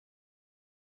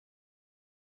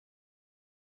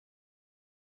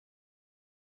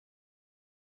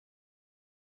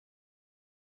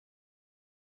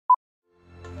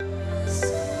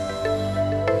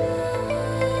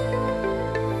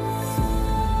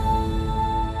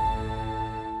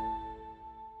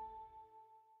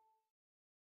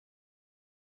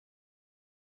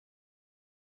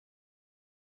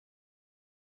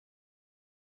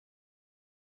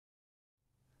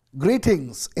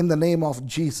Greetings in the name of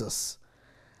Jesus.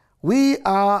 We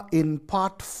are in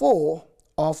part 4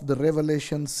 of the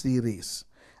Revelation series.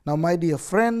 Now, my dear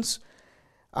friends,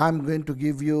 I'm going to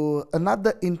give you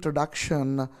another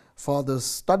introduction for the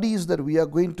studies that we are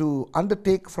going to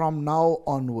undertake from now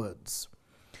onwards.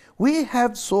 We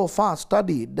have so far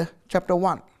studied chapter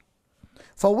 1,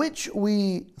 for which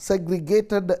we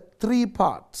segregated 3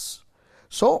 parts.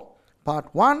 So, part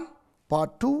 1,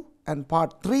 part 2, and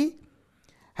part 3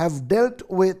 have dealt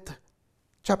with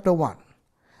chapter 1.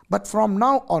 But from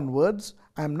now onwards,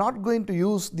 I am not going to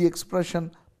use the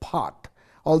expression part,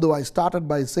 although I started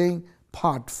by saying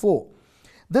part 4.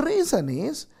 The reason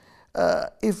is,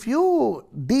 if you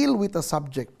deal with a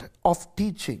subject of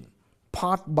teaching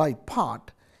part by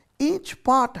part, each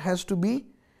part has to be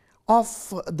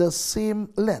of the same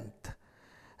length.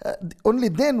 Only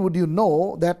then would you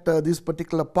know that this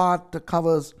particular part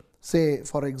covers, say,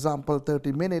 for example,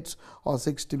 30 minutes or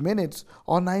 60 minutes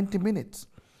or 90 minutes.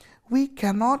 We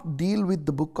cannot deal with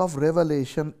the book of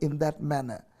Revelation in that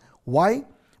manner. Why?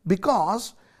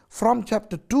 Because from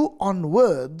chapter 2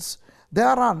 onwards, there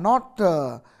are not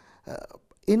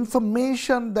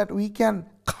information that we can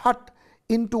cut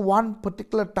into one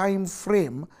particular time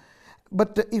frame.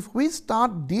 But if we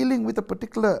start dealing with a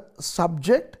particular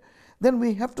subject, then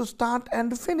we have to start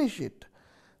and finish it.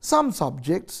 Some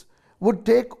subjects would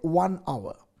take 1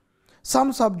 hour.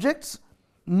 Some subjects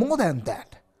more than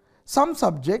that. Some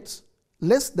subjects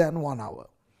less than 1 hour.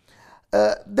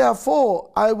 Therefore,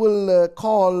 I will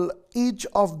call each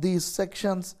of these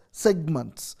sections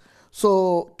segments.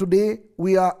 So today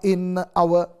we are in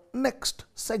our next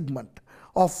segment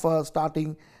of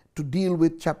starting to deal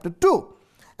with chapter 2.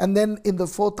 And then in the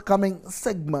forthcoming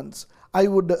segments, I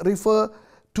would refer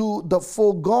to the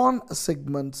foregone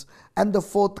segments and the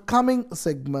forthcoming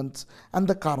segments and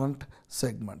the current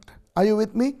segment. Are you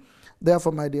with me?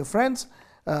 Therefore, my dear friends,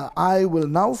 I will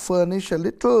now furnish a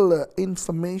little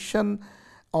information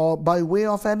by way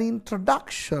of an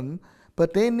introduction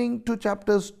pertaining to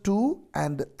chapters 2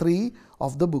 and 3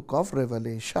 of the book of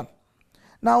Revelation.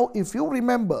 Now, if you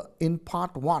remember in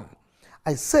part 1,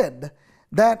 I said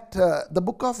that the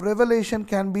book of Revelation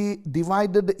can be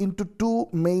divided into 2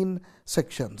 main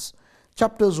sections.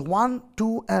 Chapters 1,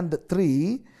 2, and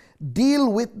 3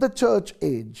 deal with the church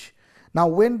age. Now,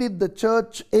 when did the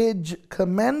church age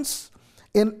commence?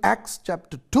 In Acts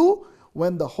chapter 2,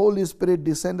 when the Holy Spirit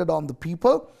descended on the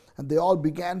people, and they all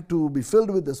began to be filled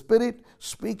with the Spirit,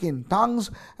 speak in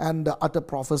tongues, and utter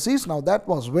prophecies. Now, that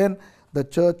was when the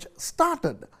church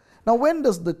started. Now, when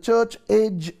does the church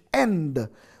age end?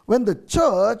 When the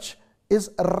church is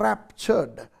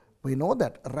raptured. We know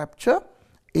that rapture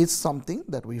is something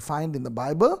that we find in the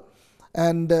Bible,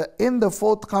 and in the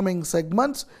forthcoming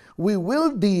segments we will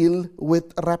deal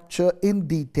with rapture in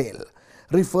detail,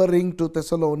 referring to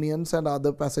Thessalonians and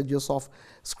other passages of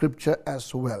scripture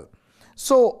as well.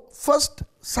 So first,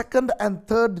 second, and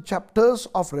third chapters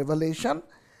of Revelation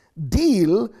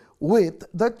deal with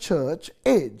the church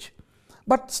age.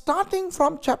 But starting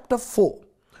from chapter 4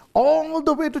 all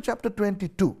the way to chapter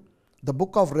 22, the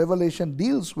book of Revelation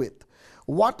deals with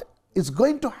what is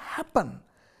going to happen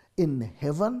in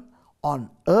heaven, on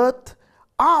earth,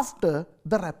 after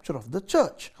the rapture of the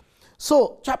church.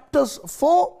 So chapters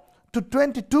 4 to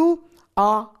 22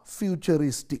 are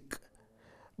futuristic.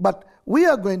 But we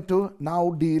are going to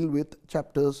now deal with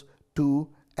chapters 2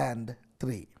 and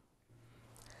 3.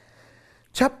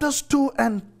 Chapters 2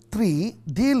 and 3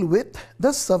 deal with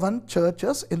the 7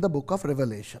 churches in the book of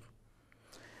Revelation.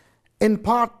 In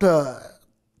parts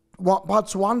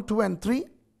 1, 2, and 3,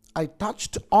 I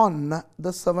touched on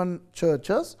the 7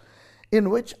 churches, in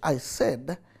which I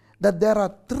said that there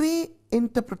are 3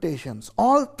 interpretations.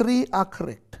 All 3 are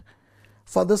correct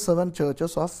for the 7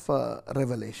 churches of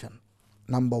Revelation.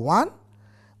 Number 1,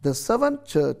 the 7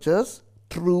 churches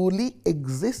truly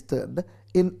existed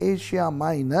in Asia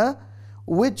Minor,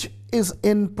 which is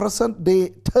in present-day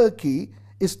Turkey,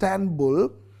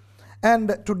 Istanbul,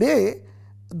 and today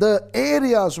the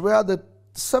areas where the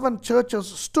 7 churches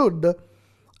stood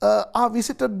are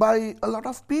visited by a lot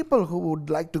of people who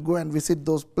would like to go and visit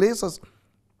those places,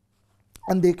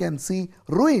 and they can see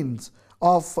ruins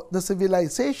of the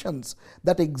civilizations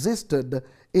that existed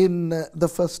in the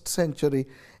 1st century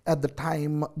at the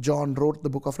time John wrote the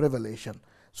book of Revelation.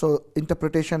 So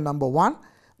interpretation number 1,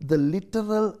 the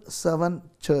literal 7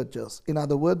 churches. In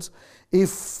other words,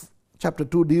 if chapter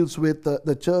 2 deals with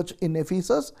the church in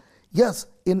Ephesus, yes,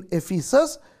 in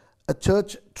Ephesus a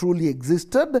church truly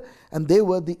existed, and they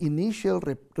were the initial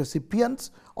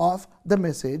recipients of the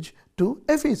message to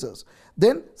Ephesus.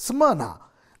 Then Smyrna,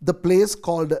 the place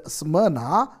called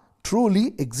Smyrna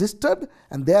truly existed,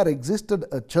 and there existed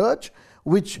a church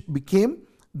which became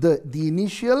the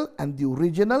initial and the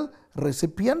original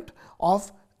recipient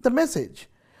of the message.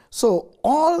 So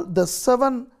all the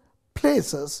 7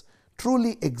 places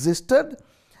truly existed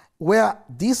where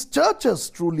these churches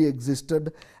truly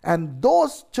existed, and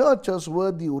those churches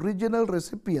were the original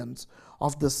recipients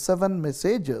of the 7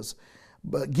 messages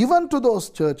given to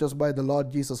those churches by the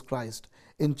Lord Jesus Christ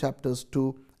in chapters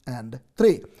 2 and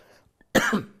 3.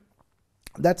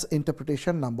 That's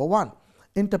interpretation number 1.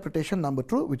 Interpretation number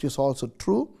 2, which is also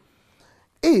true,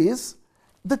 is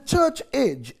the church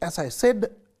age, as I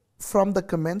said, from the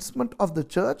commencement of the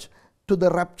church to the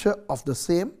rapture of the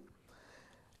same,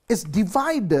 is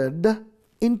divided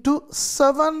into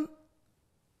 7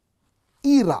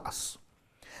 eras.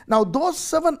 Now, those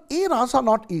 7 eras are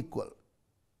not equal.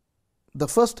 The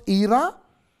first era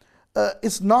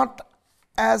is not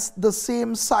as the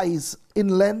same size in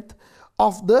length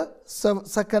of the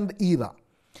second era.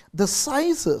 The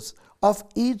sizes of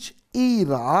each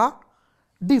era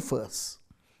differs,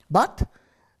 but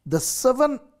the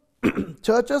 7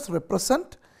 churches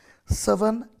represent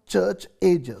 7 church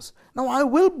ages. Now, I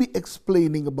will be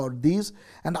explaining about these,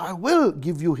 and I will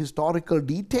give you historical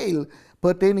detail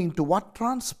pertaining to what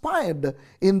transpired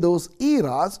in those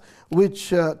eras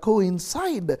which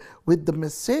coincide with the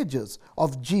messages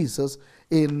of Jesus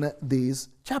in these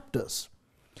chapters.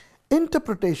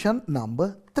 Interpretation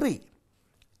number 3.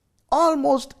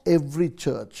 Almost every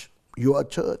church, your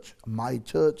church, my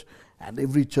church, and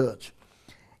every church,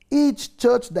 each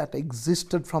church that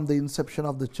existed from the inception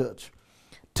of the church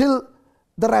till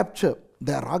the rapture,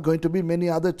 there are going to be many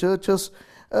other churches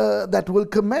that will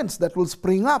commence, that will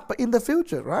spring up in the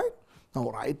future, right? Now,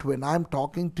 right, when I'm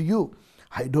talking to you,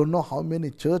 I don't know how many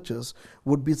churches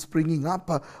would be springing up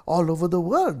all over the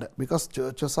world, because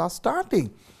churches are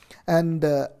starting. And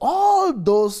all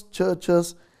those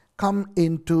churches come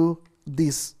into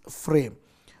this frame.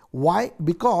 Why?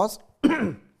 Because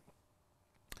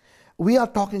we are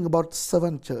talking about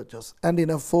 7 churches, and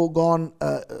in a foregone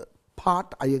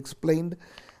part I explained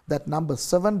that number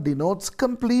 7 denotes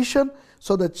completion,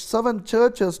 so that 7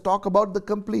 churches talk about the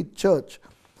complete church,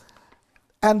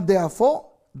 and therefore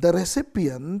the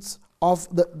recipients of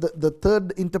the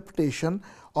third interpretation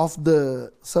of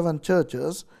the 7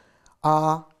 churches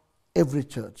are every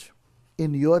church.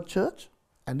 In your church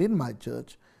and in my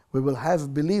church, we will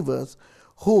have believers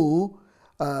who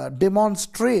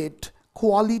demonstrate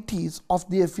qualities of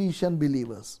the Ephesian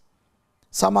believers.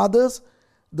 Some others,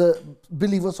 the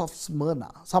believers of Smyrna.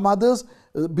 Some others,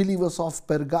 believers of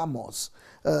Pergamos.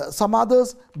 Some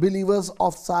others, believers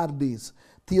of Sardis,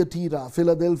 Thyatira,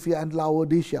 Philadelphia, and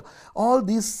Laodicea. All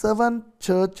these 7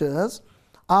 churches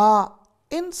are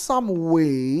in some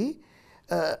way,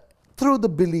 through the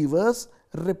believers,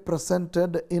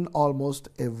 represented in almost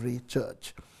every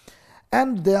church.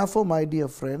 And therefore, my dear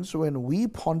friends, when we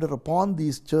ponder upon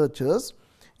these churches,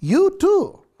 you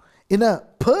too, in a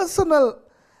personal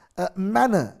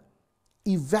manner,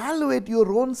 evaluate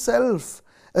your own self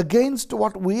against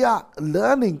what we are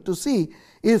learning to see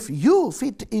if you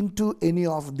fit into any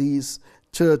of these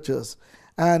churches,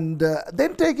 and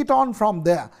then take it on from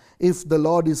there. If the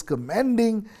Lord is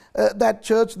commending that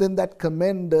church, then that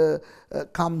commend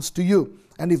comes to you.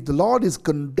 And if the Lord is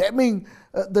condemning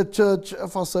the church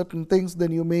for certain things,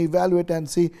 then you may evaluate and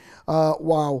see,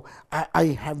 wow, I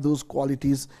have those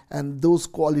qualities, and those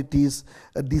qualities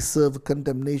deserve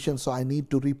condemnation, so I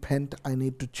need to repent, I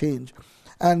need to change.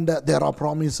 And there are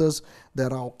promises,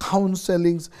 there are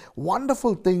counselings,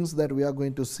 wonderful things that we are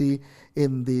going to see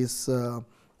in these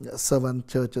 7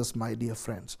 churches, my dear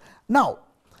friends. Now,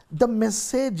 the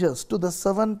messages to the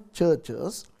 7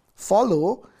 churches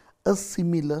follow a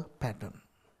similar pattern.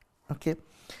 Okay,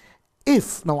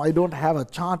 now I don't have a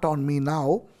chart on me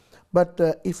now, but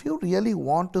if you really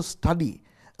want to study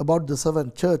about the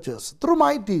 7 churches through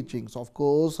my teachings, of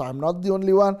course, I'm not the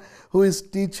only one who is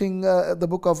teaching the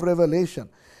book of Revelation.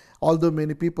 Although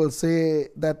many people say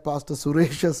that Pastor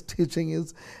Suresh's teaching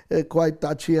is quite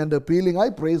touchy and appealing,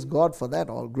 I praise God for that,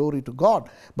 all glory to God.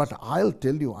 But I'll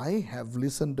tell you, I have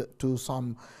listened to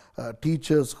some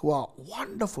teachers who are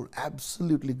wonderful,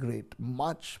 absolutely great,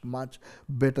 much, much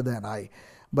better than I.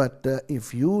 But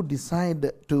if you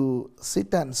decide to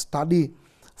sit and study,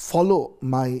 follow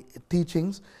my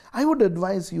teachings, I would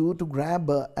advise you to grab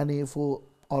an A4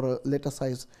 or a letter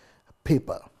size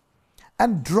paper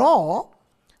and draw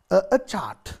a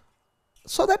chart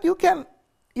so that you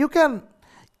can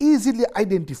easily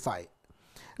identify.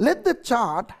 Let the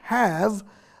chart have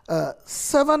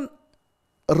 7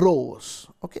 rows,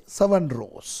 okay, 7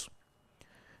 rows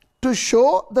to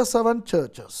show the 7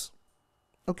 churches,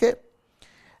 okay.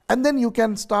 And then you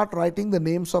can start writing the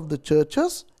names of the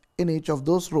churches in each of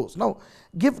those rows. Now,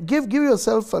 give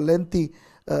yourself a lengthy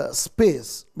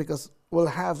space, because we'll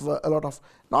have a lot of,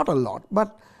 not a lot,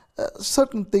 but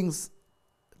certain things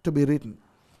to be written.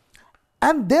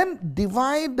 And then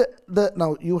divide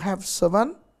now you have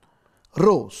 7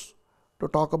 rows to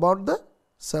talk about the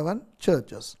 7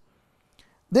 churches.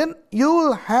 Then you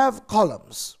will have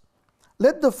columns.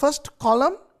 Let the first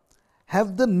column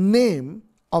have the name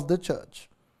of the church: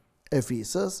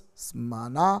 Ephesus,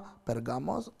 Smyrna,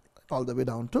 Pergamos, all the way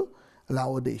down to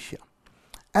Laodicea.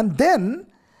 And then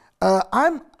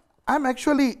I'm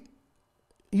actually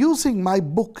using my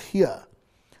book here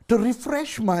to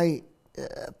refresh my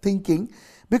thinking,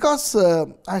 because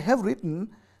I have written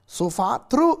so far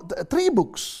through 3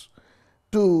 books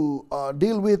to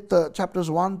deal with chapters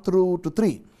 1 through to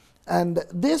 3. And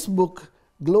this book,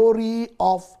 Glory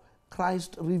of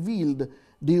Christ Revealed,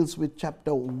 deals with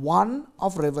chapter 1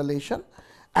 of Revelation.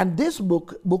 And this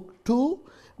book, book 2,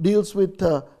 deals with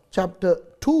chapter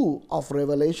 2 of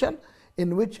Revelation,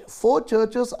 in which 4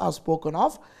 churches are spoken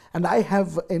of. And I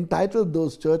have entitled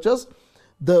those churches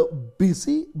the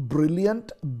busy,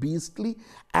 brilliant, beastly,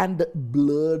 and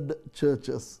blurred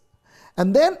churches.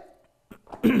 And then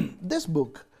this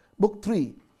book, book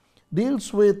 3,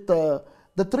 deals with the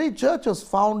 3 churches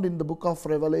found in the book of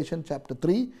Revelation chapter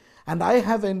 3. And I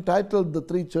have entitled the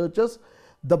 3 churches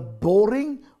the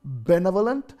boring,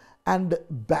 benevolent, and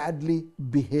badly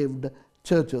behaved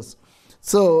churches.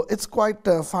 So it's quite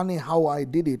funny how I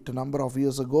did it a number of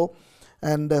years ago.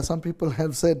 And some people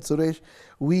have said, Suresh,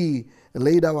 we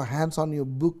laid our hands on your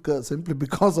book simply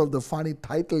because of the funny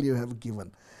title you have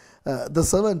given. The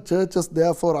 7 churches,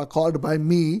 therefore, are called by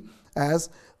me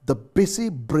as the busy,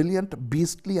 brilliant,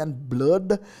 beastly, and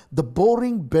blurred, the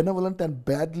boring, benevolent, and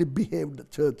badly behaved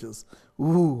churches.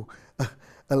 Ooh,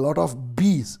 a lot of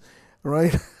B's,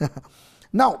 right?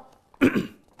 Now,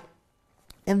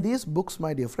 in these books,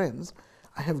 my dear friends,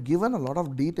 I have given a lot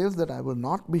of details that I will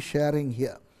not be sharing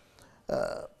here.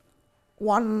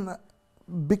 One,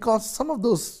 because some of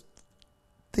those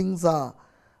things are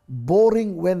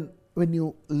boring when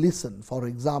you listen. For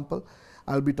example,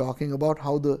 I'll be talking about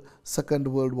how the Second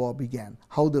World War began,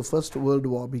 how the First World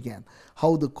War began,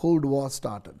 how the Cold War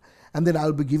started. And then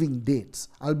I'll be giving dates.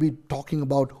 I'll be talking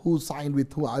about who signed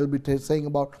with who. I'll be saying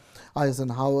about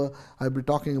Eisenhower. I'll be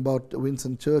talking about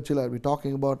Winston Churchill. I'll be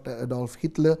talking about Adolf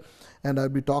Hitler. And I'll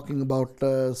be talking about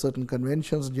certain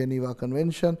conventions, Geneva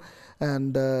Convention,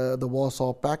 and the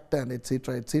Warsaw Pact, and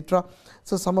etc., etc.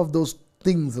 So some of those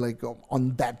things, like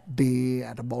on that day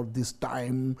at about this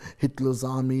time, Hitler's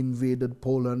army invaded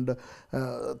Poland,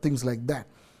 things like that.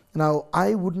 Now,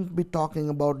 I wouldn't be talking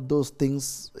about those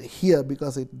things here,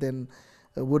 because it then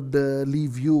would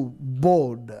leave you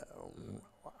bored.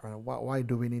 Why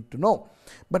do we need to know?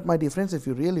 But my dear friends, if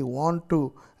you really want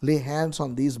to lay hands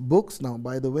on these books, now,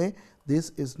 by the way,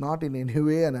 this is not in any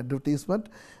way an advertisement,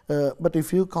 but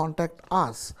if you contact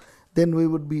us, then we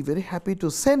would be very happy to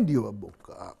send you a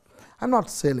book. I'm not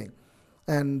selling.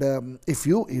 And if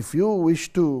you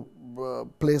wish to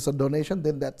place a donation,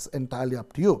 then that's entirely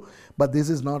up to you. But this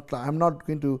is not, I'm not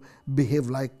going to behave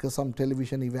like some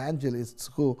television evangelists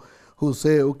who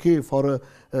say, okay, for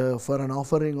an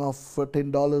offering of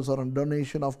 $10 or a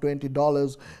donation of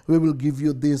 $20, we will give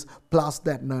you this plus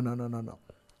that. No.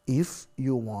 If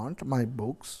you want my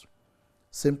books,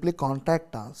 simply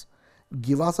contact us,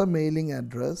 give us a mailing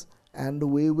address, and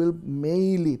we will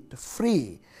mail it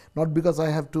free. Not because I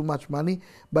have too much money,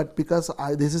 but because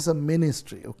this is a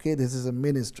ministry. Okay, this is a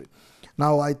ministry.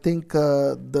 Now, I think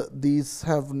these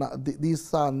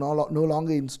are no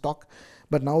longer in stock.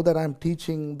 But now that I'm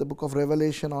teaching the book of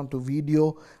Revelation onto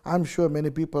video, I'm sure many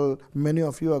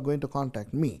of you are going to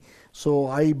contact me. So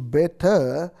I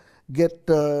better get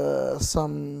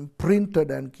some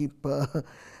printed and keep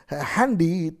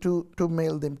handy to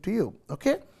mail them to you.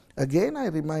 Okay. Again, I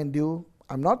remind you,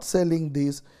 I'm not selling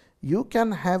these. You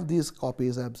can have these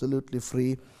copies absolutely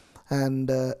free. And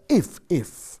if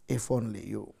only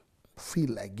you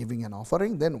feel like giving an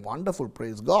offering, then wonderful,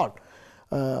 praise God.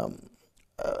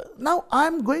 Now,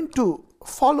 I'm going to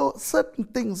follow certain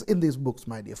things in these books,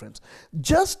 my dear friends,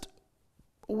 just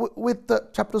with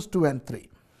chapters 2 and 3.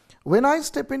 When I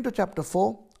step into chapter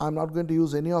 4, I'm not going to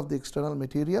use any of the external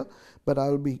material, but I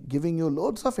will be giving you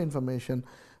loads of information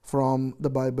from the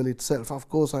Bible itself. Of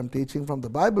course, I'm teaching from the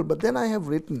Bible, but then I have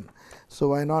written, so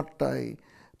why not I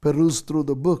peruse through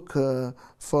the book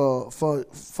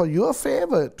for your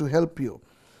favor, to help you.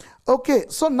 Okay,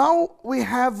 so now we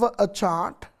have a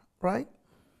chart, right?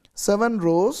 7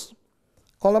 rows.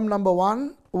 Column number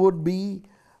 1 would be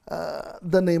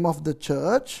the name of the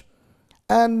church,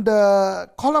 And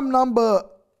column number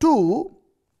 2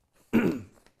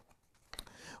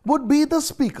 would be the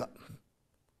speaker.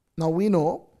 Now we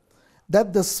know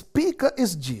that the speaker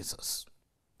is Jesus.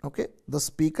 Okay, the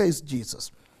speaker is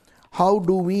Jesus. How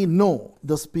do we know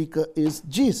the speaker is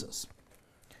Jesus?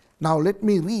 Now let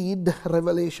me read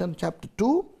Revelation chapter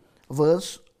 2,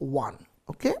 verse 1.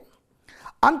 Okay,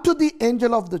 unto the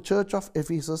angel of the church of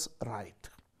Ephesus write.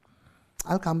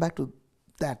 I'll come back to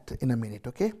that in a minute.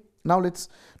 Okay, now let's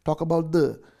talk about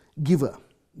the giver,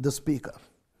 the speaker.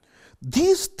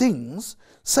 These things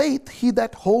saith he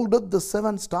that holdeth the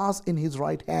 7 stars in his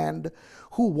right hand,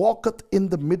 who walketh in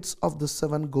the midst of the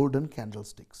 7 golden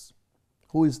candlesticks.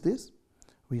 Who is this?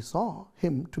 We saw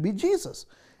him to be Jesus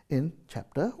in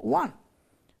chapter 1.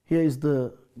 Here is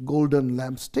the golden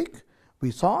lampstick.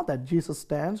 We saw that Jesus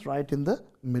stands right in the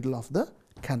middle of the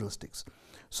candlesticks.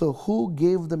 So who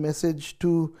gave the message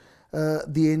to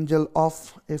the angel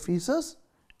of Ephesus?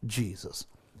 Jesus.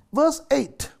 Verse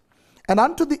 8. And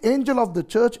unto the angel of the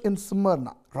church in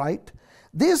Smyrna write,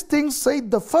 these things saith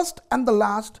the first and the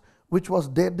last, which was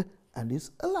dead and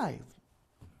is alive.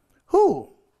 Who?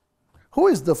 Who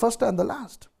is the first and the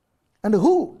last? And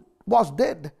who was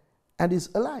dead and is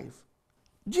alive?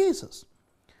 Jesus.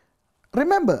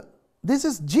 Remember, this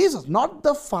is Jesus, not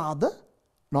the Father,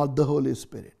 not the Holy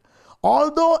Spirit.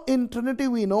 Although in Trinity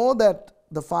we know that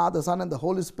the Father, Son, and the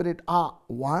Holy Spirit are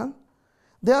one,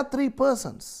 there are 3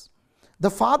 persons. The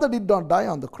Father did not die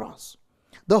on the cross.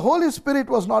 The Holy Spirit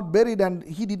was not buried, and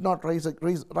he did not rise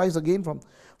again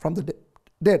from the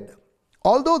dead.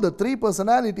 Although the 3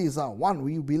 personalities are one,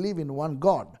 we believe in one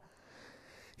God.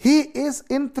 He is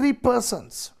in 3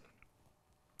 persons.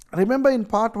 Remember in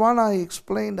part 1 I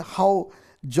explained how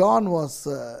John was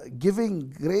giving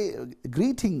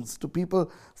greetings to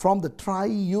people from the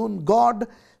triune God,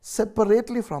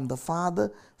 separately from the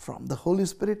Father, from the Holy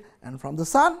Spirit, and from the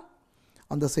Son.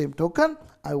 On the same token,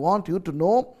 I want you to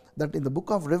know that in the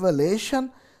book of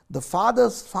Revelation, the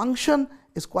Father's function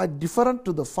is quite different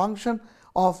to the function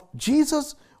of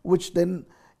Jesus, which then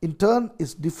in turn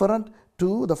is different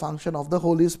to the function of the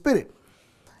Holy Spirit.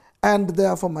 And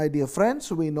therefore, my dear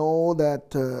friends, we know that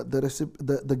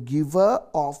the giver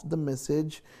of the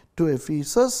message to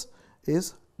Ephesus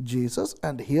is Jesus.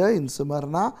 And here in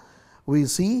Smyrna, we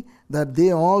see that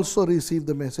they also received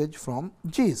the message from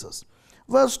Jesus.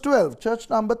 Verse 12, church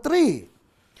number 3.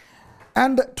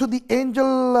 And to the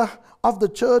angel of the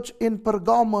church in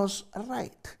Pergamos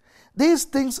write, these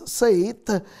things saith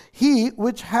he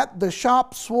which hath the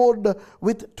sharp sword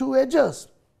with 2 edges.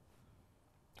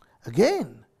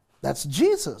 Again, that's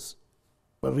Jesus,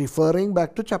 referring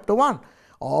back to chapter 1.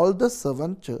 All the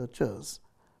 7 churches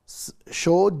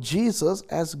show Jesus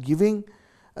as giving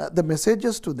the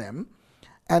messages to them,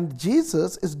 and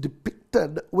Jesus is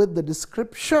depicted with the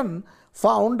description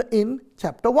found in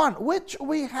chapter 1, which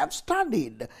we have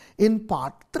studied in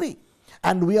part 3.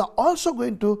 And we are also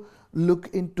going to look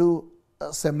into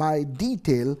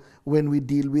semi-detail when we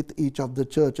deal with each of the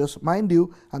churches. Mind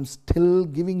you, I'm still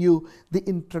giving you the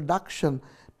introduction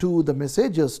to the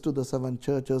messages to the 7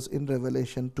 churches in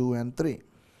Revelation 2 and 3.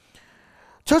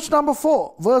 Church number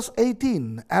 4, verse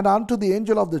 18. And unto the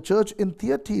angel of the church in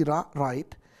Thyatira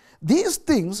write, these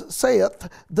things saith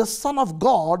the Son of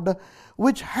God,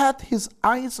 which hath his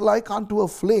eyes like unto a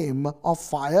flame of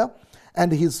fire,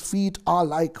 and his feet are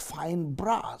like fine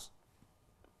brass.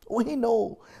 We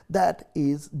know that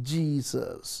is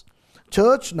Jesus.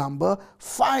 Church number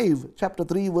 5, chapter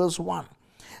 3, verse 1.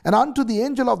 And unto the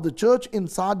angel of the church in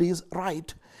Sardis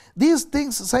write, these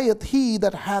things saith he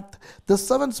that hath the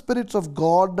 7 spirits of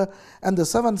God and the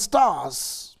 7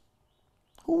 stars.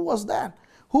 Who was that?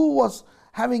 Who was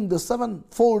having the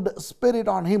 7-fold spirit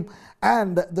on him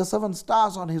and the 7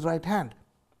 stars on his right hand?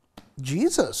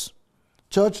 Jesus.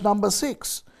 Church number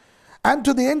 6. And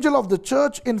to the angel of the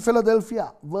church in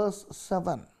Philadelphia, verse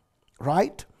 7,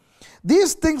 right?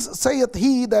 These things saith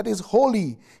he that is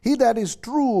holy, he that is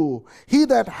true, he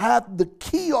that hath the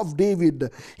key of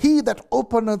David, he that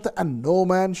openeth and no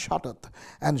man shutteth,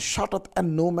 and shutteth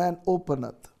and no man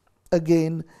openeth.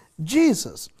 Again,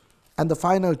 Jesus. And the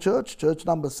final church, church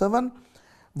number 7,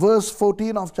 verse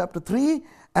 14 of chapter 3,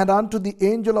 and unto the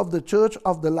angel of the church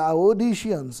of the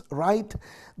Laodiceans write,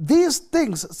 these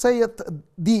things saith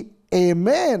the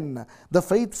Amen, the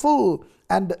faithful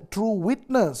and true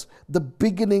witness, the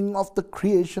beginning of the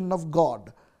creation of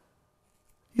God.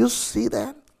 You see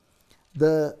that?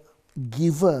 The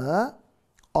giver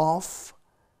of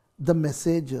the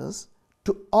messages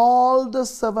to all the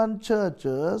 7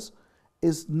 churches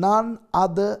is none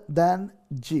other than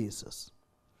Jesus.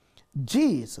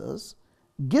 Jesus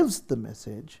gives the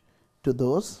message to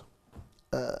those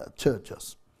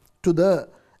churches, to the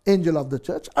angel of the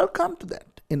church. I'll come to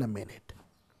that in a minute.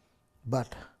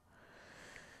 But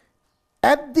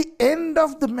at the end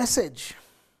of the message,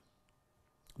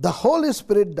 the Holy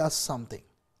Spirit does something.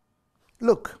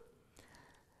 Look,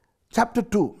 chapter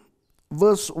 2,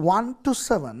 verse 1 to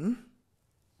 7,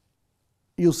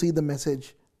 you see the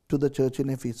message to the church in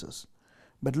Ephesus.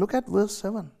 But look at verse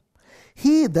 7.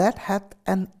 He that hath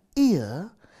an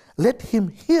ear, let him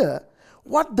hear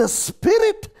what the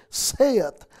Spirit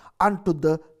saith unto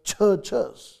the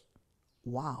churches.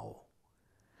 Wow.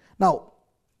 Now,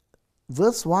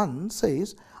 verse 1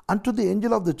 says, unto the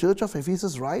angel of the church of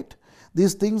Ephesus write,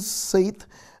 these things saith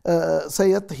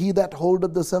he that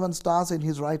holdeth the 7 stars in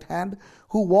his right hand,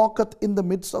 who walketh in the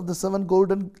midst of the 7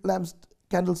 golden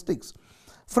candlesticks.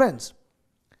 Friends,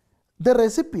 the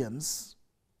recipients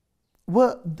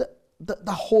were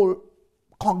the whole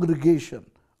congregation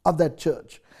of that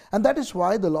church. And that is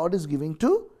why the Lord is giving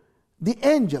to the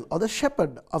angel or the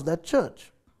shepherd of that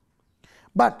church.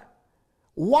 But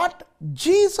what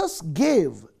Jesus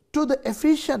gave to the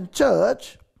Ephesian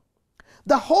church,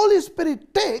 the Holy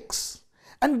Spirit takes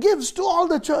and gives to all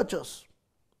the churches.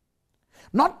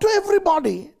 Not to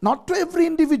everybody, not to every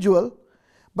individual,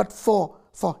 but for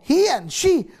he and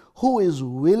she who is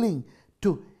willing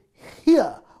to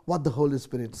hear what the Holy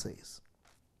Spirit says.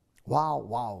 Wow,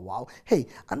 wow, wow. Hey,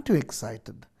 aren't you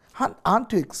excited?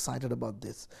 Aren't you excited about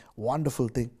this wonderful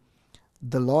thing?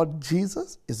 The Lord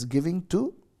Jesus is giving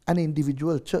to an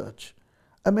individual church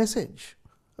a message.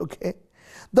 Okay?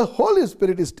 The Holy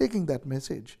Spirit is taking that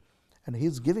message and He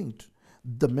is giving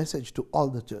the message to all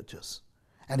the churches.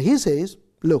 And He says,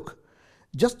 look,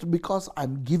 just because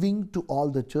I'm giving to all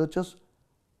the churches,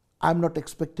 I'm not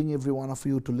expecting every one of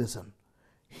you to listen.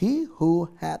 He who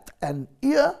hath an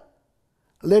ear,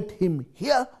 let him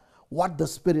hear what the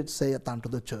Spirit saith unto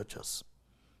the churches.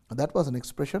 That was an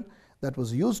expression that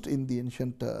was used in the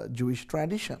ancient Jewish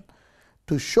tradition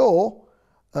to show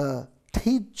a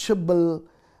teachable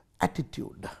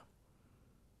attitude.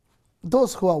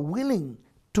 Those who are willing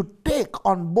to take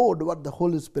on board what the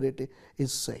Holy Spirit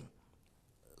is saying.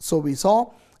 So we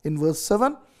saw in verse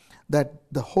 7 that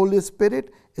the Holy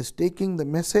Spirit is taking the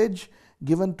message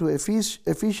given to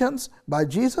Ephesians by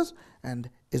Jesus and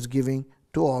is giving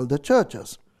to all the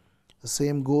churches. The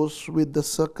same goes with the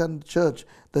second church,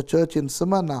 the church in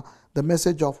Smyrna, the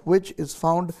message of which is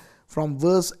found from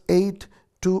verse 8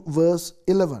 to verse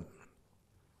 11.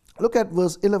 Look at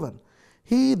verse 11.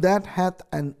 He that hath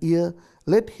an ear,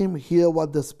 let him hear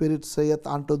what the Spirit saith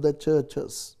unto the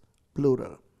churches,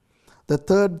 plural. The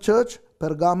third church,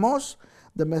 Pergamos,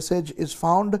 the message is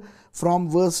found from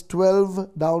verse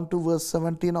 12 down to verse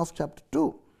 17 of chapter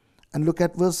 2. And look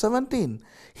at verse 17.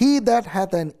 He that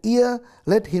hath an ear,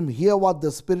 let him hear what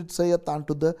the Spirit saith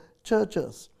unto the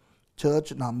churches.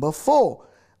 Church number 4,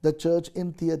 the church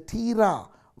in Thyatira,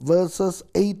 verses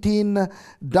 18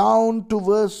 down to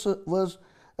verses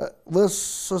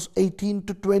 18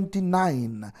 to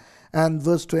 29. And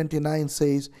verse 29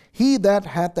 says, He that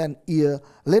hath an ear,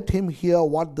 let him hear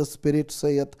what the Spirit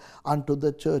saith unto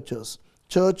the churches.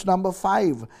 Church number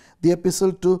 5, the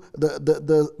epistle to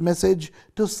the message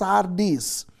to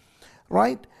Sardis,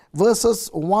 right? Verses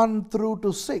 1 through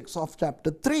to 6 of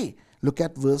chapter 3. Look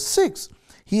at verse 6.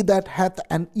 He that hath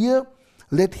an ear,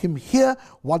 let him hear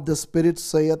what the Spirit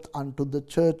saith unto the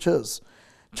churches.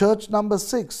 Church number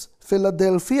 6,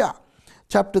 Philadelphia,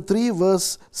 chapter 3,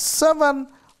 verse 7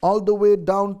 all the way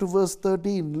down to verse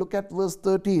 13. Look at verse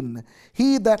 13.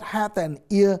 He that hath an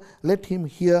ear, let him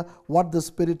hear what the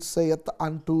Spirit saith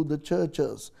unto the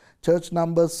churches. Church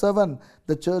number 7,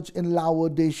 the church in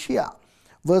Laodicea,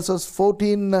 verses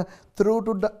 14 through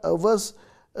to verse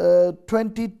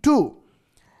 22.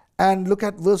 And look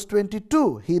at verse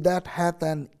 22. He that hath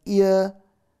an ear,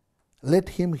 let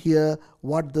him hear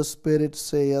what the Spirit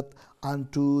saith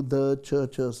unto the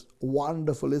churches.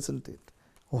 Wonderful, isn't it?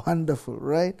 Wonderful,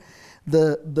 right?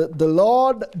 The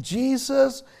Lord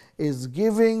Jesus is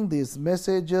giving these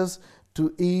messages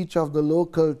to each of the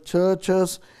local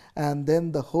churches, and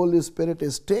then the Holy Spirit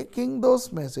is taking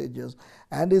those messages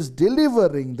and is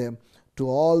delivering them to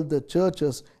all the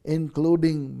churches,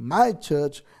 including my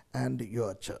church and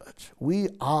your church. We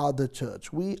are the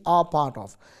church. We are part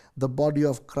of the body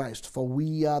of Christ, for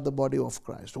we are the body of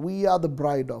Christ. We are the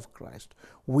bride of Christ.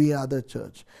 We are the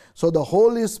church. So the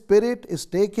Holy Spirit is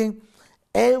taking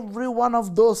every one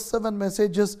of those 7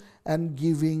 messages and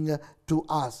giving to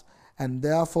us. And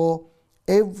therefore,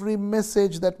 every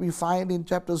message that we find in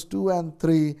chapters 2 and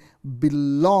 3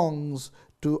 belongs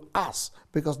to us,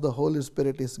 because the Holy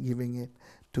Spirit is giving it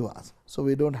to us. So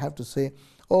we don't have to say,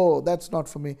 oh, that's not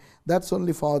for me. That's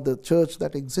only for the church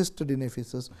that existed in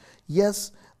Ephesus.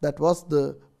 Yes, that was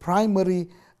the primary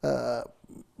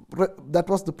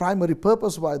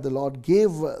purpose why the Lord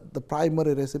gave the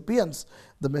primary recipients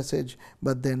the message,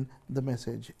 but then the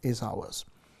message is ours.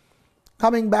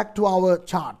 Coming back to our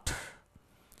chart,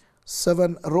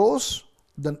 7 rows.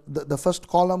 The first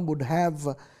column would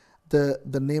have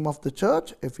the name of the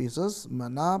church, Ephesus,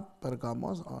 Smyrna,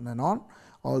 Pergamos, on and on,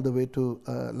 all the way to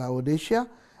Laodicea.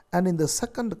 And in the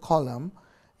second column,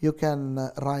 you can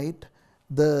write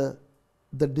the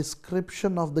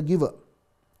description of the giver.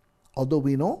 Although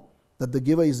we know that the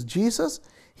giver is Jesus,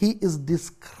 he is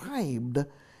described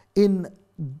in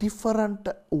different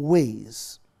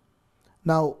ways.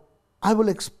 Now, I will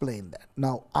explain that.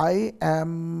 Now, I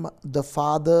am the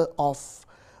father of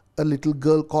a little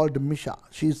girl called Misha.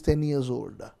 She is 10 years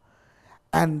old.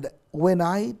 And when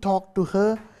I talk to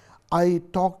her, I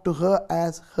talk to her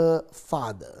as her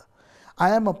father.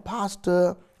 I am a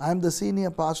pastor. I am the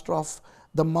senior pastor of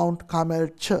the Mount Carmel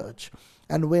church.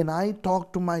 And when I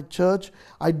talk to my church,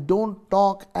 I don't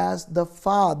talk as the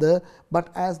father, but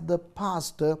as the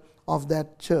pastor of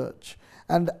that church.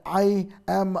 And I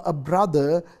am a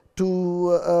brother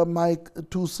to my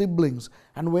 2 siblings.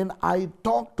 And when I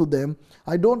talk to them,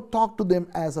 I don't talk to them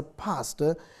as a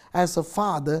pastor, as a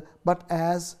father, but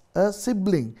as a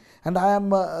sibling. And I am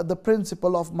the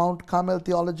principal of Mount Carmel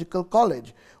Theological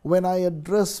College. When I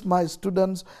address my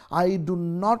students, I do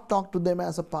not talk to them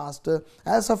as a pastor,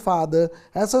 as a father,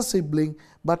 as a sibling,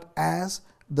 but as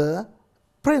the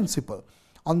principal.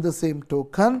 On the same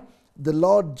token, the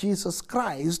Lord Jesus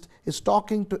Christ is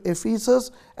talking to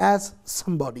Ephesus as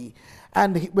somebody.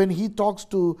 And when he talks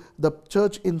to the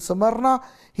church in Smyrna,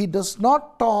 he does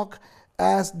not talk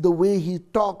as the way he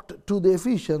talked to the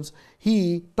Ephesians.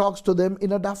 He talks to them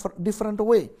in a different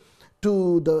way.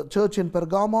 To the church in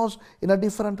Pergamos in a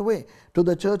different way. To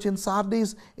the church in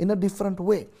Sardis in a different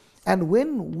way. And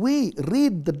when we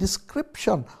read the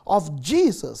description of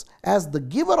Jesus as the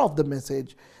giver of the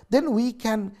message, then we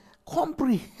can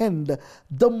comprehend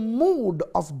the mood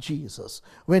of Jesus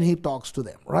when he talks to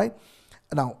them, right?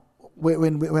 Now,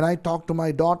 when I talk to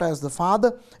my daughter as the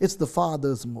father, it's the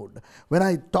father's mood. When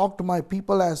I talk to my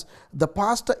people as the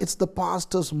pastor, it's the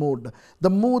pastor's mood. The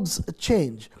moods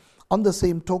change. On the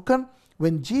same token,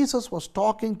 when Jesus was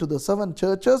talking to the 7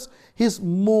 churches, his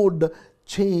mood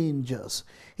changes.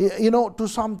 To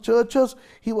some churches,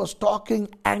 he was talking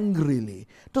angrily.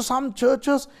 To some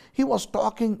churches, he was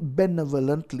talking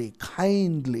benevolently,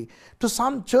 kindly. To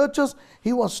some churches,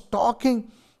 he was talking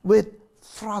with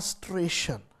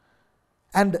frustration.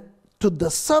 And to the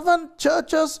 7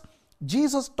 churches,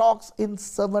 Jesus talks in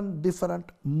 7 different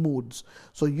moods.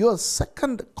 So your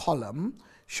second column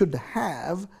should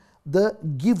have the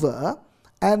giver,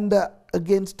 and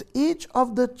against each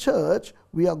of the church,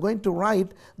 we are going to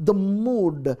write the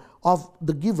mood of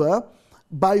the giver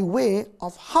by way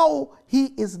of how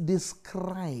he is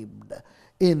described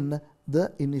in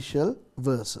the initial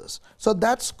verses. So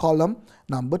that's column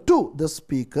number 2. The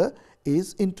speaker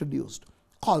is introduced.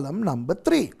 Column number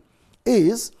 3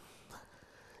 is,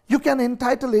 you can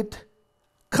entitle it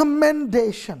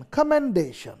commendation.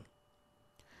 Commendation.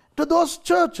 To those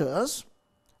churches,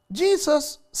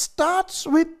 Jesus starts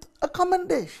with a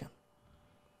commendation.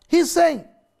 He's saying,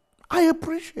 I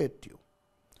appreciate you.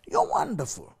 You're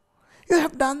wonderful. You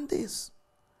have done this.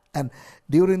 And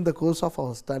during the course of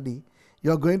our study,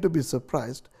 you're going to be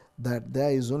surprised that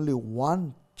there is only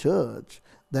one church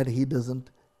that he doesn't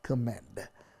commend.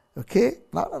 Okay?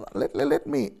 Now, let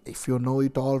me, if you know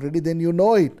it already, then you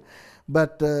know it.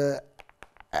 But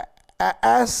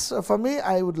as for me,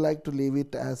 I would like to leave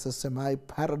it as a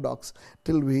semi-paradox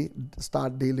till we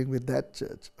start dealing with that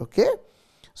church. Okay?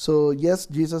 So, yes,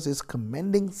 Jesus is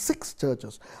commending 6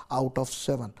 churches out of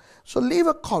 7. So, leave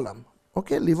a column.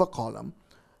 Okay? Leave a column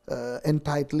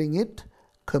entitling it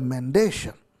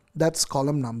commendation. That's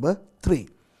column number 3.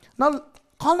 Now,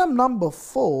 column number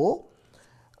 4,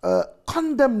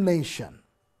 condemnation.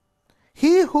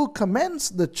 He who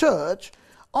commends the church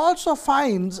also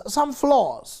finds some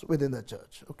flaws within the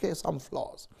church. Okay, some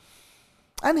flaws.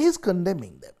 And he's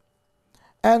condemning them.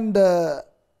 And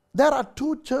there are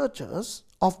 2 churches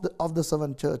of the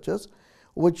 7 churches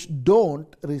which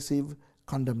don't receive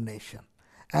condemnation.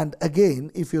 And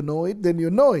again, if you know it, then you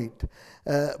know it.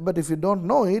 But if you don't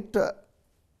know it,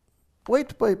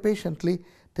 wait patiently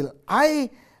till I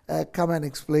come and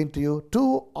explain to you.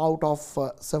 2 out of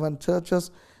 7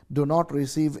 churches do not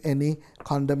receive any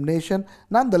condemnation.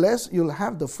 Nonetheless, you'll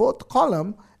have the 4th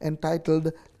column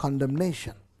entitled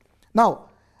condemnation. Now,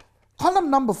 column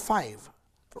number 5,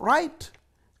 write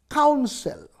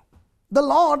counsel. the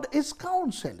Lord is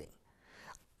counseling.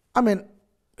 I mean,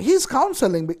 He's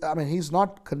counseling, I mean, He's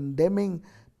not condemning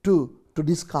to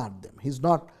discard them. He's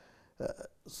not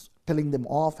telling them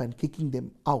off and kicking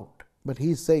them out. But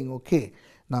He's saying, okay,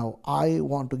 now I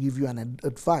want to give you an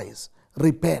advice.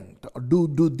 Repent or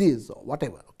do this or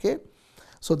whatever. Okay,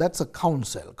 so that's a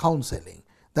counseling.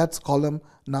 That's column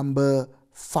number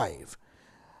 5.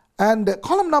 And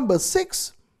column number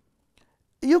 6,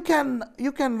 you can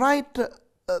write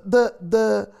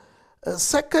the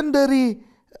secondary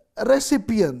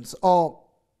recipients, or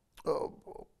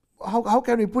how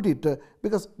can we put it?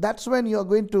 Because that's when you are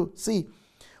going to see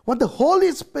what the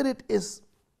Holy Spirit is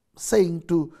saying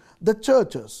to the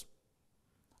churches.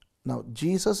 Now,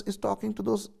 Jesus is talking to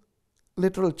those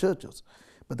literal churches,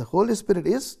 but the Holy Spirit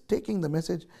is taking the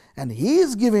message and He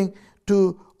is giving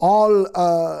to all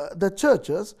the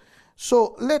churches.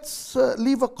 So let's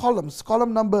leave a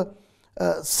column number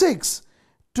 6,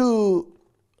 to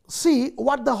see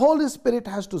what the Holy Spirit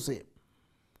has to say.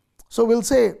 So we'll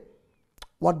say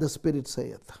what the Spirit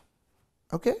saith.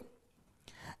 Okay?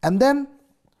 And then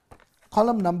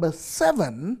column number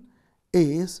 7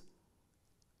 is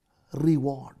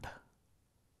reward.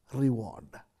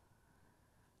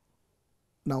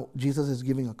 Now, Jesus is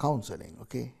giving a counseling,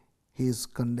 okay? He is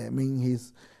condemning,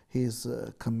 he is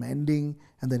commending,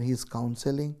 and then he is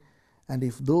counseling. And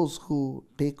if those who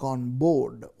take on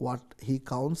board what he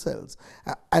counsels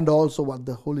and also what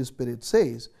the Holy Spirit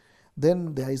says,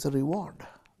 then there is a reward.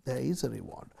 There is a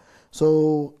reward.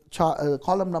 So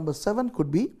column number 7 could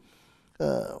be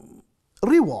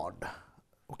reward.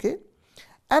 Okay?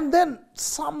 And then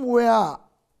somewhere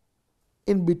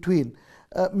in between,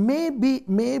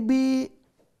 maybe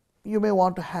you may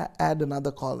want to add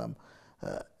another column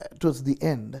towards the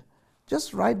end.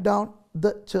 Just write down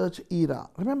the church era.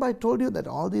 Remember, I told you that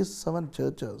all these 7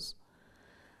 churches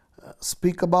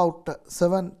speak about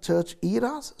 7 church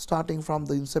eras, starting from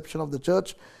the inception of the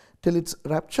church till its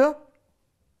rapture.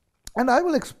 And I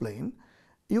will explain.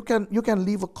 You can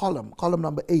leave a column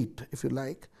number 8 if you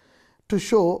like, to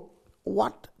show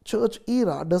what church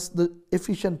era does the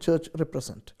Ephesian church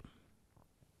represent.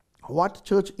 What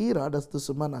church era does the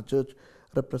Smyrna church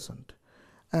represent?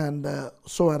 And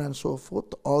so on and so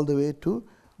forth, all the way to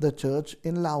the church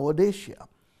in Laodicea.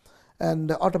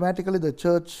 And automatically the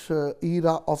church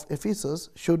era of Ephesus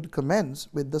should commence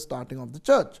with the starting of the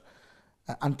church.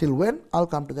 Until when? I'll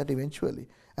come to that eventually.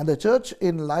 And the church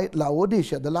in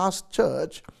Laodicea, the last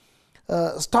church,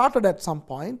 started at some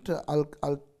point.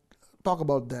 I'll talk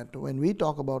about that when we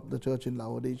talk about the church in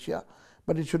Laodicea,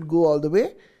 but it should go all the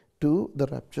way to the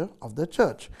rapture of the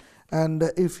church. And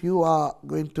if you are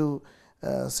going to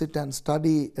sit and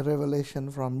study Revelation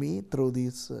from me through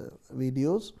these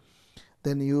videos,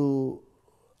 then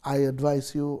I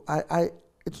advise you,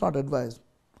 it's not advice,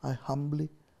 I humbly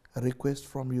request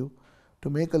from you to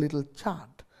make a little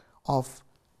chart of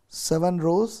 7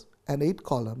 rows and 8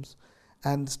 columns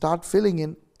and start filling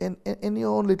in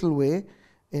your own little way,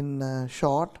 in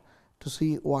short, to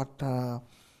see what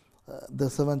the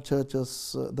 7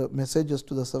 churches, the messages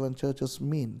to the 7 churches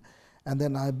mean. And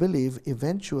then I believe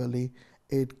eventually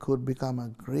it could become a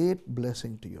great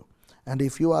blessing to you. And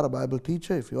if you are a Bible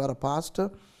teacher, if you are a pastor,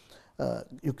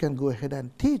 you can go ahead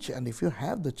and teach. And if you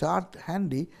have the chart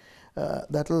handy,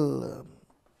 that'll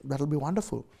be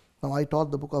wonderful. Now, I taught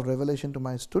the book of Revelation to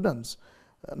my students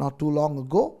not too long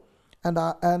ago, and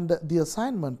the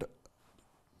assignment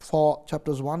for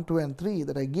chapters 1, 2, and 3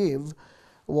 that I gave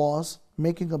was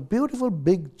making a beautiful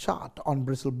big chart on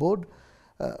bristle board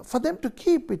for them to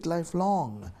keep it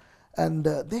lifelong. And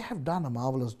they have done a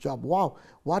marvelous job. Wow,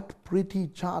 what pretty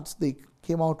charts they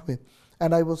came out with.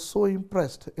 And I was so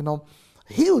impressed,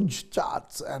 huge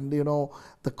charts, and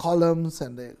the columns,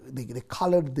 and they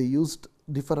colored, they used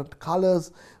different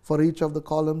colors for each of the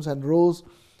columns and rows,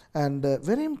 and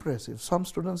very impressive. Some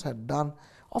students had done,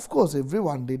 of course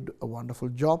everyone did a wonderful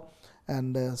job,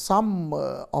 and some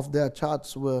of their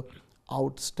charts were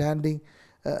outstanding.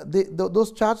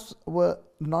 Those charts were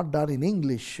not done in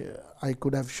English. I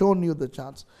could have shown you the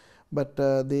charts, but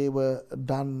they were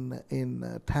done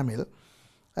in Tamil,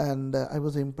 and I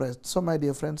was impressed. So my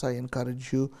dear friends, I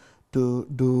encourage you to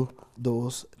do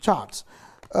those charts.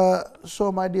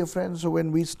 So my dear friends,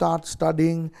 when we start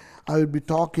studying, I will be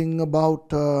talking about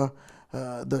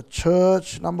the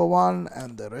church, number 1,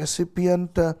 and the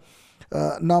recipient,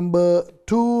 number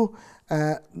 2,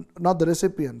 not the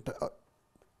recipient,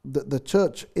 the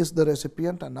church is the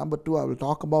recipient, and number 2, I will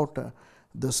talk about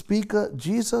the speaker,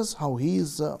 Jesus, how he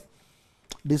is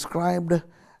described,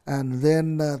 and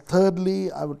then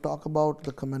thirdly, I will talk about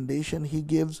the commendation he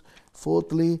gives,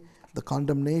 fourthly, the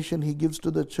condemnation he gives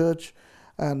to the church,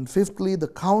 and fifthly, the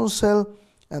council,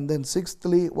 and then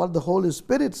sixthly, what the Holy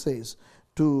Spirit says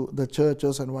to the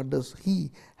churches and what does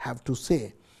He have to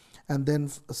say. And then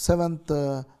seventh,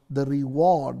 the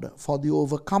reward for the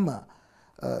overcomer,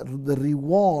 the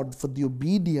reward for the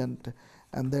obedient.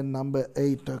 And then number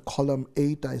 8, column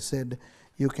 8, I said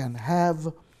you can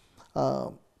have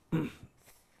the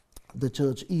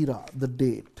church era, the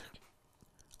date.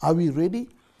 Are we ready?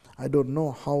 I don't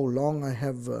know how long I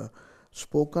have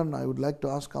spoken. I would like to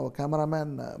ask our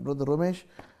cameraman, Brother Ramesh,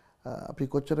 අපි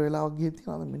කොච්චර වෙලාවක් ගියේ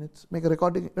තියෙනවද minutes? මේක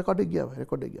recording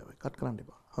ගියාව cut කරන්න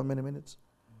එපා. How many minutes?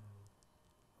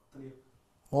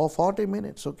 40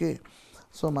 minutes. Okay.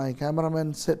 So my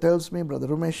cameraman tells me, Brother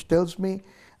Ramesh tells me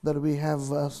that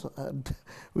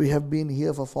we have been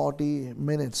here for 40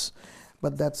 minutes,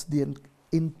 but that's the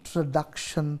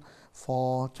introduction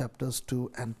for chapters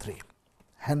 2 and 3.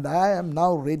 And I am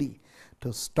now ready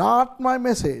to start my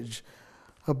message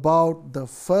about the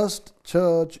first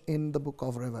church in the book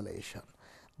of Revelation,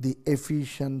 the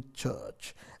Ephesian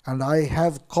church. And I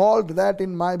have called that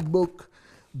in my book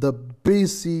the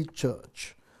BC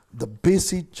church, the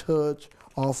BC church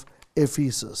of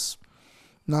Ephesus.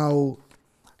 Now,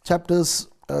 chapter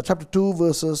 2,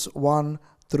 verses 1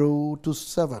 through to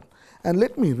 7. And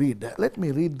let me read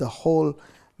the whole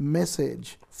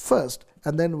message first,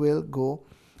 and then we'll go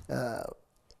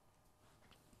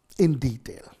in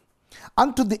detail.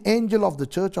 Unto the angel of the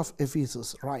church of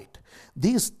Ephesus write,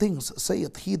 These things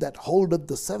saith he that holdeth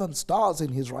the 7 stars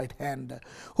in his right hand,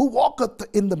 who walketh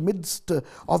in the midst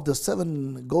of the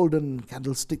 7 golden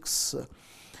candlesticks.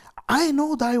 I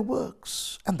know thy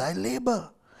works, and thy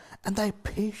labor, and thy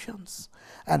patience,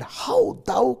 and how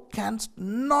thou canst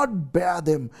not bear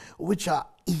them which are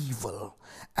evil,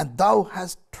 and thou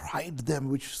hast tried them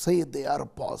which say they are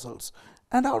apostles,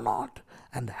 and are not,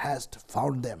 and hast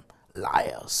found them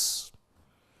liars,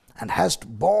 and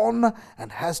hast borne,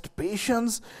 and hast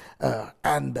patience,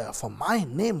 and for my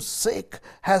name's sake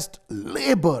hast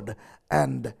labored,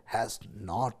 and hast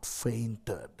not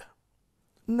fainted.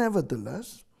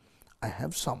 Nevertheless, I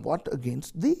have somewhat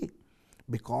against thee,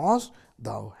 because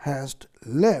thou hast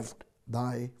left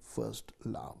thy first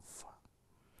love.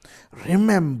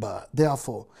 Remember,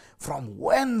 therefore, from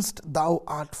whence thou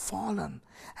art fallen,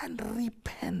 and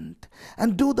repent,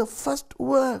 and do the first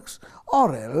works,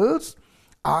 or else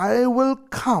I will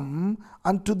come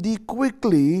unto thee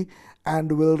quickly,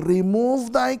 and will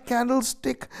remove thy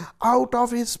candlestick out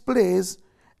of his place,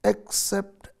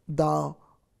 except thou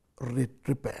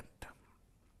repent.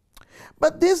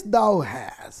 But this thou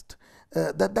hast,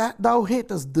 that thou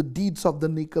hatest the deeds of the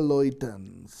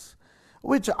Nicolaitans,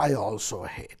 which I also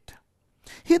hate.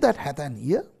 He that hath an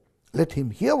ear, let him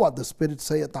hear what the Spirit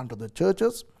saith unto the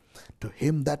churches. To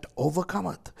him that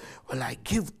overcometh will I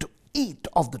give to eat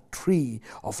of the tree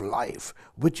of life,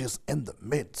 which is in the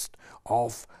midst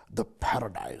of the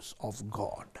paradise of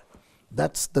God.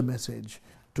 That's the message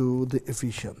to the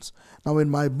Ephesians. Now in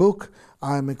my book,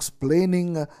 I am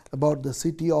explaining about the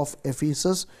city of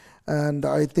Ephesus, and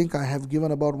I think I have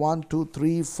given about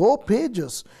 4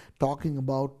 pages talking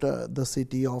about the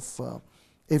city of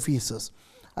Ephesus.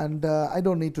 And I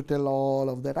don't need to tell all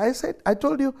of that. I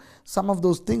told you some of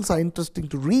those things are interesting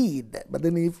to read, but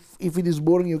then if it is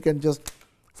boring, you can just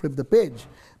flip the page.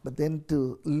 But then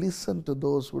to listen to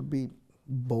those would be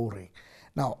boring.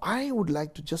 Now, I would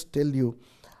like to just tell you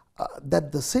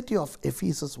that the city of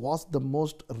Ephesus was the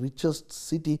most richest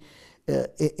city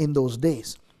in those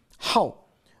days. How?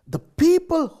 The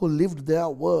people who lived there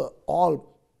were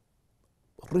all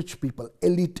rich people,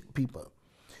 elite people.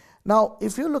 Now,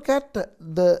 if you look at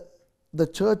the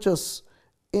churches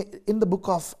in the book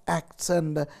of Acts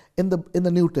and in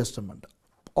the New Testament,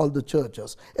 all the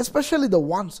churches, especially the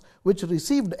ones which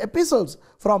received epistles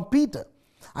from Peter.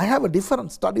 I have a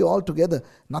different study altogether,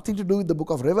 nothing to do with the book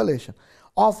of Revelation,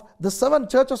 of the 7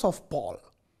 churches of Paul.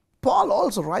 Paul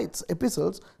also writes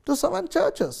epistles to 7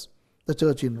 churches. The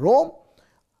church in Rome,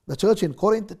 the church in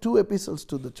Corinth, 2 epistles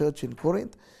to the church in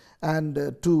Corinth,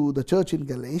 and to the church in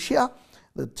Galatia,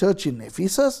 the church in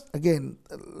Ephesus, again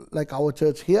like our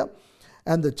church here,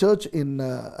 and the church in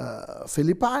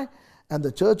Philippi, and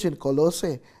the church in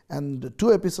Colossae, and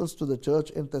 2 epistles to the church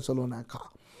in Thessalonica.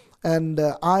 And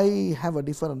I have a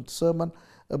different sermon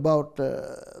about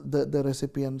the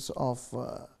recipients of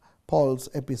Paul's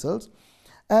epistles.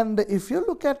 And if you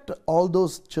look at all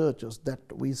those churches that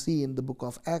we see in the book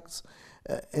of Acts,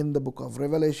 in the book of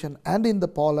Revelation, and in the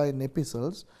Pauline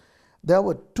epistles, there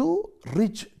were 2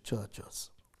 rich churches,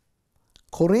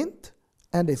 Corinth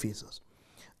and Ephesus.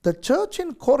 The church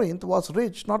in Corinth was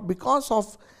rich not because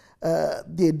of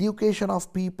the education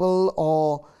of people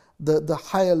or the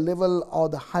higher level or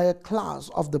the higher class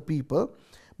of the people,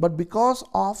 but because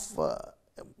of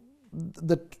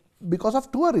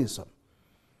tourism.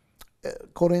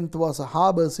 Corinth was a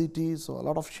harbor city, so a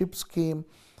lot of ships came,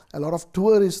 a lot of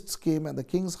tourists came, and the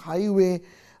King's Highway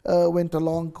went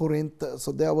along Corinth.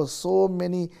 So there were so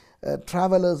many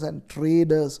travelers and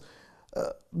traders.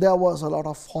 There was a lot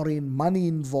of foreign money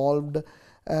involved,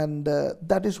 and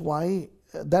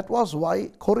that was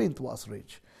why Corinth was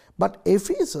rich. But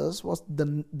Ephesus was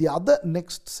the other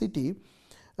next city,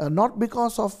 not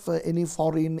because of any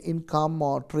foreign income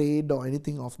or trade or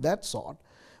anything of that sort,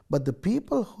 but the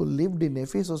people who lived in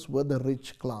Ephesus were the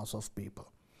rich class of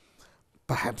people.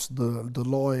 Perhaps the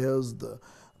lawyers, the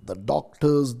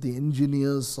doctors, the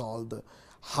engineers, all the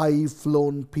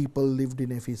high-flown people lived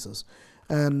in Ephesus.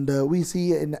 And we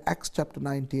see in Acts chapter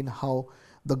 19 how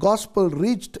the gospel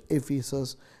reached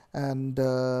Ephesus, and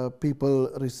some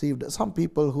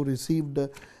people who received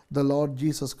the Lord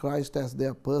Jesus Christ as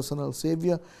their personal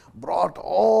Savior brought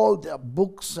all their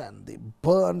books and they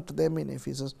burnt them in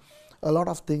Ephesus. A lot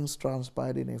of things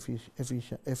transpired in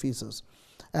Ephesus.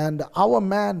 And our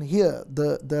man here,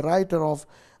 the writer of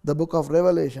the book of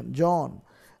Revelation, John,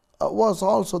 was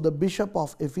also the bishop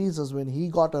of Ephesus when he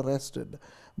got arrested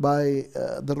by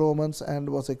the Romans and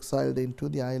was exiled into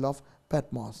the Isle of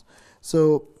Patmos.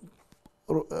 So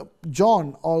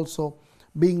John, also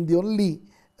being the only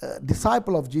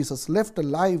disciple of Jesus left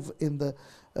alive in the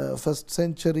first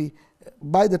century,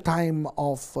 by the time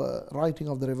of writing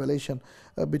of the Revelation,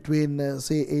 between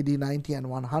say AD 90 and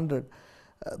 100,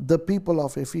 the people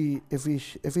of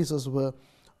Ephesus were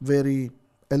very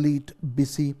elite,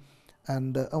 busy,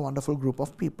 and a wonderful group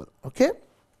of people. Okay?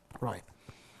 Right.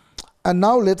 And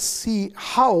now let's see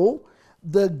how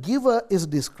the giver is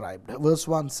described. Verse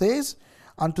 1 says,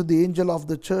 "Unto the angel of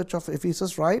the church of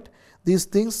Ephesus write, These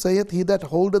things saith he that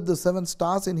holdeth the 7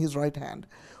 stars in his right hand,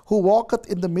 who walketh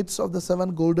in the midst of the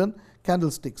 7 golden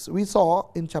candlesticks." We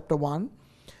saw in chapter 1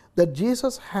 that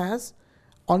Jesus has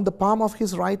on the palm of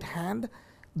his right hand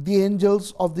the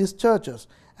angels of these churches.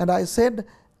 And I said,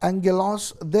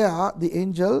 angelos there, the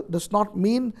angel, does not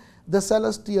mean the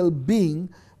celestial being,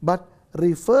 but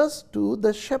refers to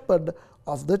the shepherd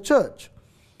of the church.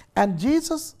 And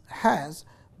Jesus has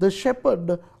the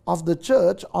shepherd of the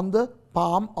church on the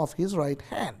palm of his right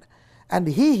hand. And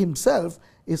he himself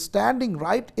is standing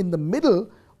right in the middle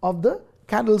of the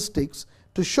candlesticks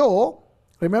to show,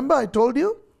 remember I told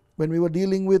you when we were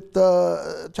dealing with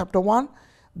chapter 1,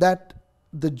 that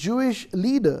the Jewish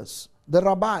leaders, the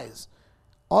rabbis,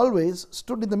 always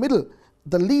stood in the middle.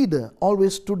 The leader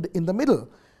always stood in the middle.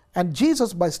 And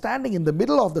Jesus, by standing in the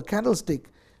middle of the candlestick,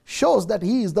 shows that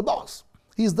he is the boss.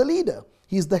 He is the leader.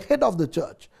 He is the head of the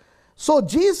church. So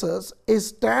Jesus is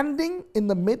standing in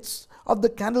the midst of the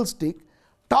candlestick,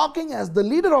 talking as the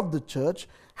leader of the church,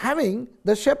 having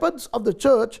the shepherds of the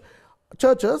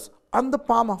churches on the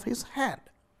palm of his hand.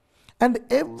 And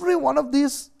every one of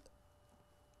these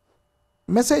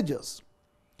messages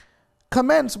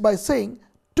commence by saying,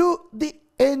 "To the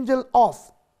angel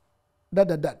of,"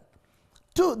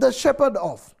 to the shepherd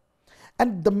of.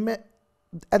 And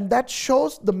that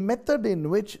shows the method in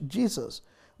which Jesus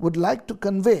would like to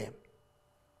convey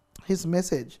his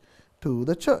message to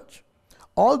the church.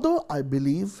 Although I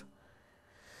believe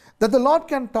that the Lord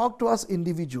can talk to us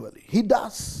individually. He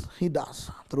does,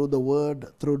 through the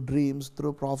word, through dreams,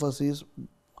 through prophecies.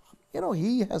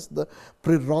 He has the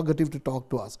prerogative to talk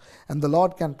to us. And the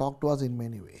Lord can talk to us in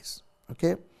many ways.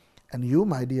 Okay? And you,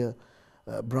 my dear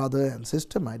brother and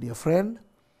sister, my dear friend,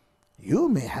 you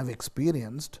may have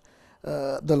experienced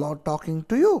the Lord talking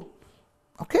to you.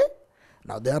 Okay?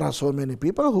 Now, there are so many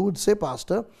people who would say,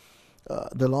 "Pastor,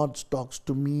 the Lord talks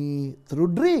to me through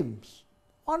dreams."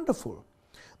 Wonderful.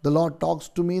 The Lord talks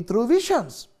to me through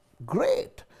visions.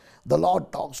 Great. The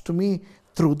Lord talks to me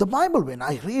through the Bible. When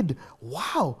I read,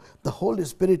 wow, the Holy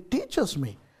Spirit teaches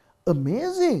me.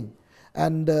 Amazing.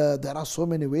 And there are so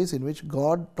many ways in which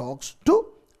God talks to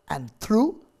and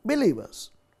through believers.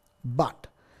 But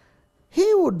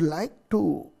he would like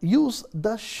to use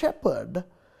the shepherd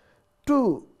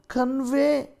to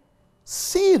convey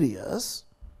serious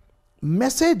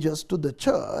messages to the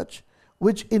church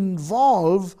which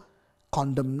involve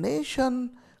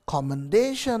condemnation,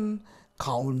 commendation,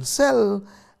 counsel,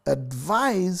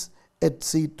 advice,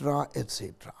 etc.,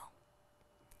 etc.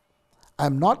 I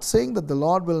am not saying that the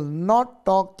Lord will not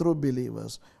talk through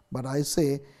believers, but I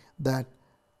say that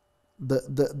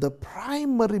the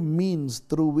primary means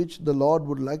through which the Lord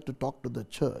would like to talk to the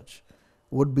church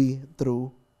would be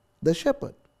through the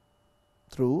shepherd,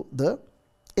 through the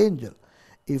angel.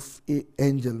 If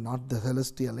angel, not the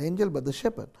celestial angel, but the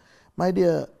shepherd. My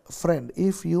dear friend,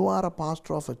 if you are a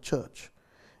pastor of a church,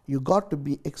 you got to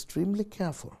be extremely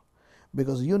careful,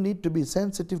 because you need to be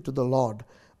sensitive to the Lord,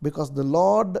 because the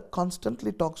Lord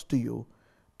constantly talks to you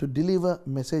to deliver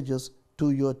messages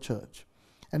to your church.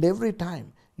 And every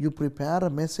time you prepare a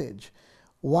message,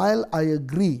 while I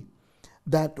agree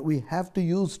that we have to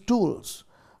use tools,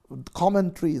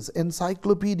 commentaries,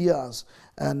 encyclopedias,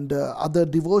 and other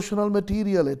devotional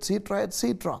material, etc.,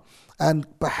 etc., and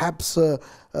perhaps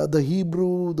the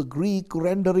Hebrew, the Greek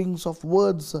renderings of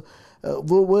words,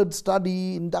 word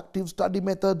study, inductive study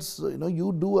methods.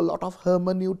 You do a lot of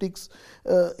hermeneutics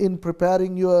in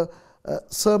preparing your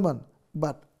sermon,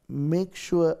 but make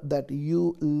sure that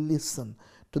you listen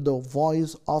to the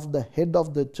voice of the head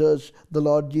of the church, the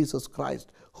Lord Jesus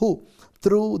Christ, who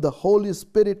through the Holy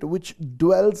Spirit which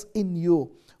dwells in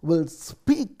you will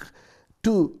speak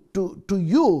to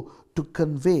you to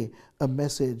convey a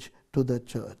message to the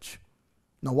church.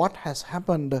 Now, what has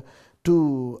happened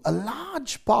to a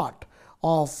large part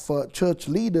of church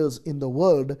leaders in the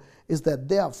world is that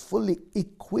they are fully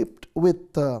equipped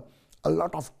with a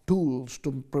lot of tools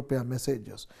to prepare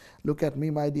messages. Look at me,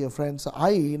 my dear friends.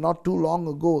 I, not too long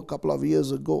ago, a couple of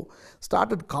years ago,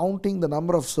 started counting the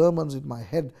number of sermons in my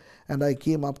head, and I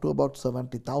came up to about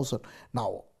 70,000.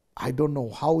 Now, I don't know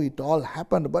how it all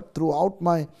happened, but throughout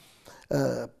my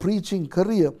preaching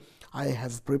career, I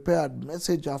have prepared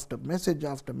message after message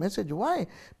after message. Why?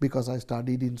 Because I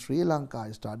studied in Sri Lanka,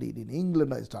 I studied in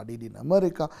England, I studied in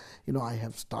America. I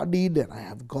have studied and I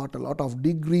have got a lot of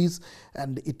degrees,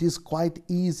 and it is quite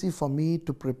easy for me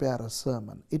to prepare a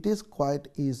sermon. It is quite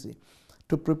easy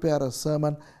to prepare a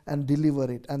sermon and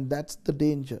deliver it, and that's the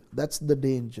danger. That's the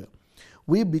danger.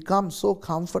 We become so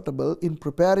comfortable in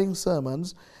preparing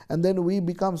sermons, and then we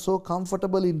become so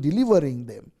comfortable in delivering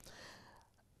them.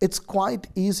 It's quite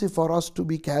easy for us to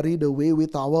be carried away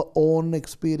with our own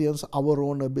experience, our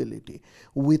own ability,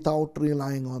 without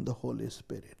relying on the Holy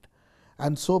Spirit.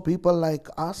 And so people like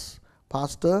us,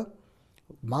 pastor,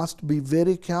 must be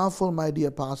very careful, my dear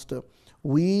pastor.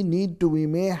 We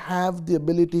may have the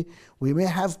ability, we may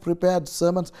have prepared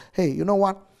sermons. Hey, you know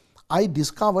what? I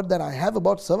discovered that I have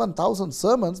about 7,000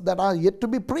 sermons that are yet to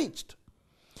be preached.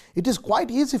 It is quite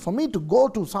easy for me to go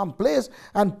to some place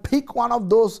and pick one of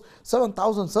those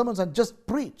 7,000 sermons and just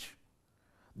preach.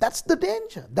 That's the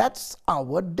danger. That's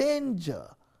our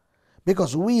danger.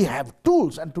 Because we have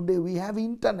tools, and today we have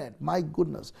internet. My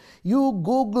goodness. You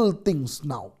Google things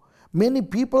now. Many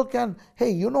people can, hey,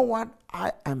 you know what?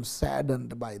 I am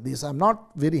saddened by this. I'm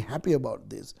not very happy about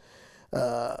this.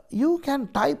 You can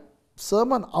type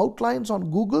sermon outlines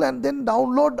on Google and then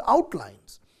download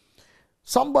outlines.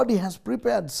 Somebody has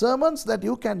prepared sermons that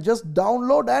you can just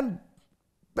download and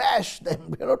bash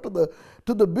them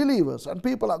to the believers, and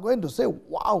people are going to say,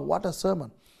 wow, what a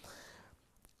sermon.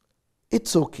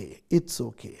 It's okay. It's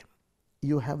okay.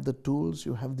 You have the tools,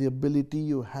 you have the ability,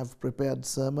 you have prepared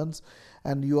sermons,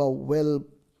 and you are well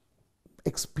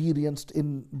experienced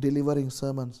in delivering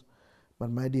sermons. But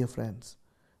my dear friends,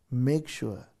 make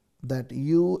sure that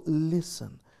you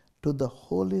listen to the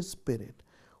Holy Spirit,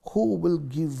 who will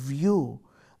give you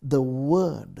the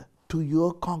word to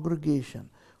your congregation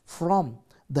from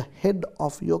the head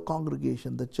of your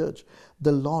congregation, the church,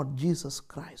 the Lord Jesus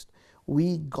Christ.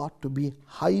 We got to be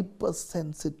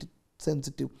hypersensitive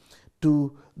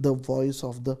to the voice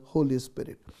of the Holy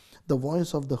Spirit. The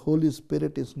voice of the Holy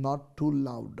Spirit is not too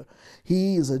loud.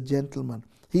 He is a gentleman.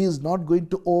 He is not going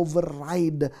to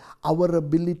override our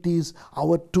abilities,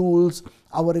 our tools,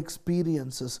 our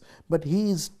experiences, but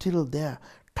He is still there,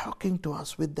 talking to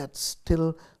us with that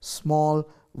still small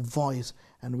voice,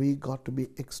 and we got to be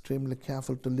extremely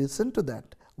careful to listen to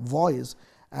that voice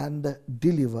and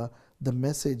deliver the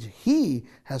message He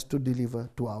has to deliver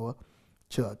to our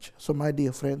church. So my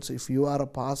dear friends, if you are a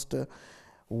pastor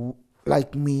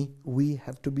like me, we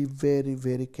have to be very,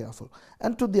 very careful.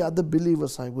 And to the other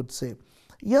believers, I would say,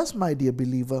 yes, my dear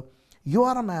believer, you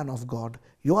are a man of God,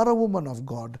 you are a woman of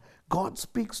God. God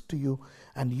speaks to you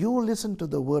and you listen to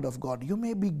the word of God. You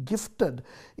may be gifted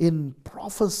in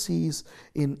prophecies,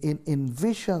 in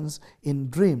visions, in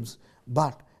dreams,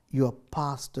 but your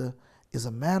pastor is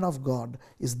a man of God,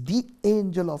 is the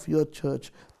angel of your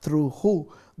church, through who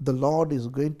the Lord is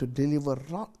going to deliver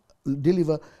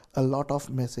a lot of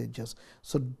messages.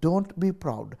 So don't be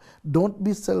proud. Don't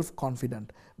be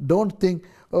self-confident. Don't think,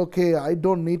 okay, I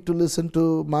don't need to listen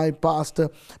to my pastor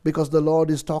because the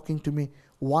Lord is talking to me.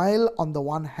 While on the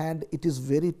one hand, it is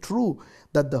very true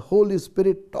that the Holy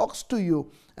Spirit talks to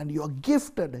you and you are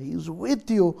gifted, He is with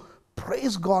you,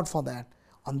 praise God for that.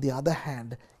 On the other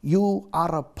hand, you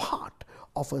are a part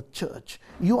of a church.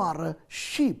 You are a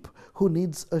sheep who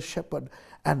needs a shepherd.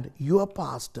 And your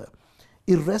pastor,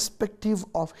 irrespective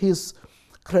of his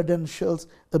credentials,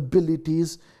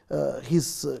 abilities,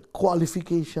 his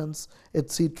qualifications,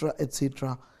 etc.,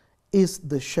 etc., is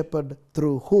the shepherd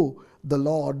through who the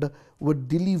Lord would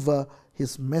deliver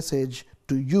his message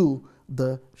to you,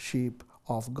 the sheep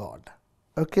of God.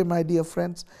 Okay, my dear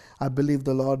friends, I believe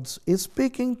the Lord is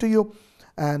speaking to you.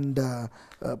 And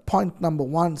point number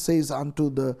 1 says, unto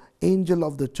the angel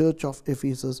of the church of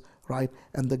Ephesus, right?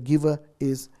 And the giver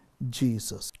is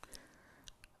Jesus.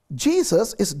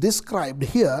 Jesus is described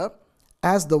here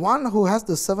as the one who has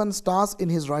the 7 stars in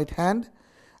his right hand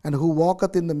and who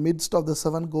walketh in the midst of the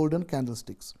 7 golden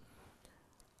candlesticks.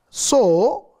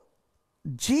 So,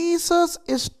 Jesus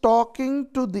is talking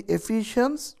to the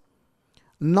Ephesians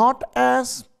not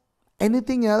as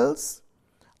anything else,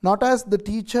 not as the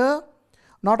teacher,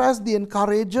 not as the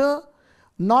encourager,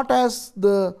 not as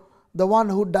the one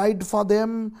who died for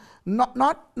them,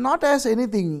 not as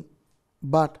anything,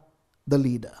 but the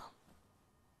leader.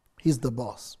 He's the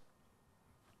boss.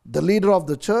 The leader of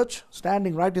the church,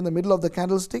 standing right in the middle of the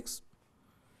candlesticks,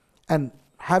 and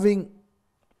having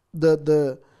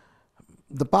the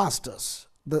pastors,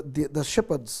 the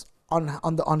shepherds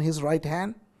on his right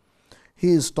hand.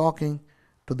 He is talking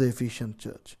to the Ephesian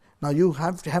church. Now you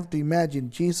have to imagine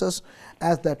Jesus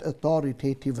as that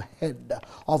authoritative head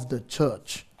of the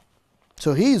church.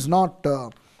 So he is not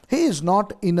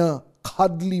in a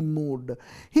cuddly mood.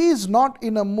 He is not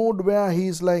in a mood where he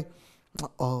is like,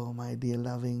 oh, my dear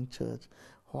loving church,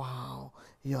 wow,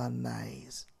 you are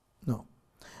nice. No.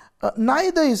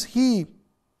 Neither is he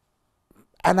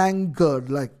an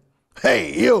angered like,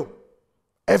 hey, you,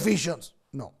 Ephesians.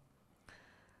 No.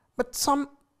 But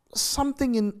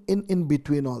something in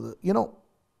between all the,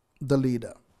 the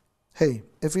leader. Hey,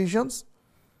 Ephesians,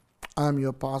 I'm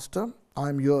your pastor.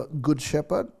 I'm your good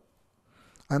shepherd.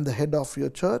 I'm the head of your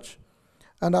church.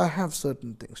 And I have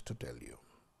certain things to tell you.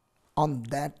 On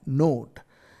that note,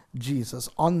 Jesus,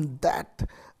 on that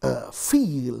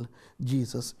feel,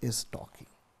 Jesus is talking.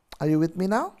 Are you with me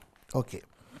now? Okay.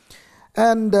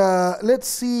 And let's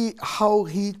see how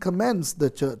he commends the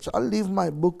church. I'll leave my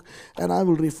book and I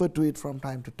will refer to it from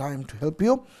time to time to help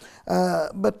you.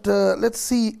 But let's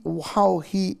see how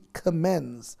he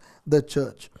commends the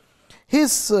church.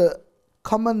 His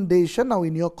commendation, now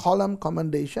in your column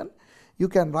commendation, you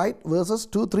can write verses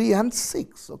 2, 3 and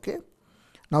 6. Okay.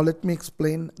 Now let me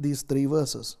explain these 3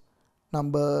 verses.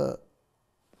 Number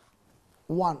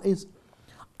 1 is,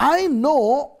 I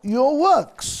know your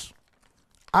works.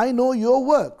 I know your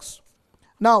works.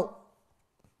 Now,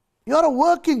 you're a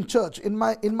working church. In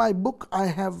my book, I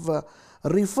have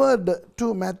referred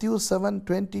to Matthew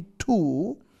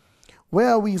 7:22,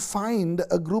 where we find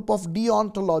a group of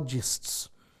deontologists,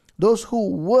 those who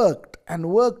worked and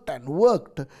worked and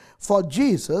worked for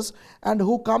Jesus, and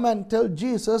who come and tell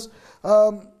Jesus,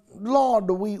 Lord,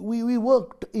 we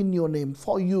worked in your name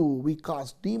for you. We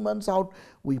cast demons out,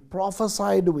 we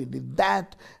prophesied, we did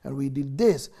that, and we did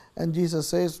this. And Jesus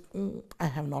says, I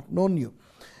have not known you.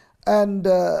 And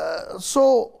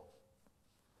so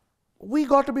we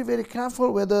got to be very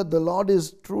careful whether the Lord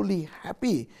is truly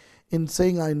happy in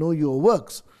saying, I know your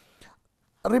works.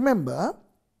 Remember,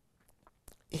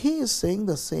 he is saying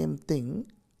the same thing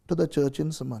to the church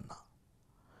in Smyrna.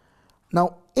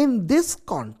 Now, in this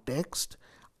context,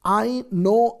 I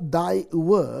know thy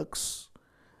works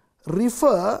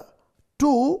refer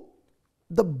to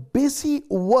the busy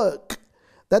work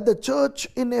that the church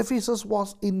in Ephesus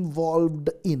was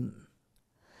involved in.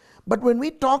 But when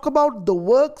we talk about the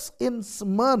works in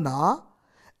Smyrna,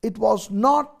 it was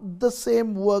not the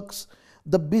same works,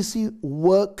 the busy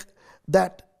work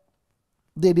that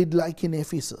they did like in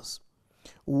Ephesus.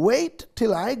 Wait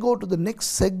till I go to the next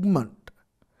segment,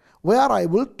 where I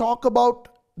will talk about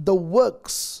the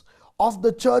works of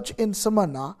the church in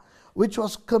Smyrna, which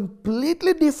was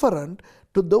completely different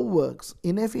to the works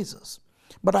in Ephesus.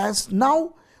 But as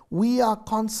now we are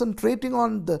concentrating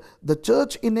on the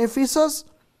church in Ephesus,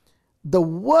 the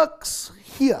works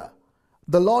here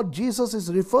the Lord Jesus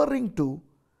is referring to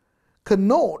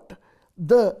connote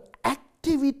the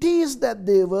activities that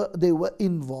they were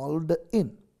involved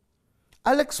in.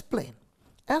 I'll explain.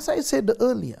 As I said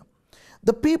earlier,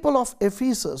 the people of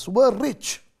Ephesus were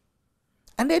rich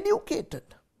and educated,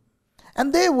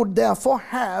 and they would therefore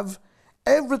have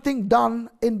everything done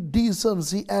in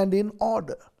decency and in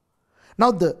order.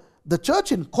 Now the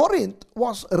church in Corinth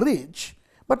was rich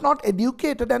but not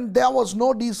educated, and there was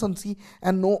no decency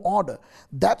and no order.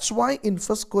 That's why in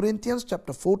 1 Corinthians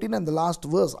chapter 14 and the last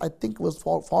verse, I think verse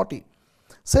 40,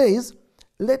 says,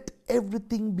 let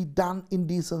everything be done in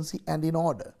decency and in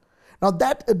order. Now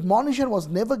that admonition was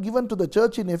never given to the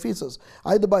church in Ephesus,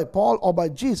 either by Paul or by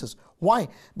Jesus. Why?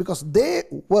 Because they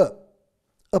were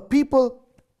a people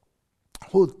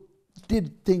who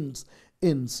did things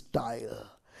in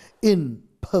style, in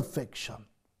perfection.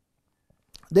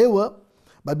 They were,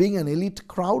 by being an elite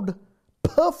crowd,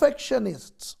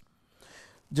 perfectionists.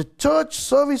 The church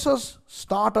services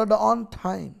started on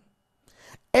time.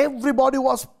 Everybody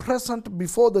was present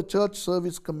before the church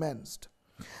service commenced.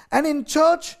 And in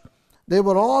church, they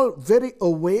were all very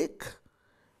awake,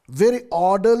 very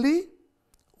orderly,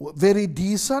 very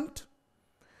decent.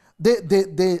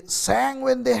 They sang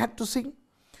when they had to sing.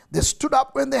 They stood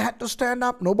up when they had to stand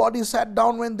up. Nobody sat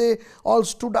down when they all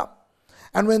stood up.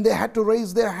 And when they had to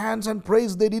raise their hands and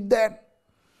praise, they did that.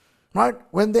 Right?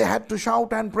 When they had to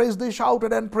shout and praise, they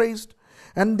shouted and praised.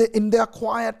 And in their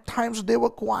quiet times, they were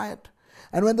quiet.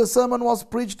 And when the sermon was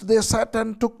preached, they sat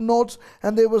and took notes,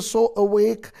 and they were so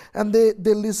awake, and they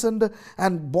listened.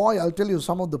 And boy, I'll tell you,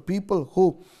 some of the people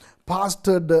who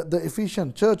pastored the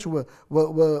Ephesian church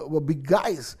were big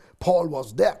guys. Paul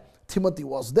was there, Timothy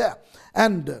was there,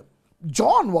 and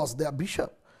John was their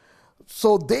bishop.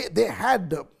 So they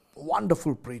had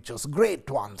wonderful preachers, great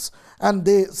ones, and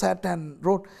they sat and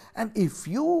wrote. And if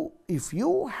you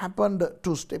happened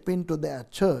to step into their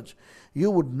church, you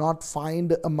would not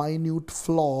find a minute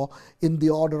flaw in the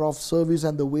order of service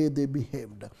and the way they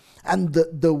behaved and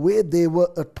the way they were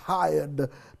attired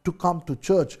to come to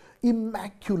church.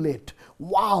 Immaculate.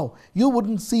 Wow. You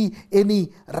wouldn't see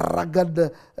any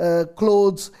rugged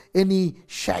clothes, any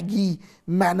shaggy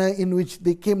manner in which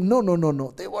they came. No.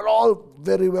 They were all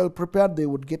very well prepared. They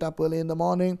would get up early in the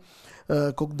morning,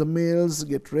 cook the meals,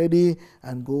 get ready,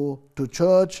 and go to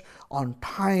church on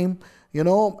time.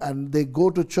 And they go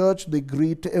to church, they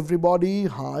greet everybody.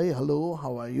 Hi, hello,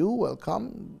 how are you?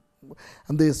 Welcome.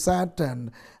 And they sat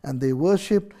and they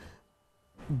worshipped.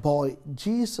 Boy,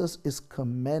 Jesus is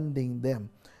commending them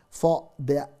for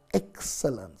their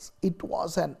excellence. It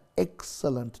was an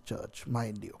excellent church,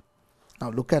 mind you.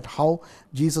 Now look at how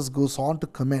Jesus goes on to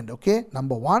commend. Okay,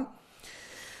 number one,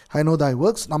 I know thy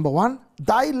works. Number one,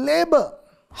 thy labor,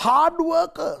 hard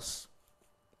workers.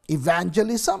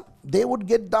 Evangelism, they would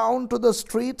get down to the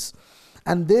streets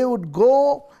and they would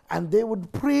go and they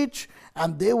would preach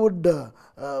and they would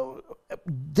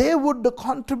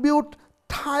contribute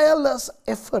tireless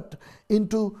effort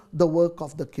into the work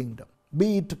of the kingdom,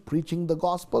 be it preaching the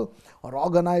gospel or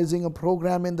organizing a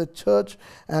program in the church.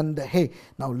 And hey,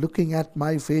 now looking at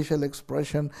my facial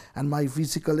expression and my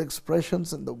physical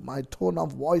expressions and my tone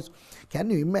of voice, can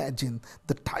you imagine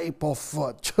the type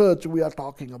of church we are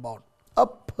talking about? A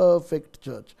perfect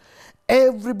church.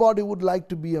 Everybody would like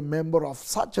to be a member of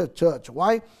such a church.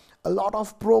 Why? A lot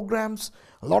of programs,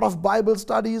 a lot of Bible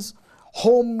studies,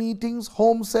 home meetings,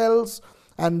 home cells,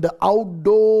 and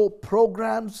outdoor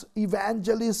programs,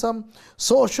 evangelism,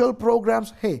 social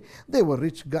programs. Hey, they were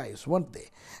rich guys, weren't they?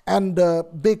 And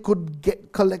they could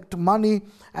collect money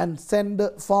and send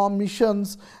for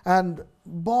missions. And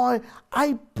boy,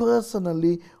 I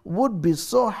personally would be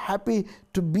so happy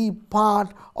to be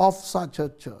part of such a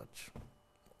church.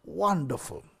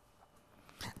 Wonderful.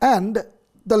 And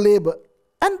the labor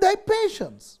and their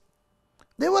patience.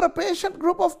 They were a patient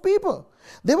group of people.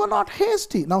 They were not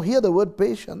hasty. Now here the word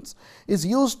patience is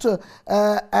used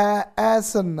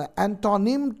as an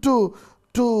antonym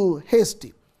to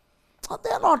hasty. They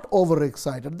are not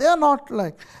overexcited. They are not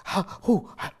like,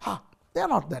 they are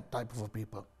not that type of a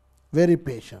people. Very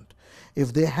patient.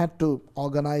 If they had to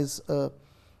organize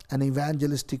an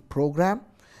evangelistic program,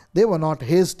 they were not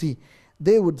hasty.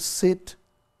 They would sit,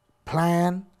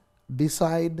 plan,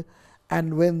 decide,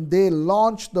 and when they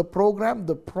launched the program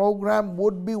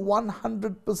would be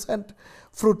 100%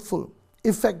 fruitful,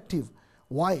 effective.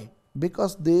 Why?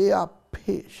 Because they are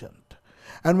patient.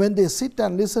 And when they sit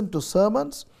and listen to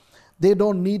sermons, they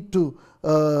don't need to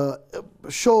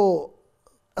show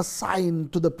a sign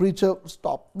to the preacher,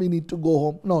 stop, we need to go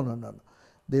home. No.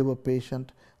 They were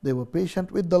patient. They were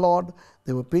patient with the Lord.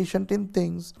 They were patient in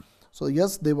things. So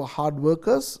yes, they were hard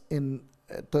workers in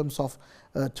terms of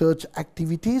church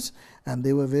activities, and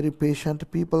they were very patient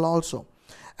people also.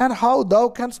 And how thou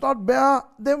canst not bear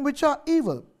them which are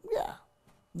evil. Yeah,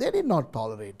 they did not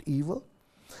tolerate evil.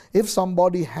 If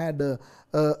somebody had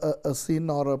a sin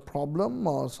or a problem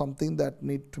or something that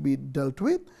need to be dealt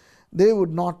with, they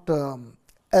would not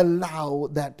allow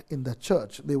that in the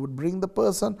church. They would bring the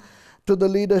person to the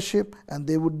leadership and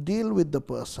they would deal with the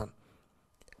person.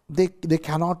 They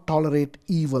cannot tolerate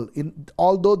evil.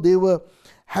 Although they were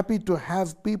happy to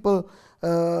have people,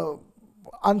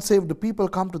 unsaved people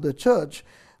come to the church,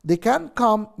 They can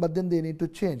come, but then they need to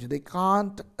change. They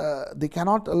cannot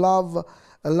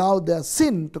allow their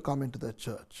sin to come into the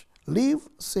church. Leave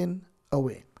sin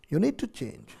away. You need to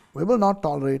change. We will not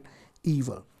tolerate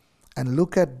evil. And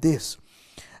look at this.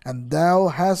 And thou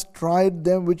hast tried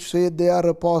them which say they are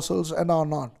apostles and are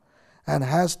not, and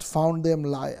hast found them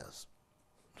liars.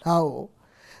 Now,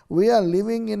 we are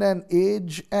living in an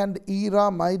age and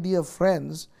era, my dear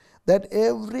friends, that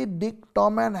every Dick,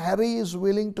 Tom and Harry is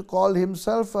willing to call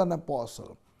himself an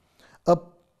apostle, a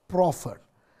prophet.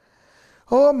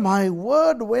 Oh my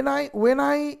word, when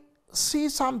I see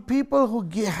some people who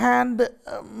hand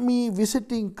me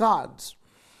visiting cards,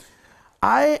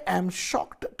 I am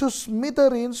shocked to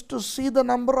smithereens to see the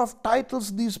number of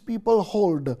titles these people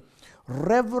hold.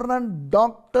 Reverend,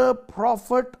 doctor,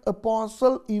 prophet,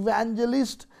 apostle,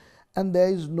 evangelist, and there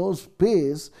is no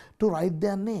space to write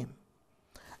their name.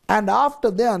 And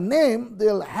after their name,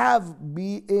 they'll have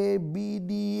BA,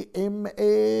 BD,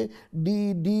 MA,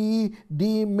 DD,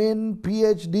 DMin,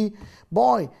 PhD.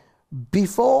 Boy,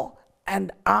 before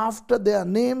and after their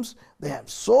names, they have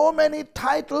so many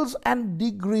titles and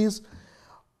degrees.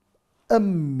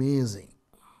 Amazing.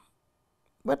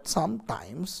 But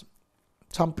sometimes,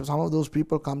 some of those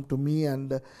people come to me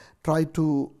and try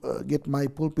to get my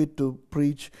pulpit to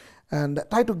preach and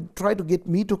try to get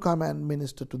me to come and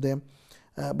minister to them.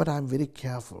 But I'm very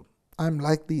careful. I'm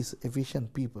like these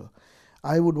efficient people.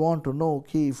 I would want to know,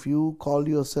 okay, if you call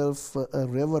yourself a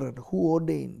reverend, who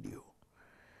ordained you?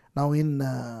 Now in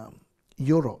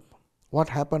Europe, what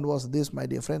happened was this, my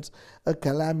dear friends. A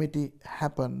calamity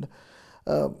happened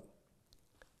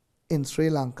in Sri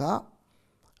Lanka.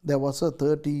 There was a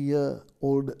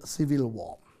 30-year-old civil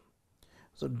war.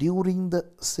 So during the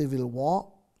civil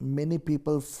war, many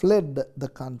people fled the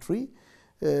country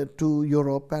to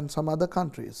Europe and some other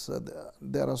countries.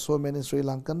 There are so many Sri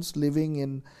Lankans living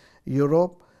in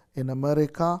Europe, in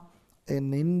America,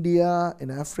 in India, in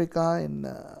Africa, in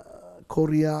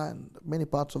Korea, and many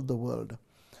parts of the world.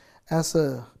 As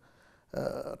a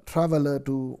traveler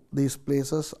to these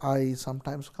places, I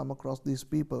sometimes come across these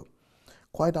people.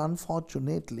 Quite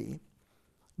unfortunately,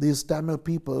 these Tamil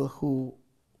people who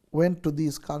went to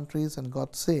these countries and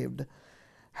got saved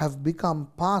have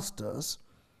become pastors,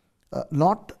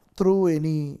 not through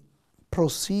any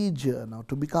procedure. Now,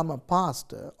 to become a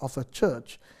pastor of a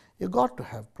church, you got to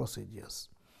have procedures.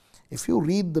 If you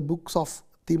read the books of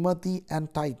Timothy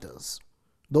and Titus,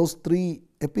 those 3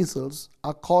 epistles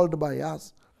are called by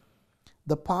us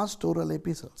the pastoral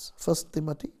epistles. 1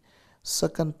 Timothy,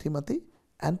 2 Timothy,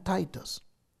 and Titus.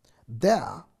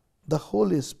 There, the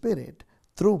Holy Spirit,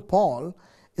 through Paul,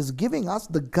 is giving us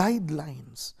the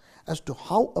guidelines as to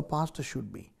how a pastor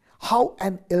should be, how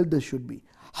an elder should be,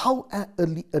 how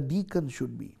a deacon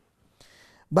should be.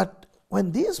 But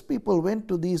when these people went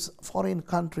to these foreign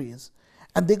countries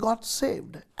and they got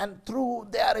saved, and through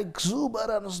their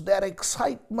exuberance, their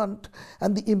excitement,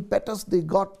 and the impetus they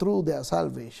got through their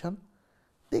salvation,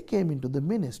 they came into the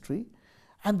ministry,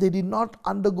 and they did not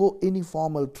undergo any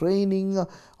formal training,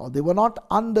 or they were not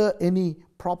under any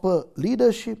proper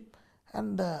leadership.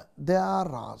 And there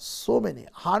are so many,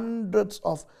 hundreds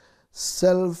of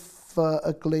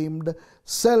self-acclaimed,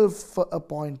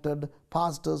 self-appointed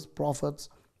pastors, prophets,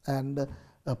 and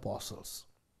apostles.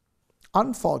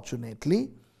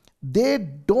 Unfortunately, they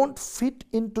don't fit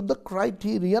into the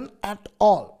criterion at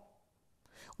all.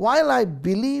 While I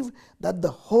believe that the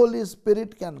Holy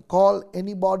Spirit can call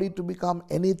anybody to become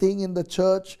anything in the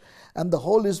church and the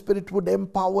Holy Spirit would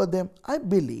empower them, I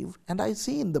believe, and I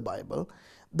see in the Bible,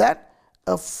 that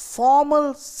a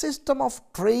formal system of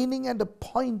training and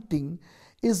appointing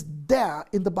is there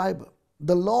in the Bible.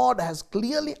 The Lord has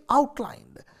clearly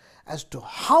outlined as to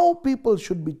how people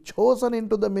should be chosen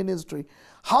into the ministry,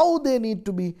 how they need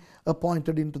to be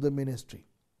appointed into the ministry.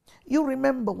 You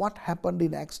remember what happened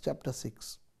in Acts chapter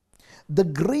 6. The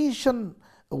Grecian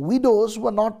widows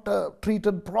were not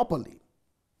treated properly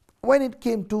when it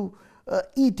came to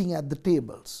eating at the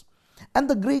tables. And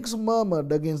the Greeks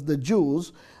murmured against the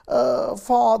Jews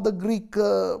for the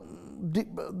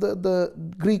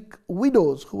Greek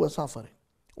widows who were suffering.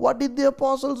 What did the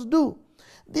apostles do?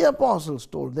 The apostles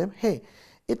told them, hey,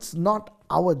 it's not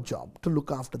our job to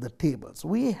look after the tables.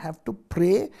 We have to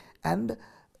pray and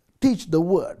teach the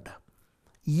word.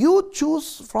 You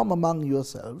choose from among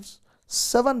yourselves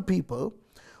 7 people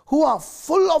who are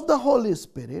full of the Holy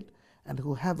Spirit and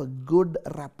who have a good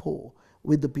rapport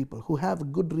with the people, who have a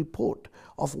good report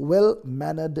of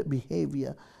well-mannered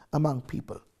behavior among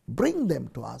people. Bring them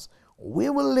to us. We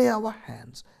will lay our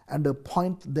hands and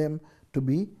appoint them to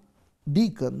be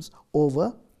deacons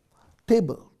over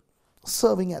table,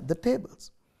 serving at the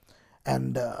tables.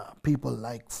 And people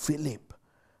like Philip,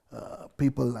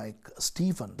 people like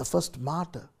Stephen, the first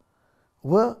martyr,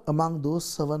 were among those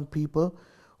 7 people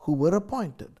who were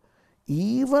appointed,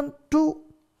 even to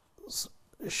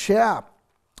share,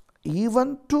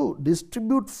 even to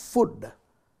distribute food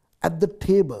at the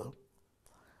table.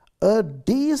 A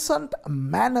decent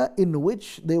manner in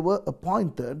which they were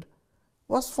appointed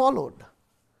was followed.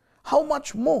 How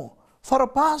much more for a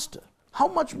pastor? How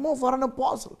much more for an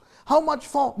apostle? How much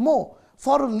more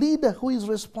for a leader who is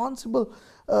responsible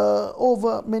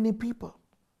over many people?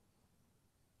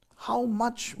 How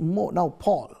much more? Now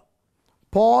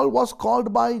Paul was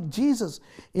called by Jesus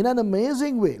in an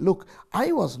amazing way. Look,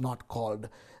 I was not called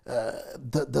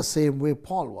the same way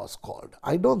Paul was called.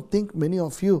 I don't think many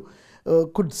of you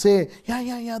could say,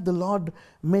 yeah, the Lord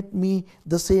met me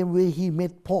the same way he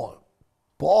met Paul.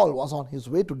 Paul was on his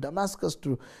way to Damascus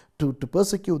to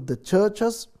persecute the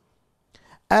churches,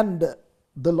 and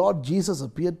the Lord Jesus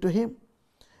appeared to him.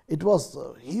 It was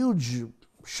a huge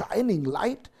shining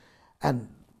light, and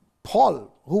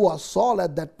Paul, who was Saul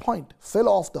at that point, fell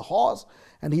off the horse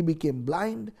and he became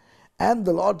blind. And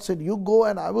the Lord said, you go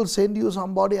and I will send you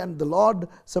somebody. And the Lord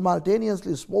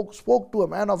simultaneously spoke to a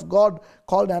man of God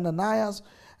called Ananias.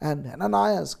 And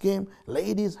Ananias came,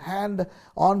 laid his hand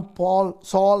on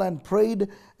Saul and prayed,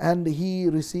 and he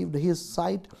received his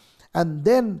sight. And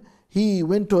then he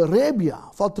went to Arabia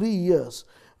for 3 years.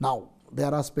 Now,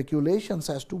 there are speculations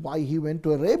as to why he went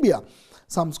to Arabia.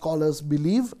 Some scholars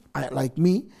believe, like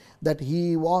me, that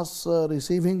he was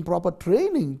receiving proper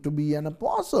training to be an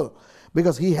apostle,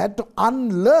 because he had to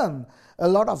unlearn a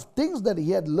lot of things that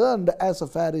he had learned as a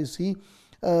Pharisee,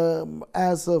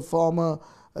 as a former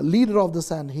leader of the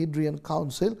Sanhedrin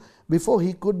Council, before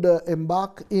he could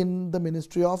embark in the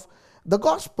ministry of the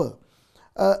gospel.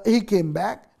 He came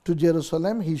back to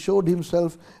Jerusalem. He showed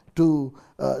himself to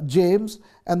James,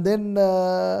 and then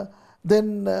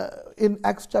in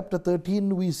Acts chapter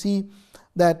 13 we see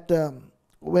that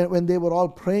when they were all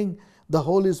praying, the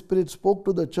Holy Spirit spoke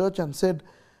to the church and said,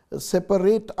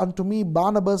 separate unto me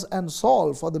Barnabas and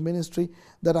Saul for the ministry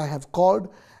that I have called.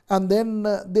 And then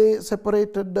they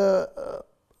separated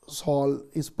Saul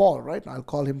is Paul, right? I'll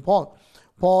call him Paul.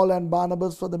 Paul and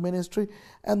Barnabas for the ministry.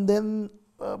 And then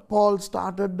Paul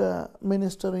started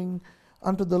ministering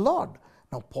unto the Lord.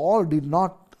 Now, Paul did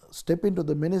not step into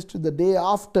the ministry the day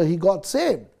after he got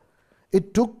saved.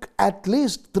 It took at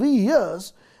least 3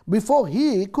 years before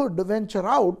he could venture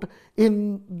out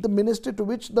in the ministry to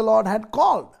which the Lord had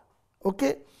called.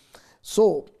 Okay?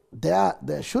 So,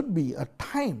 there should be a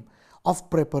time of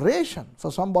preparation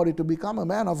for somebody to become a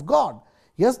man of God.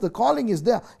 Yes, the calling is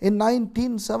there. In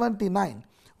 1979,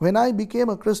 when I became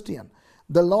a Christian,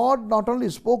 the Lord not only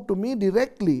spoke to me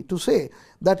directly to say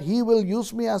that He will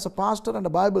use me as a pastor and a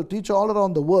Bible teacher all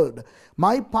around the world.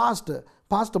 My pastor,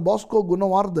 Pastor Bosco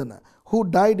Gunawardana, who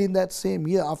died in that same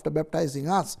year after baptizing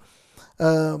us.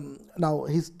 Now,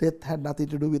 his death had nothing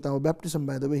to do with our baptism,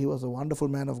 by the way. He was a wonderful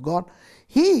man of God.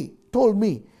 He told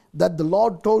me that the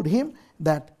Lord told him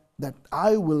that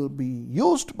I will be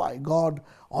used by God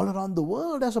all around the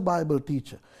world as a Bible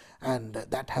teacher. And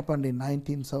that happened in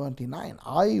 1979.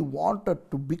 I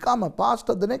wanted to become a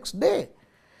pastor the next day.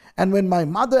 And when my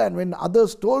mother and when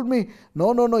others told me,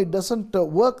 no, it doesn't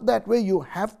work that way. You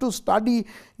have to study.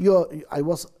 I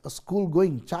was a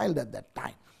school-going child at that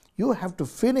time. You have to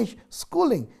finish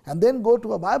schooling and then go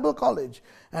to a Bible college.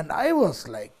 And I was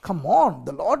like, come on,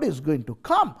 the Lord is going to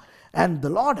come. And the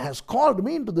Lord has called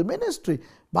me into the ministry.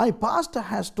 My pastor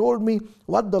has told me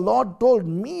what the Lord told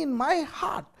me in my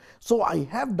heart. So I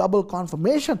have double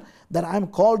confirmation that I am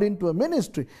called into a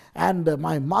ministry. And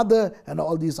my mother and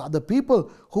all these other people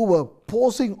who were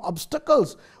posing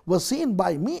obstacles were seen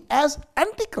by me as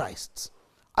antichrists.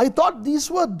 I thought these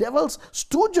were devil's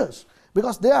stooges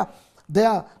because they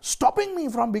are stopping me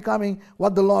from becoming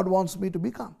what the Lord wants me to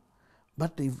become.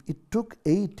 But it took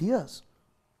 8 years.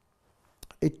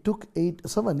 It took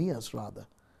 7 years rather,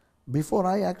 before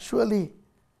I actually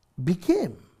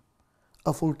became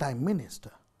a full-time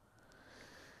minister.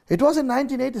 It was in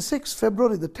 1986,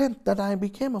 February the 10th, that I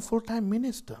became a full-time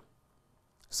minister.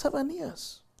 7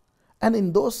 years. And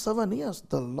in those 7 years,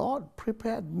 the Lord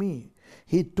prepared me.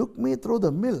 He took me through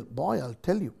the mill. Boy, I'll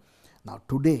tell you. Now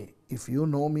today, if you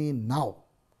know me now,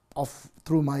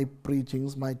 through my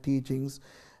preachings, my teachings,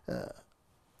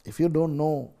 if you don't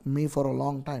know me for a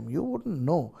long time, you wouldn't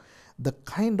know the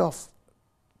kind of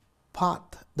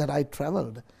path that I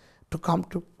traveled to come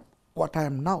to what I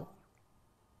am now.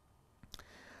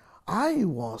 I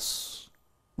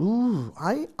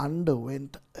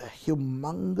underwent a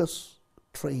humongous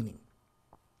training,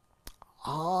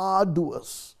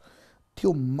 arduous,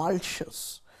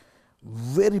 tumultuous,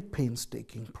 very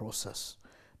painstaking process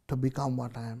to become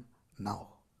what I am now.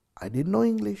 I didn't know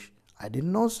English. I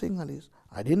didn't know Sinhalese.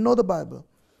 I didn't know the Bible.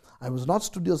 I was not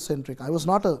studiocentric. I was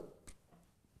not a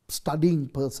studying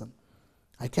person.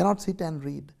 I cannot sit and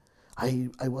read. I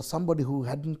was somebody who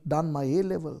hadn't done my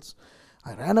A-levels.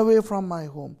 I ran away from my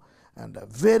home and a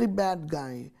very bad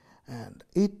guy. And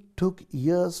it took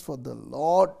years for the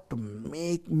Lord to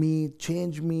make me,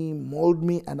 change me, mold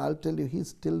me. And I'll tell you, He's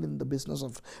still in the business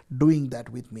of doing that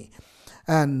with me.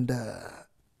 And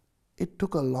it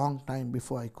took a long time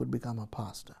before I could become a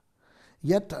pastor.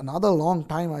 Yet another long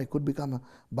time I could become a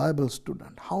Bible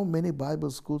student. How many Bible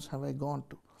schools have I gone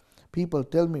to? People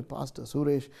tell me, Pastor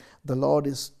Suresh, the Lord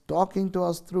is talking to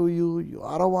us through you. You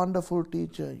are a wonderful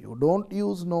teacher. You don't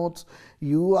use notes.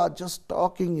 You are just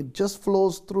talking. It just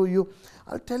flows through you.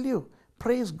 I'll tell you,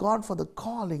 praise God for the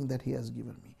calling that He has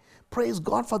given me. Praise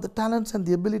God for the talents and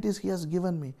the abilities He has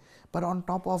given me. But on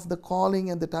top of the calling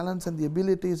and the talents and the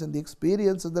abilities and the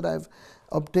experiences that I've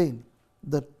obtained,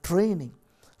 the training.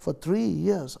 For 3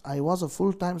 years, I was a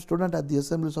full-time student at the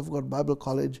Assemblies of God Bible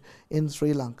College in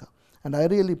Sri Lanka. And I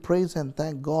really praise and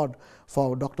thank God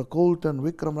for Dr. Colton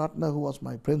Vikram Ratna, who was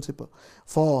my principal,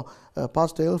 for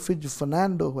Pastor Elfridge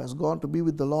Fernando, who has gone to be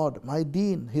with the Lord, my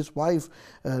dean, his wife,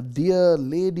 a dear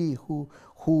lady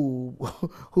who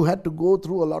had to go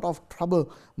through a lot of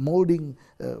trouble molding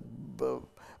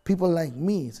people like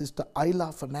me, Sister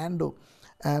Ayla Fernando,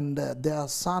 and their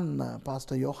son,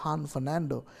 Pastor Johan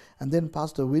Fernando, and then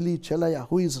Pastor Willie Chelaya,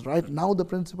 who is right now the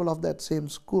principal of that same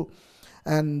school,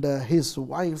 and his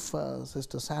wife,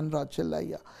 Sister Sandra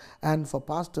Chelaya, and for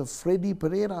Pastor Freddy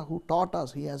Pereira, who taught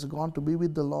us. He has gone to be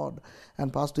with the Lord,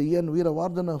 and Pastor Ian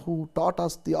Veeravardhana, who taught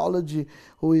us theology,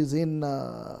 who is in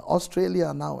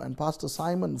Australia now, and Pastor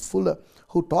Simon Fuller,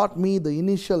 who taught me the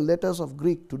initial letters of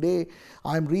Greek. Today,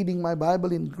 I am reading my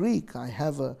Bible in Greek. I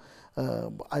have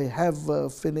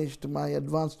finished my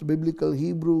advanced biblical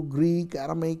Hebrew, Greek,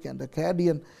 Aramaic, and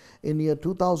Akkadian in year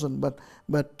 2000,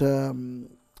 but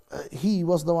he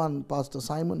was the one, Pastor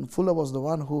Simon Fuller was the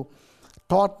one who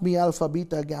taught me Alpha,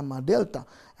 Beta, Gamma, Delta,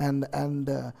 and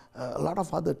a lot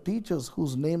of other teachers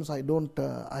whose names I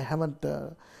haven't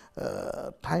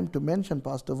time to mention,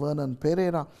 Pastor Vernon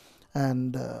Pereira,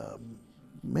 and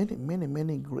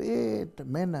many great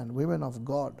men and women of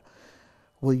God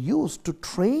were used to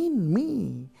train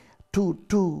me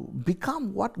to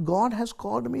become what God has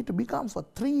called me to become for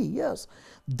 3 years.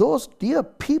 Those dear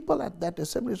people at that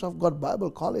Assemblies of God Bible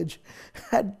College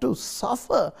had to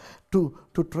suffer to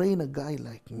train a guy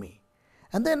like me.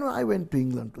 And then I went to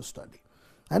England to study.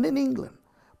 And in England,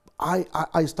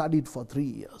 I studied for 3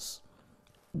 years,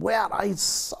 where I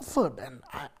suffered. And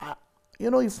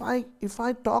if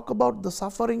I talk about the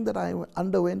suffering that I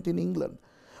underwent in England,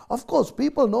 of course,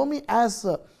 people know me as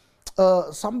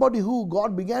somebody who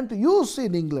God began to use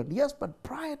in England. Yes, but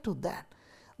prior to that,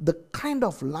 the kind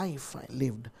of life I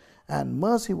lived, and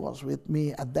mercy was with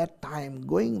me at that time,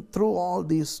 going through all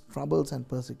these troubles and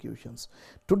persecutions.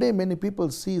 Today, many people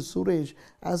see Suresh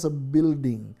as a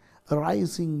building, a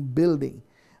rising building,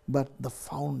 but the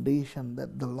foundation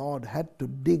that the Lord had to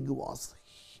dig was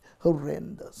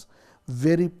horrendous,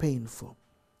 very painful.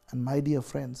 And my dear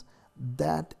friends,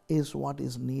 that is what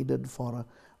is needed for a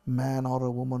man or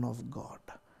a woman of God,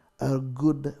 a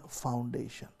good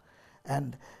foundation.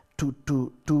 And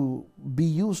to be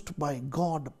used by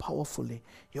God powerfully,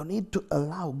 you need to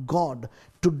allow God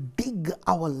to dig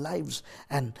our lives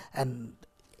and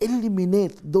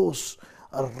eliminate those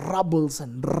rubbles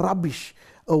and rubbish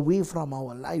away from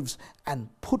our lives and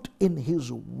put in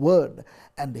His word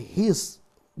and His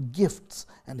gifts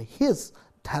and His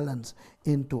talents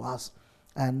into us,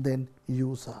 and then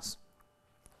use us.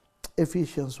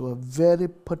 Ephesians were very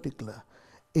particular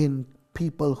in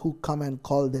people who come and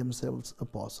call themselves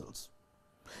apostles.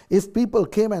 If people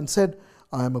came and said,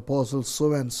 I am apostle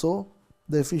so and so,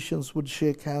 the Ephesians would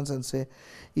shake hands and say,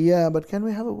 yeah, but can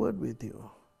we have a word with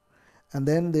you? And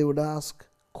then they would ask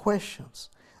questions.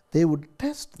 They would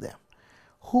test them.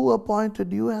 Who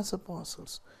appointed you as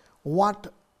apostles?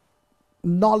 What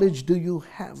knowledge do you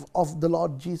have of the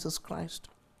Lord Jesus Christ?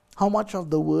 How much of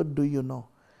the word do you know?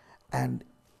 And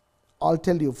I'll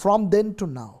tell you, from then to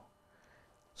now,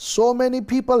 so many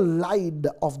people lied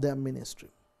of their ministry.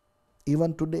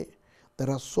 Even today, there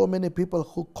are so many people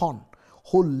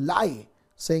who lie,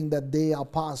 saying that they are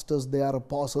pastors, they are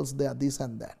apostles, they are this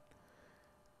and that.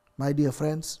 My dear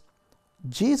friends,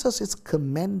 Jesus is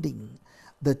commending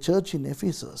the church in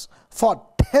Ephesus for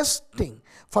testing,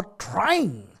 for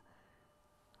trying.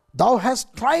 Thou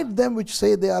hast tried them which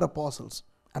say they are apostles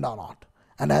and are not,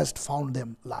 and hast found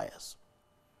them liars.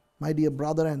 My dear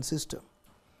brother and sister,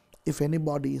 if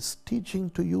anybody is teaching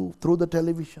to you through the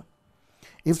television,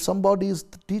 if somebody is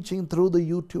teaching through the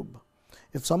YouTube,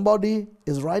 if somebody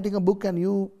is writing a book and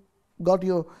you got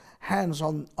your hands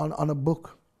on a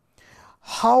book,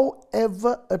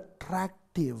 however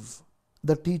attractive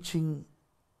the teaching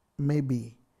may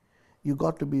be, you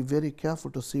got to be very careful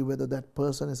to see whether that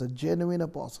person is a genuine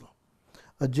apostle,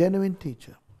 a genuine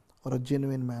teacher, or a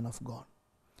genuine man of God.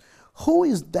 Who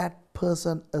is that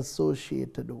person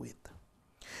associated with?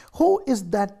 Who is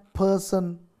that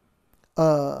person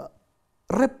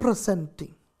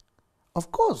representing?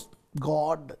 Of course,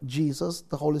 God, Jesus,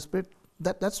 the Holy Spirit,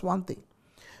 that's one thing.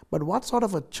 But what sort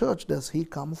of a church does he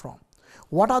come from?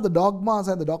 What are the dogmas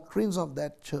and the doctrines of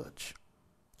that church?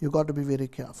 You got to be very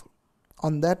careful.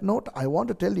 On that note, I want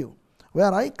to tell you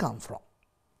where I come from.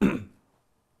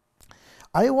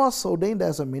 I was ordained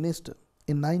as a minister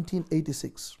in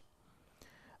 1986.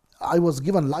 I was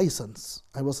given license.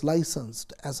 I was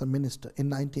licensed as a minister in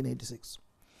 1986.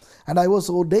 And I was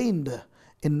ordained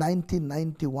in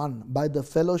 1991 by the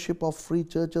Fellowship of Free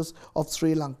Churches of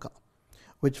Sri Lanka,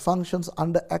 which functions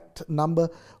under Act number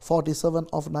 47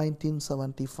 of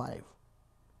 1975.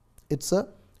 It's a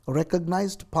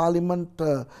recognized parliament,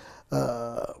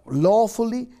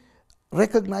 lawfully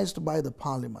recognized by the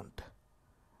parliament.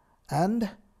 And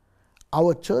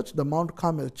our church, the Mount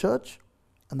Carmel Church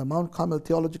and the Mount Carmel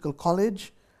Theological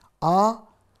College, are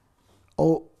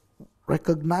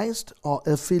recognized or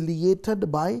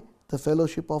affiliated by the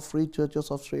Fellowship of Free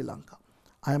Churches of Sri Lanka.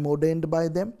 I am ordained by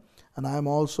them, and I am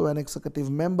also an executive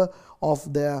member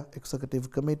of their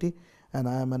executive committee, and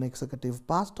I am an executive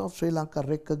pastor of Sri Lanka,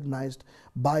 recognized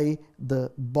by the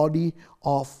body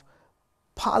of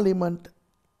parliament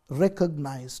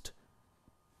recognized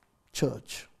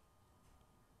church.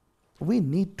 We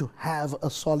need to have a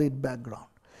solid background.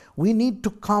 We need to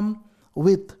come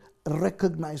with a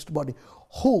recognized body.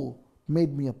 Who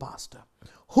made me a pastor?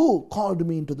 Who called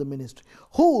me into the ministry?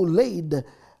 Who laid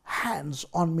hands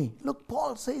on me? Look,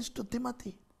 Paul says to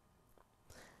Timothy,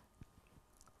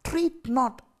 treat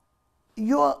not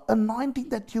your anointing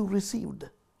that you received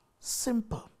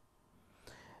simple.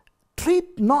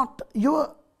 Treat not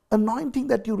your anointing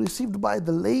that you received by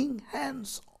the laying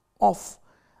hands of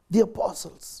the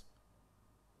apostles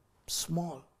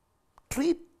small.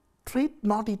 Treat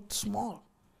not it small,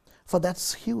 for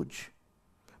that's huge,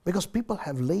 because people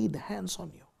have laid hands on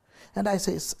you. And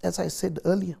as I said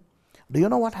earlier, do you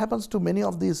know what happens to many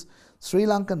of these Sri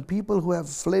Lankan people who have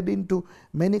fled into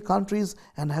many countries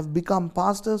and have become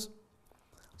pastors?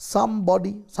 Some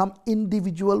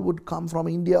individual would come from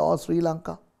India or Sri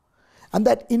Lanka, and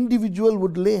that individual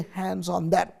would lay hands on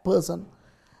that person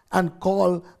and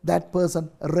call that person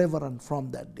reverend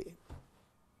from that day.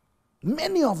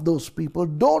 Many of those people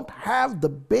don't have the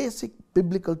basic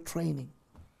biblical training.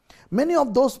 Many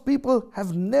of those people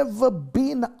have never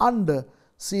been under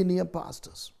senior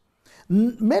pastors.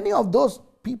 Many of those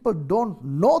people don't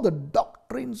know the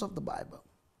doctrines of the Bible.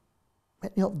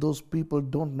 Many of those people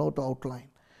don't know to outline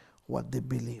what they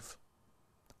believe.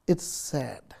 It's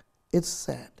sad. It's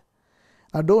sad.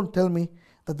 Now don't tell me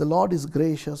that the Lord is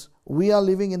gracious. We are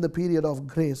living in the period of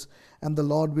grace and the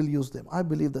Lord will use them. I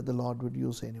believe that the Lord would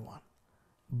use anyone.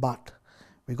 But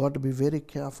we got to be very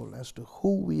careful as to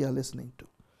who we are listening to,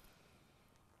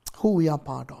 who we are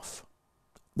part of.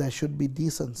 There should be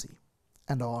decency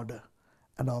and order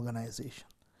and organization.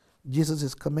 Jesus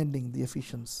is commending the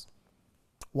Ephesians.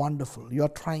 Wonderful. You're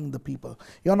trying the people.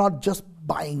 You're not just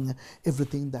buying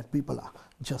everything that people are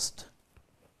just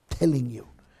telling you.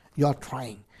 You're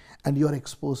trying and you're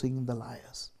exposing the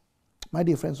liars. My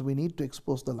dear friends, we need to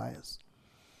expose the liars.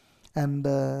 And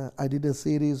I did a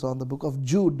series on the book of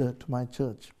Jude to my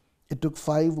church. It took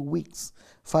 5 weeks,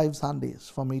 5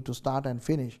 Sundays for me to start and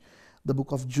finish the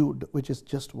book of Jude, which is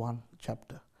just one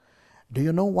chapter. Do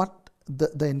you know what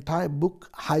the entire book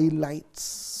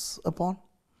highlights upon?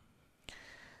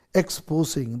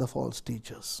 Exposing the false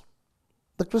teachers.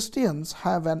 The Christians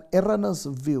have an erroneous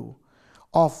view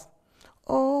of,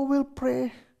 oh, we'll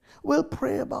pray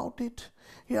about it.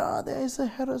 Yeah, there is a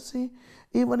heresy.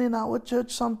 Even in our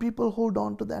church, some people hold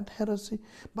on to that heresy.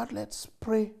 But let's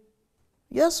pray.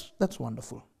 Yes, that's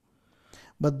wonderful.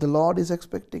 But the Lord is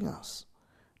expecting us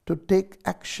to take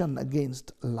action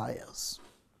against liars.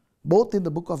 Both in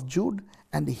the book of Jude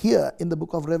and here in the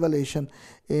book of Revelation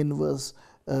in verse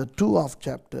 2 of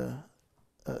chapter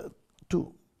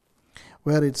 2,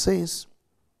 where it says,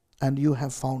 and you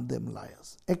have found them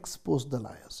liars. Expose the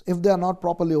liars. If they are not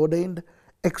properly ordained,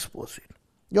 expose it.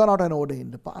 You are not an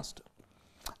ordained pastor.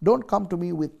 Don't come to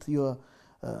me with your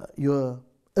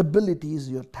abilities,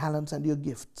 your talents, and your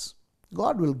gifts.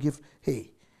 God will give.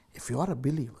 Hey, if you are a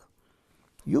believer,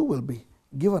 you will be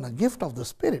given a gift of the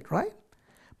Spirit, right?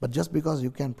 But just because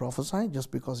you can prophesy,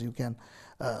 just because you can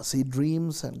see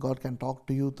dreams and God can talk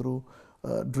to you through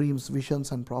dreams,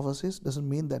 visions, and prophecies, doesn't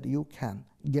mean that you can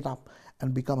get up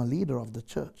and become a leader of the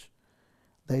church.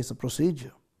 There is a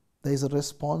procedure, there is a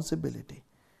responsibility,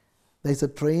 there is a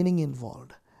training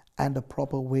involved, and a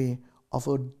proper way of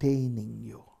ordaining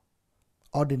you.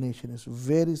 Ordination is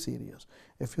very serious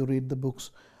if you read the books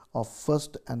of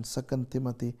 1st and 2nd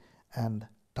Timothy and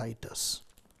Titus.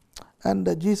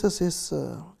 And Jesus is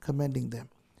commending them.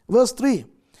 Verse 3,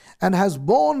 and has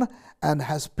borne and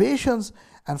has patience,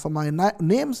 and for my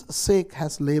name's sake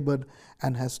has labored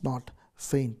and has not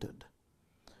fainted.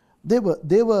 They were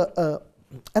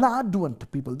an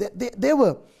ardent people. They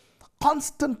were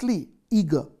constantly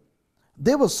eager.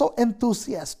 They were so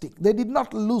enthusiastic. They did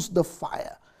not lose the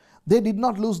fire. They did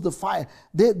not lose the fire.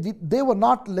 They were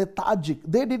not lethargic.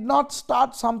 They did not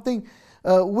start something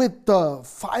with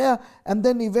fire and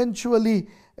then eventually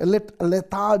let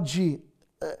lethargy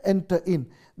enter in.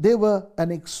 They were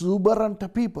an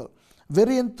exuberant people,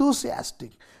 very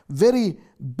enthusiastic, very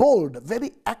bold,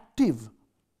 very active,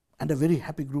 and a very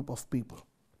happy group of people.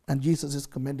 And Jesus is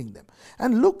commending them.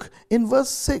 And look in verse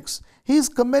 6, he is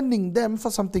commending them for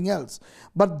something else.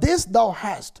 But this thou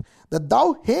hast, that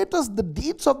thou hatest the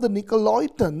deeds of the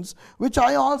Nicolaitans, which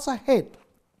I also hate.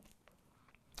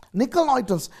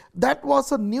 Nicolaitans, that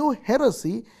was a new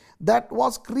heresy that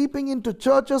was creeping into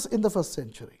churches in the 1st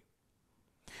century.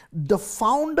 The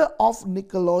founder of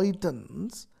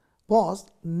Nicolaitans was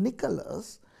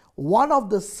Nicholas, one of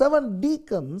the 7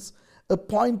 deacons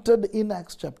appointed in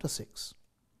Acts chapter 6.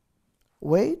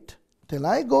 Wait till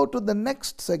I go to the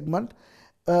next segment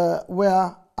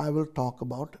where I will talk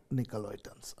about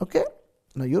Nicolaitans. Okay?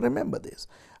 Now you remember this.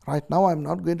 Right now I am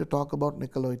not going to talk about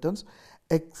Nicolaitans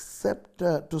except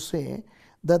to say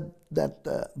that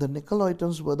the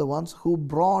Nicolaitans were the ones who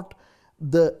brought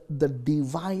the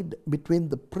divide between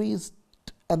the priest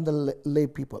and the lay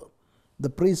people, the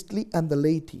priestly and the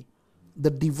laity, the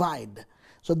divide.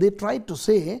 So they tried to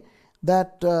say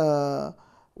that the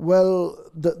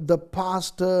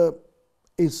pastor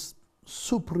is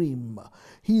supreme,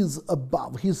 he is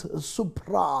above, he is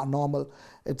supranormal,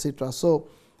 etc. So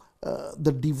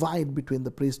the divide between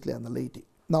the priestly and the laity.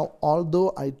 Now,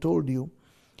 although I told you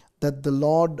that the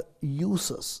Lord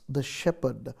uses the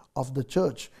shepherd of the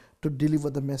church to deliver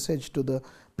the message to the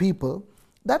people,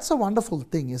 that's a wonderful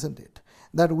thing, isn't it?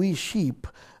 That we sheep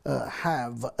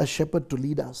have a shepherd to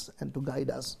lead us and to guide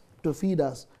us, to feed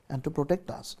us and to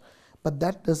protect us. But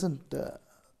that doesn't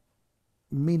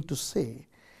mean to say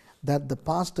that the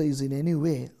pastor is in any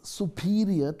way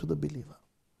superior to the believer.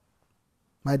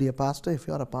 My dear pastor, if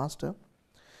you are a pastor,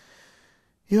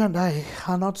 you and I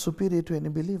are not superior to any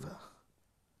believer.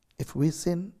 If we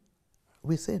sin,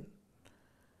 we sin.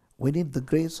 We need the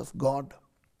grace of God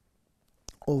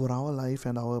over our life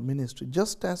and our ministry,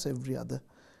 just as every other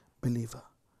believer.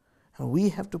 And we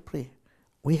have to pray.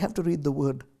 We have to read the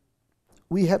word.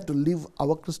 We have to live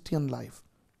our Christian life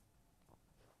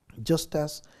just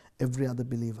as every other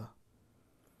believer.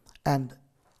 And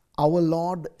our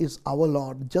Lord is our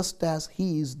Lord just as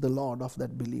He is the Lord of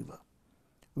that believer.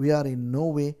 We are in no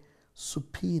way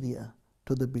superior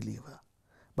to the believer.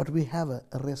 But we have a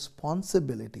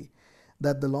responsibility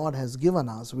that the Lord has given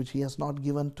us, which He has not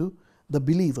given to the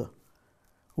believer.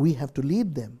 We have to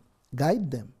lead them,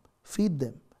 guide them, feed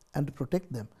them, and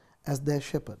protect them as their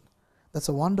shepherd. That's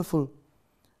a wonderful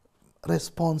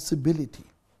responsibility.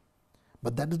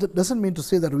 But that doesn't mean to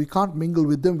say that we can't mingle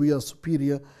with them, we are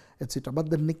superior, etc. But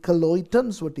the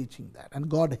Nicolaitans were teaching that, and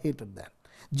God hated that.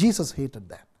 Jesus hated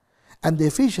that. And the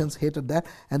Ephesians hated that,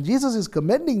 and Jesus is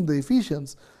commending the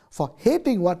Ephesians for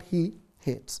hating what he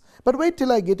hates. But wait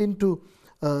till I get into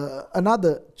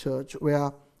another church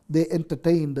where they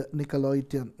entertained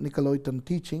Nicolaitan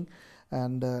teaching,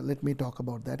 and let me talk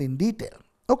about that in detail.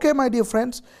 Okay, my dear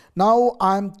friends, now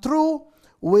I'm through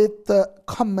with the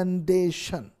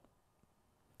commendation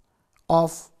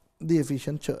of the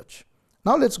Ephesian church.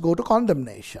 Now let's go to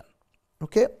condemnation.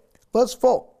 Okay, verse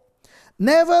 4.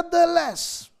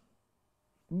 Nevertheless,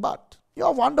 but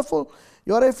you're wonderful,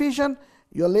 you're Ephesian,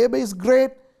 your labor is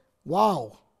great,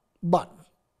 wow, but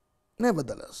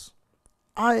nevertheless,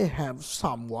 I have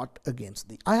somewhat against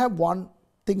thee. I have one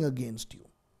thing against you,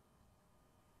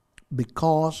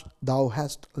 because thou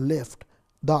hast left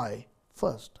thy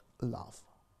first love.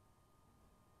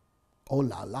 Oh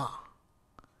la la,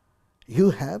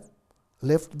 you have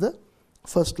left the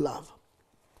first love.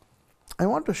 I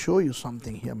want to show you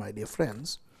something here, my dear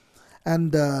friends,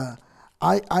 and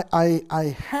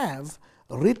I have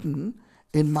written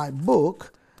in my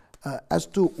book as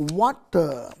to what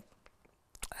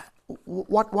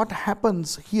what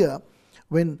happens here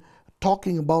when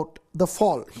talking about the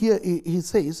fall. Here he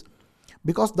says,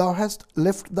 because thou hast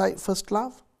left thy first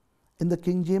love. In the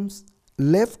King James,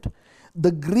 left.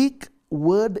 The Greek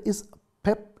word is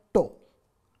pepto,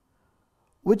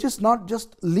 which is not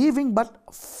just leaving but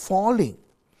falling.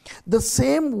 The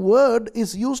same word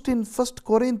is used in 1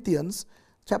 Corinthians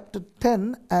chapter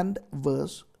 10 and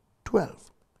verse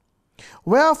 12.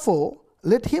 Wherefore,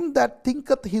 let him that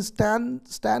thinketh he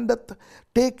standeth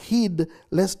take heed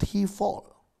lest he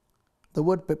fall. The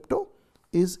word pepto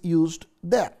is used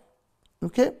there.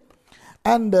 Okay?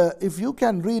 And if you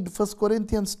can read 1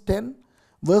 Corinthians 10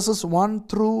 verses 1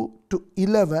 through to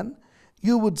 11,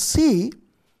 you would see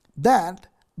that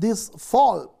this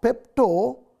fall,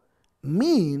 pepto,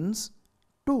 means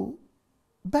to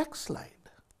backslide.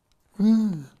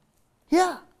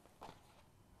 Yeah.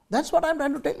 That's what I'm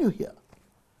trying to tell you here.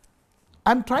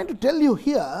 I'm trying to tell you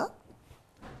here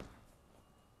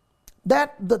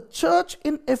that the church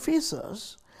in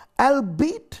Ephesus,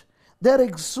 albeit their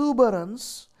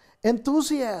exuberance,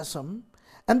 enthusiasm,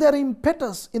 and their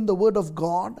impetus in the Word of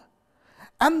God,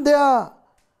 and their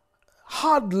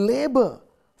hard labor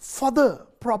for the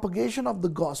propagation of the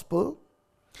gospel,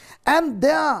 and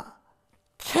their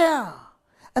care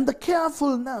and the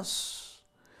carefulness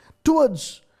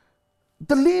towards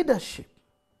the leadership,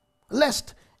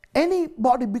 lest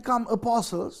anybody become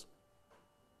apostles,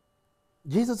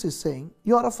 Jesus is saying,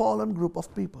 you are a fallen group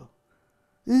of people.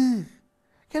 Can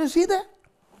you see that?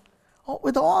 Oh,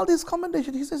 with all this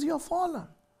commendation, he says, you are fallen.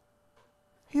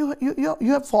 You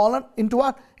have fallen into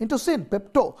what? Into sin.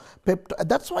 Pepto.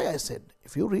 That's why I said,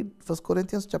 if you read 1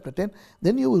 Corinthians chapter 10,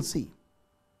 then you will see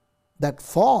that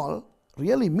fall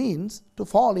really means to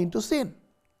fall into sin.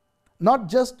 Not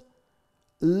just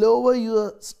lower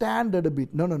your standard a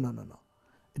bit. No.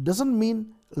 It doesn't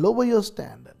mean lower your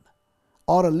standard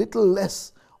or a little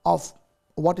less of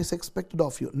what is expected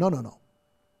of you. No.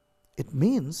 It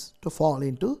means to fall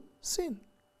into sin.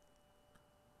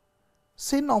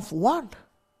 Sin of what?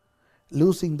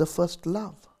 Losing the first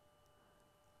love.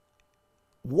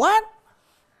 What?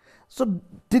 So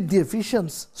did the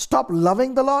Ephesians stop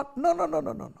loving the Lord?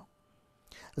 No.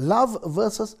 Love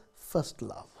versus first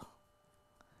love.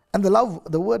 And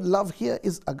the word love here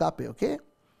is agape, okay?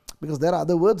 Because there are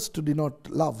other words to denote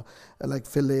love, like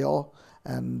phileo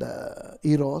and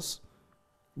eros.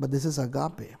 But this is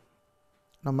agape.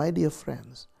 Now, my dear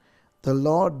friends, the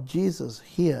Lord Jesus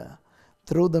here,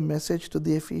 through the message to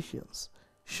the Ephesians,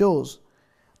 shows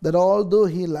that although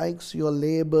He likes your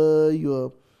labor,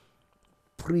 your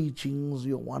preachings,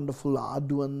 your wonderful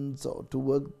ardence to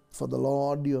work for the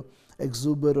Lord, your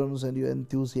exuberance and your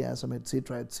enthusiasm,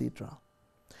 etc., etc.,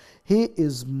 He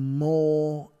is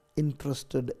more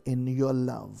interested in your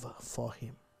love for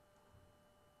Him.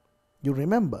 You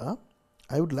remember,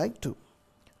 I would like to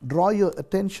draw your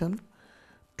attention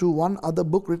to one other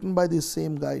book written by this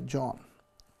same guy, John.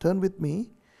 Turn with me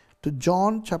to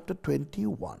John chapter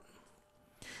 21.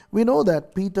 We know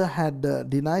that Peter had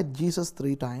denied Jesus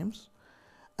 3 times,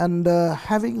 and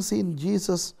having seen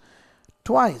Jesus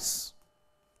twice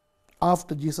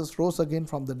after Jesus rose again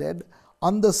from the dead,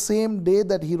 on the same day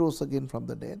that He rose again from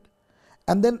the dead,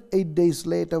 and then 8 days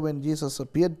later when Jesus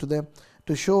appeared to them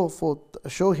to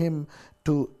show Him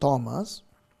to Thomas,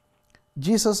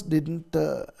 Jesus didn't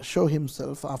show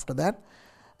Himself after that,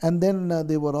 and then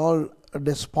they were all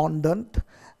despondent,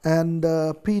 and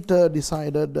Peter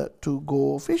decided to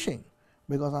go fishing,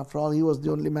 because after all he was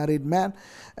the only married man,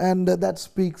 and that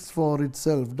speaks for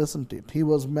itself, doesn't it? He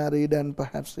was married, and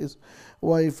perhaps his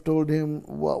wife told him,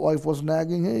 wife was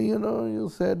nagging, hey, you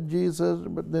said Jesus,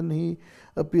 but then He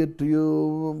appeared to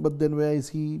you, but then where is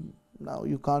He? Now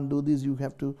you can't do this, you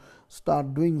have to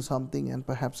start doing something, and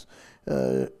perhaps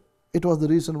it was the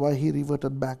reason why he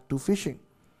reverted back to fishing.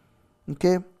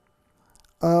 Okay.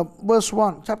 Verse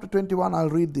 1, chapter 21, I'll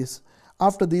read this.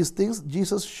 After these things,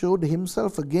 Jesus showed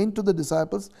Himself again to the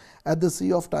disciples at the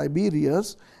Sea of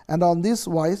Tiberias, and on this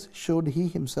wise showed He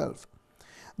Himself.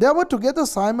 There were together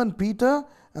Simon Peter,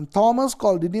 and Thomas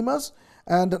called Didymus,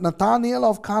 and Nathanael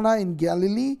of Cana in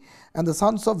Galilee, and the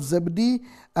sons of Zebedee,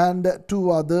 and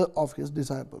 2 other of His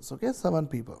disciples. Okay, 7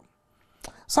 people.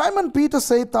 Simon Peter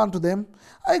saith unto them,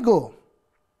 I go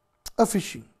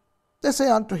a-fishing. They say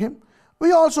unto him,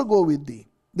 we also go with thee.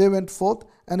 They went forth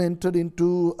and entered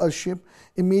into a ship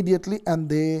immediately, and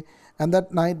that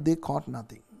night they caught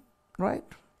nothing. Right?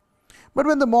 But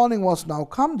when the morning was now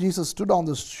come, Jesus stood on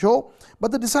the shore,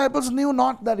 but the disciples knew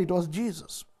not that it was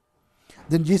Jesus.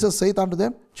 Then Jesus saith unto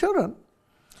them, children,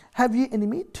 have ye any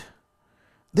meat?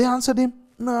 They answered Him,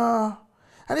 no.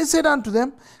 And He said unto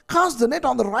them, cast the net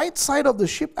on the right side of the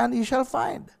ship, and ye shall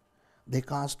find. They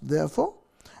cast therefore,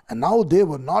 and now they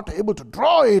were not able to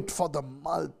draw it for the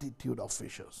multitude of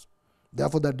fishes.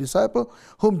 Therefore that disciple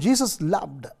whom Jesus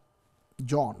loved,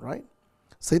 John, right,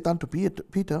 saith unto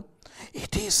Peter,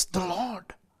 It is the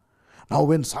Lord. Now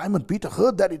when Simon Peter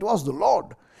heard that it was the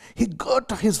Lord, he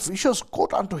girt his fisher's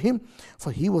coat unto him,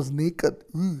 for he was naked,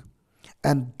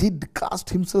 and did cast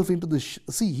himself into the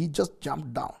sea. He just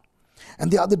jumped down.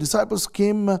 And the other disciples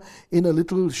came in a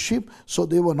little ship, so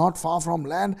they were not far from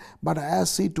land, but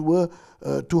as it were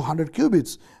 200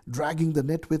 cubits, dragging the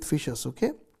net with fishes.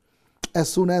 Okay.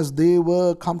 As soon as they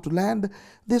were come to land,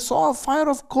 they saw a fire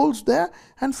of coals there,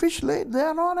 and fish laid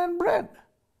thereon, and bread.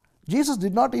 Jesus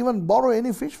did not even borrow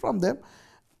any fish from them.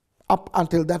 Up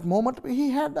until that moment, he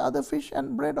had other fish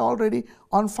and bread already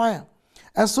on fire.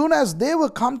 As soon as they were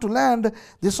come to land,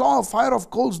 they saw a fire of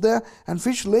coals there, and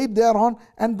fish laid thereon,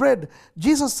 and bread.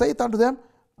 Jesus saith unto them,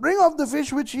 Bring of the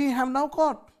fish which ye have now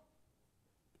caught.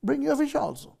 Bring your fish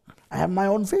also. I have my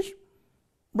own fish.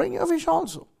 Bring your fish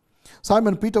also.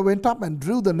 Simon Peter went up and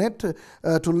drew the net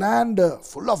to land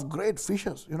full of great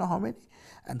fishes. You know how many?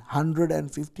 And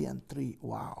 153.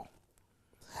 Wow.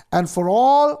 And for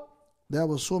all, there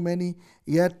were so many,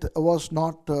 yet was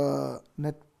not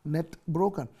net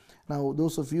broken. Now,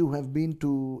 those of you who have been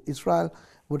to Israel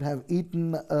would have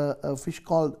eaten a fish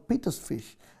called Peter's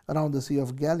fish around the Sea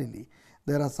of Galilee.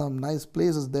 There are some nice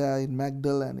places there in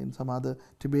Magdal and in some other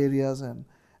Tiberias and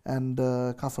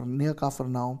near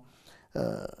Capernaum.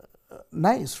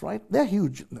 Nice, right? They're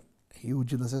huge.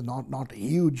 Huge in the sense, not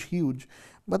huge,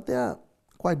 but they are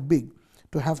quite big.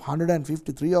 To have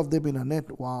 153 of them in a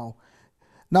net, wow.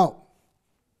 Now,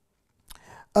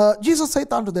 Jesus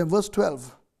saith unto them, verse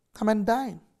 12, Come and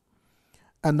dine.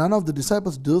 And none of the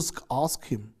disciples durst ask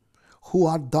him, Who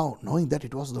art thou? Knowing that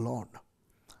it was the Lord.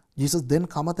 Jesus then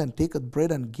cometh and taketh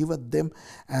bread and giveth them,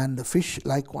 and the fish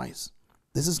likewise.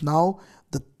 This is now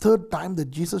the third time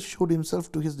that Jesus showed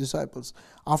himself to his disciples.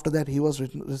 After that he was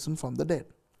risen from the dead.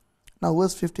 Now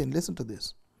verse 15, listen to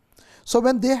this. So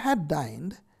when they had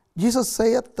dined, Jesus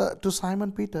saith to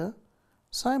Simon Peter,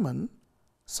 Simon,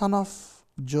 son of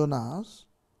Jonas,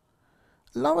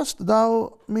 lovest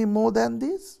thou me more than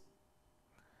this?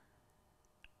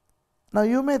 Now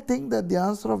you may think that the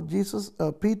answer of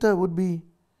Peter would be,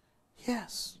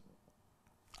 yes.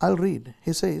 I'll read.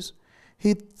 He says,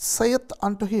 He saith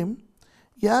unto him,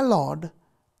 Yea, Lord,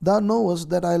 thou knowest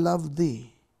that I love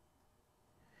thee.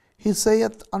 He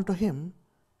saith unto him,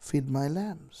 Feed my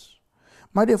lambs.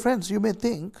 My dear friends, you may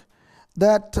think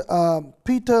that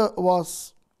Peter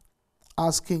was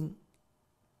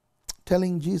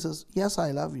telling Jesus, yes,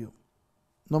 I love you.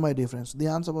 No, my dear friends, the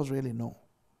answer was really no.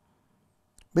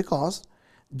 Because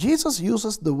Jesus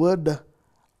uses the word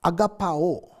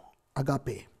agapao,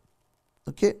 agape.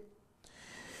 Okay?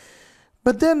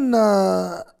 But then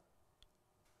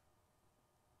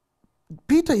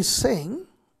Peter is saying,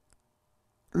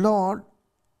 Lord,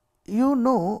 you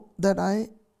know that I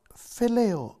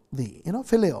phileo thee. You know,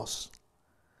 phileos.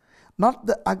 Not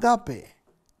the agape,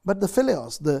 but the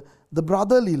phileos, the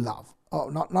brotherly love. Oh,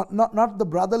 not the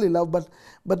brotherly love,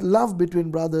 but love between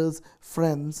brothers,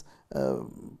 friends,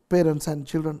 parents and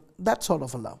children. That sort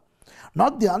of a love.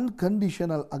 Not the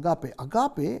unconditional agape.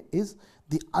 Agape is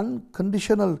the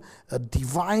unconditional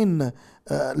divine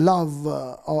love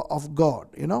of God,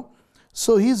 you know.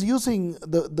 So he's using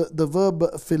the verb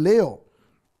phileo.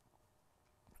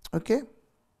 Okay.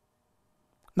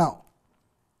 Now,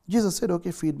 Jesus said,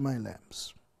 okay, feed my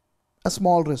lambs. A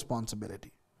small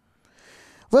responsibility.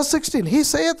 Verse 16, he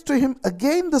saith to him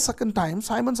again the second time,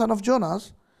 Simon, son of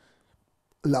Jonas,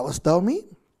 lovest thou me?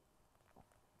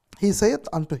 He saith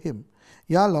unto him,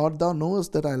 Yea, Lord, thou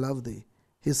knowest that I love thee.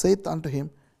 He saith unto him,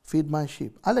 Feed my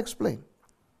sheep. I'll explain.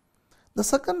 The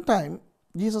second time,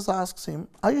 Jesus asks him,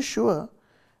 Are you sure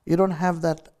you don't have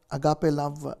that agape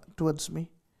love towards me?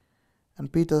 And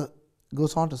Peter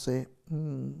goes on to say,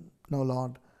 No,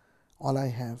 Lord, all I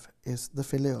have is the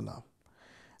phileo love.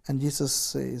 And Jesus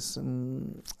says,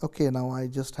 okay, now I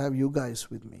just have you guys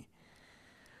with me.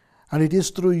 And it is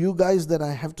through you guys that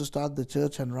I have to start the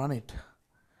church and run it.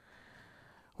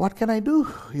 What can I do?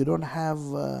 You don't have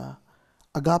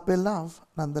agape love.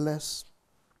 Nonetheless,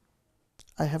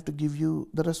 I have to give you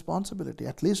the responsibility.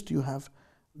 At least you have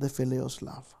the phileos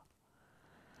love.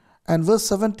 And verse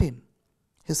 17,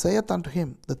 he saith unto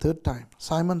him the third time,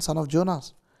 Simon, son of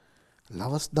Jonas,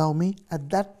 lovest thou me? At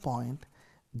that point,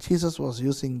 Jesus was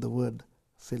using the word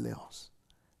phileos,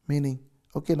 meaning,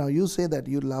 okay, now you say that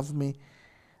you love me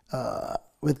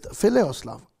with phileos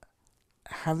love.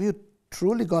 Have you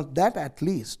truly got that at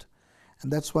least? And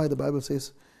that's why the Bible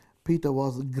says Peter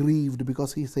was grieved,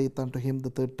 because he saith unto him the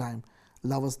third time,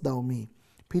 lovest thou me?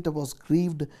 Peter was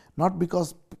grieved not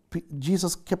because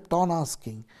Jesus kept on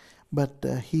asking, but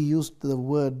he used the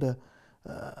word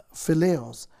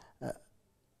phileo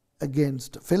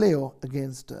against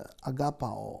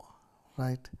agapao,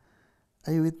 right?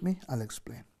 Are you with me? I'll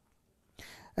explain.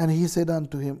 And he said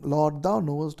unto him, Lord, thou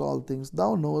knowest all things.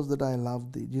 Thou knowest that I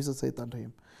love thee. Jesus saith unto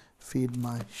him, feed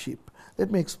my sheep.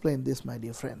 Let me explain this, my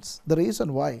dear friends. The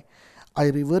reason why I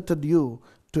reverted you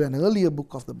to an earlier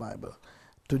book of the Bible,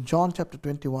 to John chapter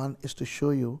 21, is to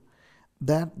show you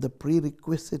that the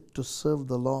prerequisite to serve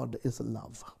the Lord is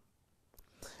love.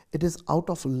 It is out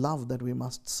of love that we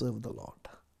must serve the Lord.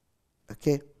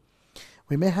 Okay?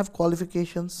 We may have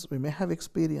qualifications, we may have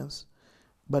experience,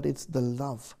 but it's the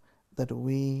love that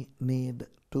we need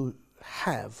to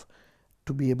have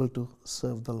to be able to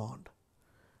serve the Lord.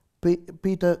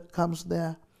 Peter comes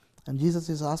there, and Jesus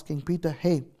is asking Peter,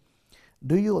 hey,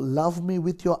 do you love me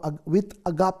with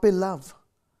agape love?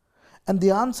 And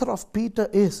the answer of Peter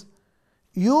is,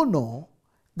 you know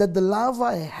that the love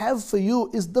I have for you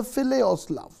is the phileos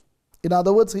love. In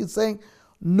other words, he's saying,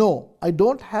 no, I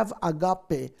don't have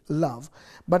agape love,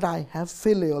 but I have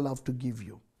phileo love to give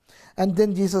you. And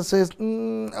then Jesus says,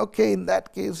 okay, in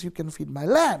that case, you can feed my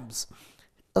lambs.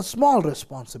 A small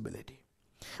responsibility.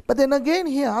 But then again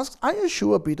he asks, are you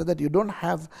sure, Peter, that you don't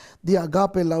have the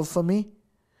agape love for me?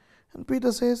 And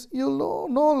Peter says, you know,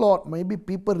 no, Lord. Maybe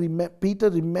Peter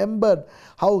remembered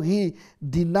how he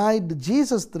denied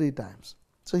Jesus 3 times.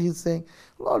 So he's saying,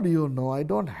 Lord, you know, I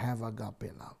don't have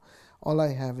agape love. All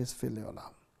I have is phileo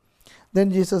love.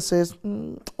 Then Jesus says,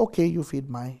 okay, you feed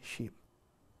my sheep.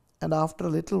 And after a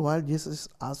little while, Jesus is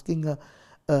asking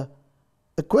a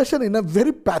question in a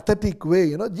very pathetic way.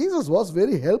 You know, Jesus was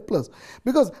very helpless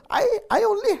because I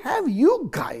only have you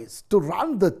guys to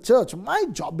run the church. My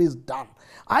job is done.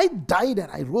 I died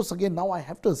and I rose again. Now I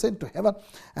have to ascend to heaven.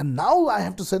 And now I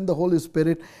have to send the Holy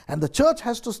Spirit. And the church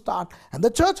has to start. And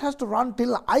the church has to run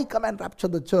till I come and rapture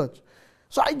the church.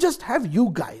 So I just have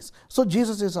you guys. So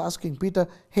Jesus is asking Peter,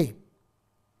 hey,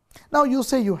 now you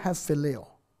say you have phileo.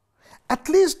 At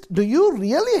least, do you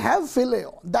really have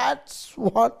phileo? That's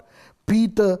what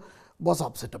Peter was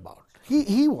upset about.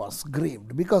 He was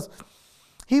grieved because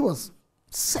he was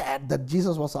sad that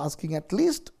Jesus was asking at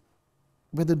least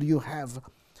whether do you have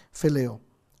phileo.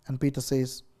 And Peter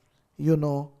says, you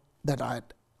know that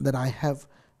I have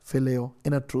phileo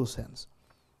in a true sense.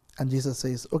 And Jesus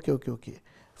says, okay,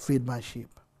 feed my sheep.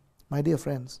 My dear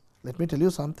friends, let me tell you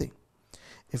something.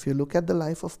 If you look at the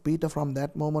life of Peter from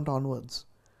that moment onwards,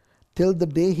 till the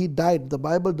day he died, the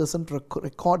Bible doesn't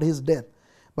record his death.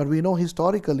 But we know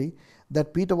historically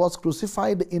that Peter was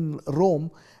crucified in Rome,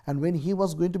 and when he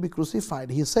was going to be crucified,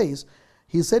 he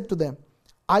said to them,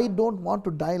 I don't want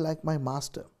to die like my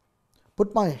master.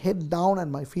 Put my head down and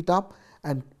my feet up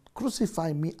and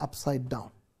crucify me upside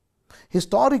down.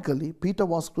 Historically, Peter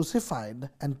was crucified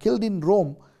and killed in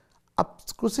Rome,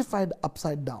 crucified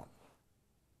upside down.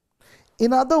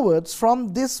 In other words,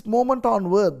 from this moment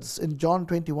onwards in John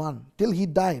 21 till he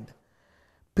died,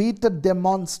 Peter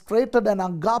demonstrated an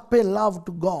agape love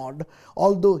to God,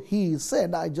 although he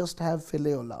said, I just have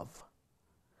phileo love.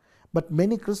 But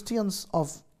many Christians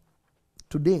of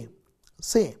today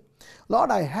say,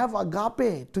 Lord, I have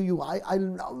agape to you. I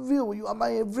love you. You are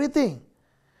my everything.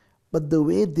 But the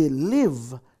way they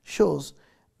live shows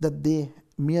that they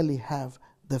merely have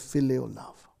the phileo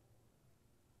love.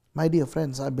 My dear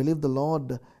friends, I believe the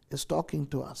Lord is talking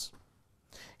to us.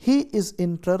 He is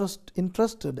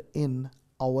interested in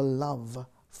our love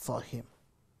for Him.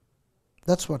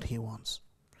 That's what He wants.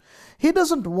 He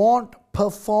doesn't want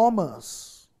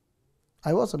performers.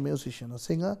 I was a musician, a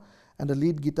singer, and a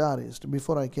lead guitarist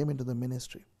before I came into the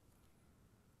ministry.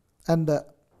 And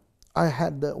I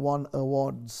had won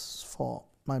awards for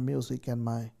my music and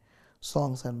my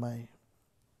songs and my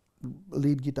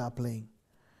lead guitar playing.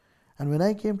 And when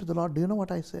I came to the Lord, do you know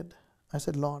what I said? I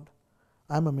said, Lord,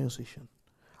 I'm a musician.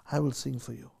 I will sing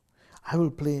for you. I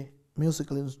will play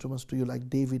musical instruments to you like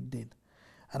David did.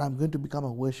 And I'm going to become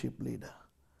a worship leader.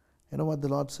 You know what the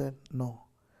Lord said? No,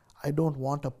 I don't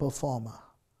want a performer.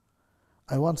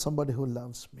 I want somebody who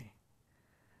loves me.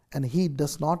 And He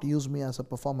does not use me as a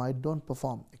performer. I don't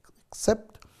perform,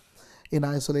 except in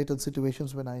isolated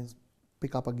situations when I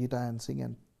pick up a guitar and sing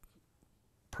and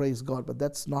praise God. But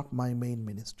that's not my main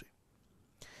ministry.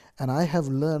 And I have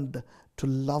learned to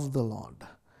love the Lord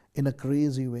in a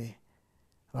crazy way,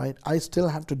 right? I still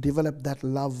have to develop that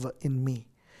love in me.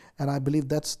 And I believe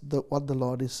that's what the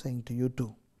Lord is saying to you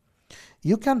too.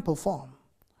 You can perform.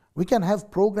 We can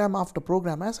have program after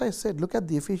program. As I said, look at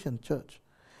the Ephesian church.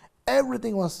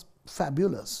 Everything was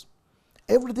fabulous.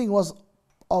 Everything was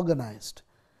organized.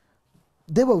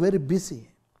 They were very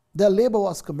busy. Their labor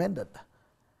was commended.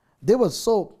 They were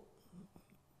so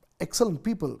excellent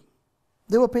people.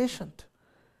 They were patient.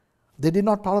 They did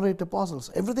not tolerate apostles.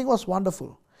 Everything was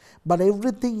wonderful. But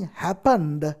everything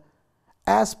happened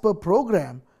as per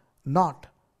program, not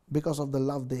because of the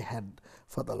love they had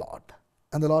for the Lord.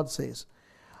 And the Lord says,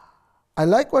 I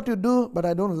like what you do, but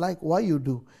I don't like why you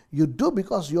do. You do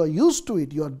because you are used to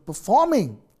it. You are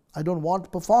performing. I don't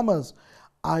want performers.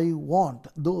 I want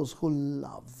those who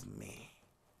love me.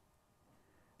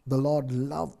 The Lord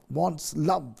wants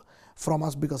love from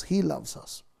us because He loves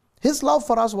us. His love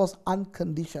for us was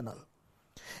unconditional.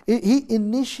 He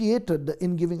initiated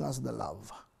in giving us the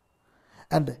love.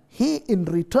 And He in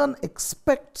return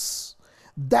expects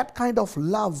that kind of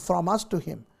love from us to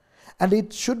Him. And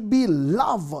it should be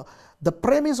love, the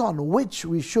premise on which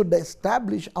we should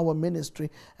establish our ministry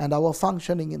and our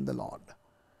functioning in the Lord.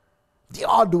 The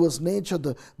arduous nature,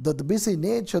 the busy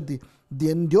nature, the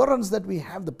endurance that we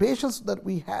have, the patience that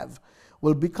we have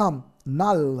will become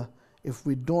null if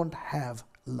we don't have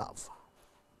love.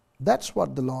 That's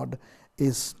what the Lord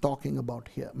is talking about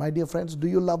here. My dear friends, do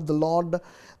you love the Lord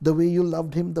the way you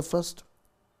loved Him the first?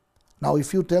 Now,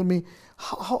 if you tell me,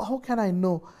 how can I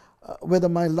know whether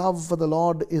my love for the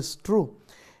Lord is true?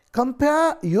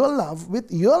 Compare your love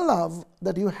with your love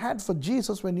that you had for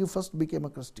Jesus when you first became a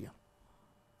Christian.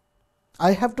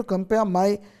 I have to compare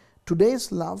my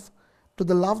today's love to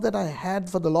the love that I had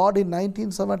for the Lord in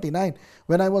 1979,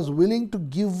 when I was willing to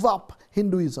give up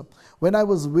Hinduism, when I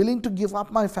was willing to give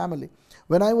up my family,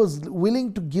 when I was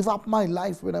willing to give up my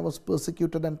life, when I was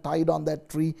persecuted and tied on that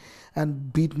tree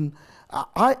and beaten.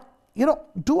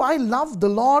 Do I love the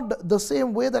Lord the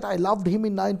same way that I loved Him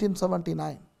in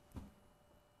 1979?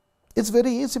 It's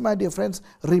very easy, my dear friends.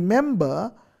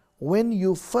 Remember when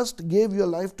you first gave your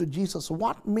life to Jesus.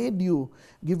 What made you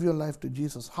give your life to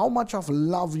Jesus? How much of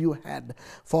love you had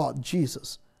for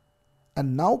Jesus?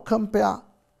 And now compare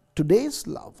today's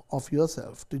love of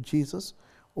yourself to Jesus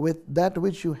with that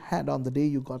which you had on the day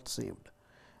you got saved,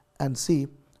 and see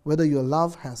whether your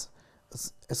love has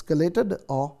escalated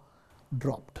or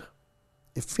dropped.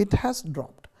 If it has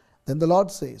dropped, then the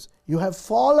Lord says, you have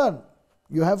fallen.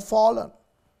 You have fallen.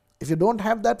 If you don't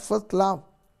have that first love,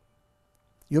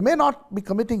 you may not be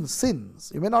committing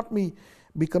sins. You may not be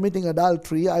committing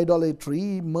adultery,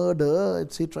 idolatry, murder,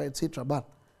 etc., etc. But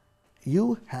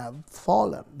you have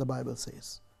fallen, the Bible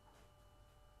says.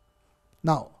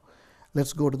 Now,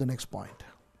 let's go to the next point.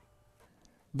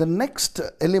 The next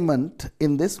element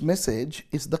in this message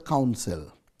is the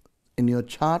counsel. In your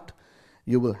chart,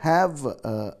 you will have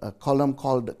a column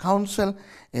called counsel.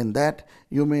 In that,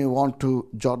 you may want to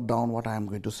jot down what I am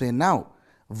going to say now.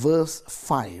 Verse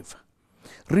 5.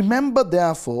 Remember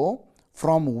therefore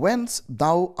from whence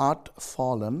thou art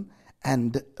fallen,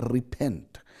 and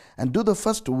repent, and do the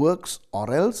first works,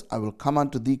 or else I will come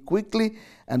unto thee quickly,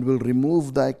 and will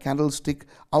remove thy candlestick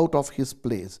out of his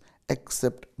place,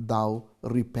 except thou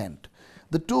repent.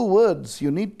 The two words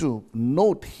you need to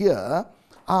note here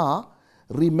are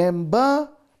remember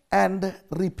and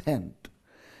repent.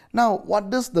 Now, what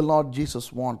does the Lord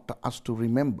Jesus want us to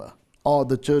remember, or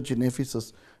the church in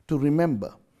Ephesus to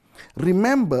remember?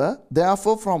 Remember,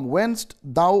 therefore, from whence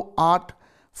thou art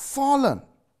fallen.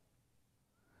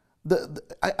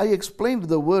 I explained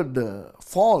the word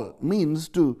fall means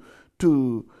to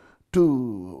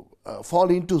fall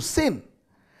into sin.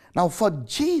 Now, for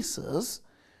Jesus,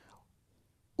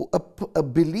 a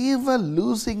believer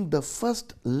losing the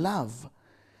first love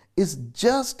is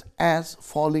just as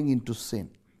falling into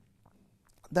sin.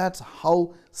 That's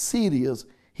how serious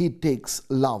he takes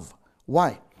love.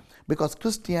 Why? Because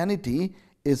Christianity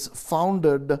is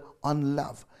founded on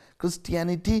love.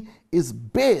 Christianity is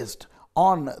based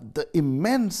on the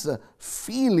immense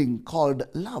feeling called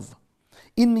love,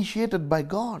 initiated by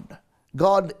God.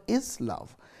 God is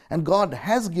love, and God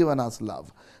has given us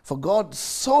love. For God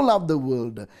so loved the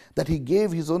world that He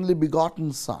gave His only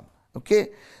begotten Son. Okay?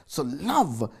 So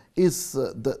love is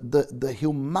the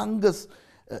humongous,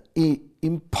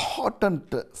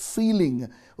 important feeling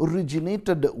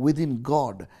originated within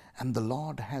God, and the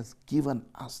Lord has given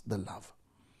us the love.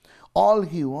 All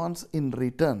He wants in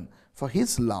return for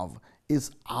His love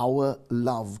is our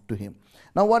love to Him.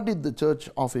 Now, what did the church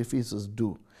of Ephesus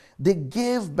do? They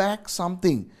gave back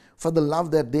something for the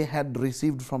love that they had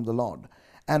received from the Lord.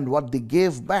 And what they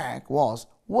gave back was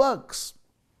works.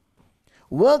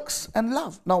 Works and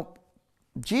love. Now,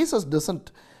 Jesus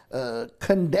doesn't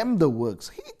condemn the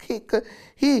works.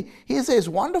 He says,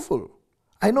 wonderful.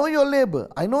 I know your labor.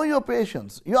 I know your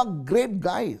patience. You are great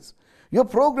guys. Your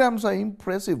programs are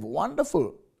impressive,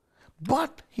 wonderful.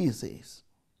 But, he says,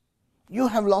 you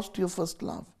have lost your first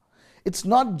love. It's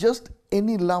not just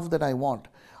any love that I want.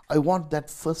 I want that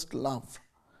first love.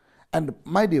 And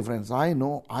my dear friends, I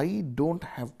know I don't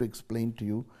have to explain to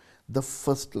you the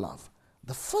first love.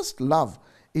 The first love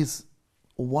is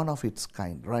one of its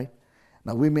kind, right?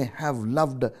 Now, we may have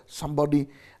loved somebody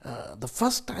the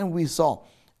first time we saw,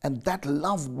 and that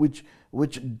love which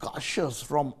gushes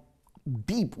from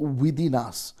deep within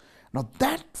us. Now,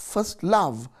 that first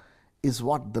love is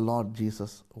what the Lord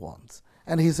Jesus wants.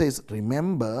 And he says,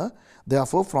 remember,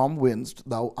 therefore, from whence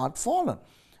thou art fallen.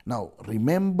 Now,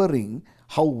 remembering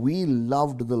how we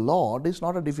loved the Lord is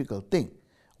not a difficult thing.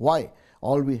 Why?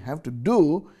 All we have to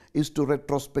do is to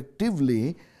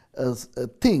retrospectively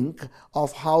think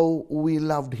of how we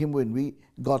loved him when we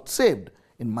got saved.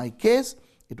 In my case,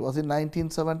 it was in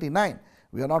 1979.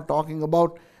 We are not talking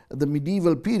about the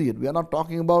medieval period. We are not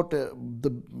talking about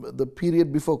the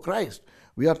period before Christ.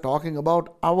 We are talking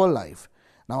about our life.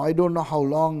 Now, I don't know how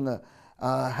long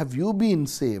have you been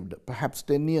saved? Perhaps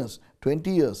 10 years,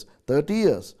 20 years, 30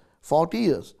 years, 40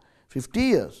 years, 50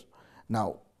 years.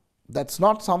 Now, that's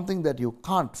not something that you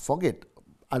can't forget.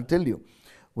 I'll tell you,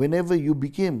 whenever you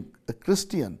became a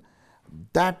Christian,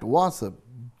 that was a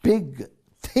big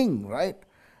thing, right?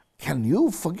 Can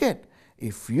you forget?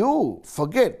 If you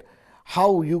forget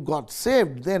how you got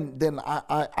saved, then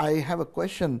I have a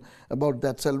question about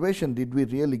that salvation. Did we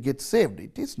really get saved?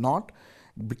 It is not.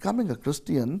 Becoming a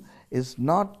Christian is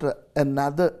not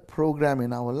another program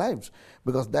in our lives,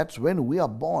 because that's when we are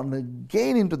born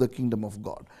again into the kingdom of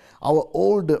God. Our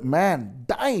old man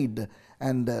died,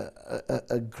 and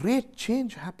a great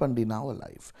change happened in our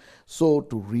life. So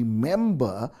to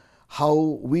remember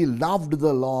how we loved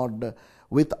the Lord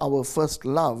with our first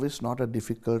love is not a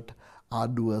difficult,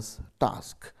 arduous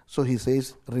task. So he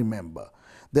says, remember,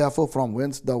 therefore from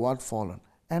whence thou art fallen,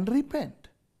 and repent.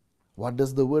 What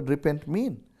does the word repent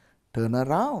mean? Turn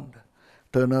around.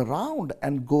 Turn around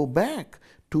and go back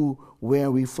to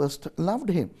where we first loved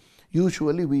him.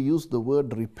 Usually we use the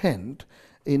word repent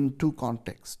in two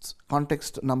contexts.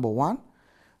 Context number one,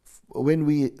 when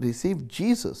we receive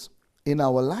Jesus in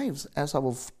our lives as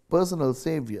our personal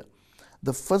Savior.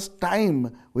 The first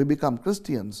time we become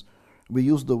Christians, we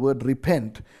use the word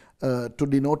repent to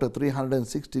denote a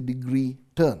 360-degree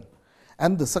turn.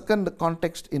 And the second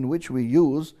context in which we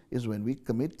use is when we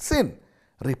commit sin.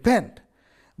 Repent.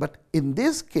 But in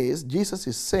this case, Jesus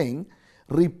is saying,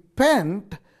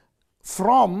 repent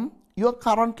from your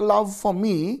current love for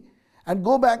me and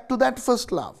go back to that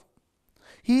first love.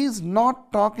 He is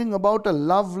not talking about a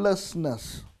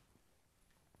lovelessness.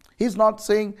 He's not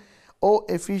saying, oh,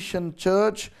 Ephesian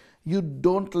church, you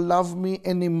don't love me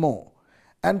anymore.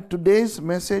 And today's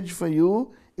message for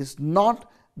you is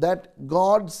not that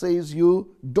God says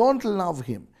you don't love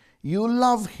him. You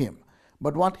love him.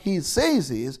 But what he says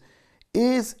is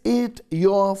it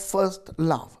your first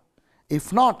love?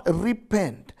 If not,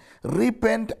 repent.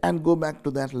 Repent and go back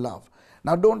to that love.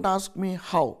 Now don't ask me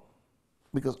how,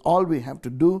 because all we have to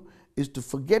do is to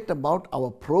forget about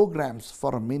our programs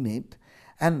for a minute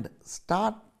and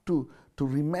start to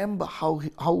remember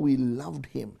how we loved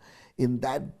him in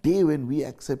that day when we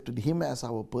accepted him as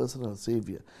our personal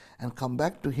Savior, and come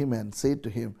back to him and say to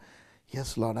him,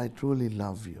 yes, Lord, I truly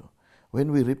love you.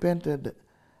 When we repented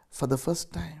for the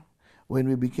first time, when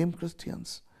we became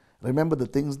Christians, remember the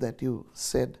things that you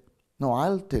said? No,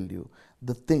 I'll tell you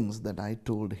the things that I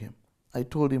told him. I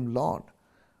told him, Lord,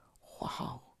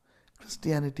 wow,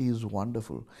 Christianity is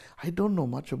wonderful. I don't know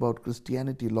much about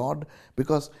Christianity, Lord,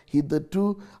 because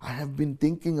hitherto I have been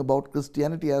thinking about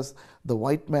Christianity as the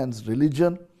white man's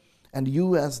religion and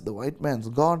you as the white man's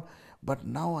God. But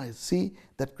now I see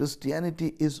that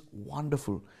Christianity is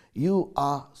wonderful. You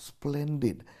are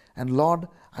splendid. And Lord,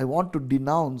 I want to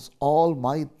denounce all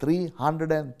my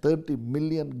 330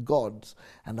 million gods,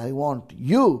 and I want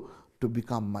you to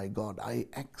become my God. I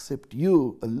accept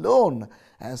you alone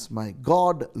as my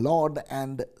God, Lord,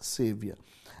 and Savior.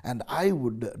 And I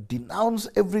would denounce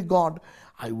every God.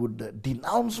 I would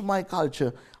denounce my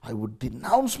culture. I would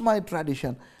denounce my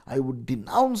tradition. I would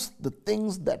denounce the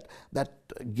things that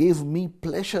gave me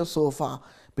pleasure so far,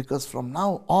 because from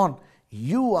now on,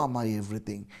 you are my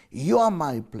everything. You are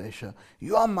my pleasure.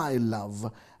 You are my love.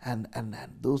 And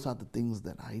those are the things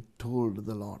that I told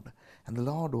the Lord. And the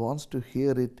Lord wants to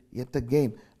hear it yet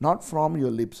again, not from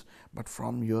your lips, but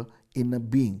from your inner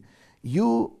being.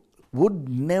 You would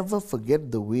never forget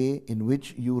the way in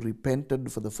which you repented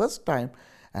for the first time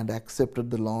and accepted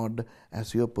the Lord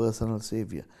as your personal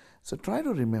Savior. So try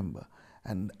to remember,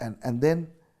 and then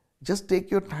just take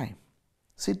your time.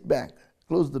 Sit back,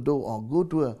 close the door, or go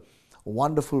to a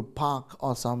wonderful park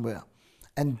or somewhere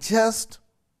and just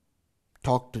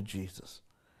talk to Jesus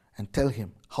and tell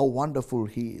him how wonderful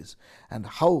he is and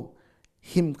how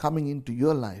him coming into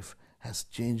your life has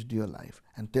changed your life,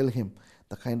 and tell him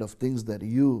the kind of things that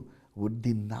you would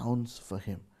denounce for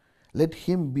him. Let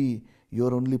him be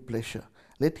your only pleasure.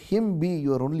 Let him be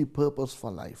your only purpose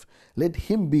for life. Let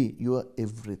him be your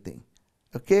everything.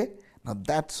 Okay? Now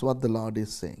that's what the Lord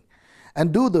is saying.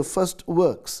 And do the first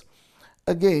works.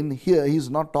 Again, here he's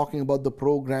not talking about the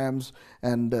programs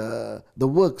and the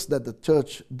works that the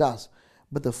church does,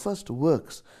 but the first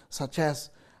works such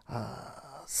as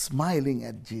smiling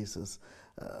at Jesus,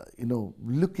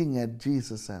 looking at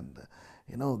Jesus, and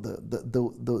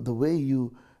the way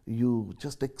you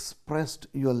just expressed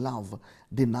your love,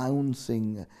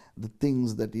 denouncing the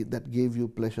things that gave you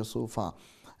pleasure so far,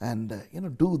 and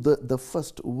do the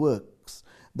first works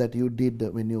that you did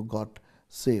when you got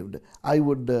saved. I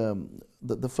would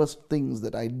the first things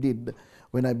that I did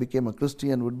when I became a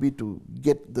Christian would be to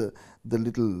get the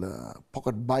little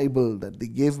pocket Bible that they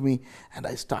gave me, and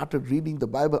I started reading the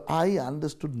Bible. I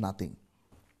understood nothing,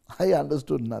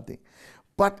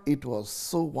 but it was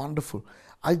so wonderful.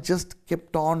 I just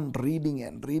kept on reading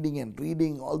and reading and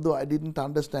reading, although I didn't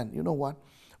understand. You know what?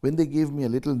 When they gave me a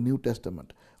little New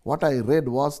Testament, what I read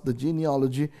was the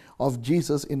genealogy of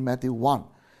Jesus in Matthew 1.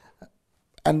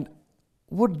 And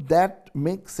would that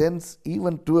make sense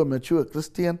even to a mature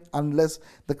Christian, unless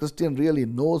the Christian really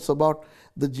knows about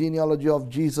the genealogy of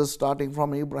Jesus starting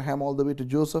from Abraham all the way to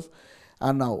Joseph?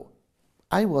 And now,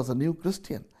 I was a new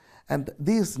Christian, and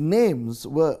these names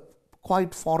were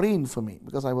quite foreign for me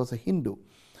because I was a Hindu.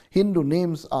 Hindu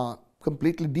names are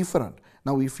completely different.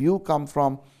 Now, if you come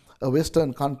from a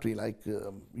Western country like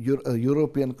a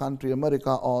European country,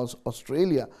 America or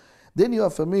Australia, then you are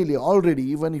familiar already,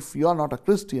 even if you are not a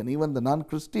Christian. Even the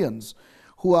non-Christians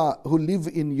who live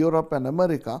in Europe and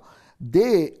America,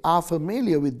 they are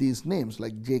familiar with these names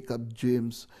like Jacob,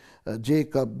 James,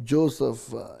 Jacob,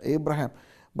 Joseph, Abraham.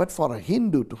 But for a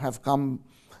Hindu to have come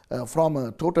from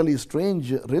a totally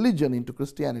strange religion into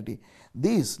Christianity,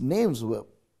 these names were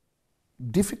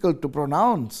difficult to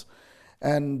pronounce,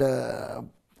 and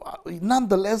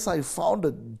nonetheless I found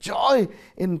a joy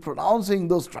in pronouncing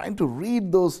those, trying to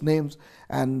read those names,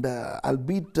 and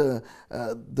albeit the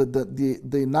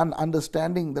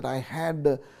non-understanding that I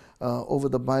had over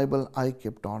the Bible, I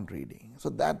kept on reading. So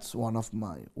that's one of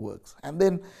my works. And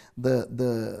then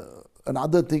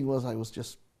another thing was I was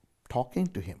just talking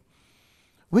to him,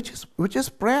 which is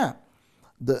prayer.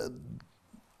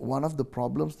 One of the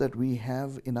problems that we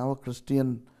have in our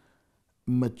Christian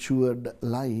matured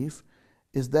life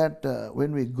is that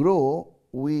when we grow,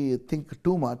 we think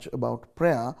too much about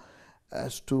prayer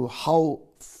as to how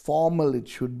formal it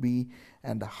should be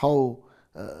and how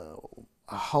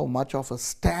much of a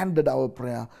standard our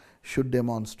prayer should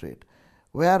demonstrate.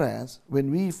 Whereas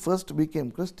when we first became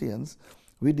Christians,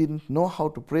 we didn't know how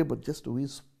to pray, but just we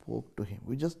spoke to him.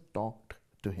 We just talked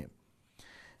to him.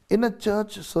 In a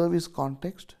church service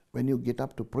context, when you get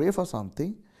up to pray for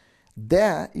something,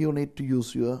 there you need to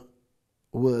use your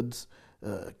words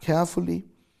carefully,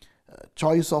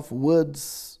 choice of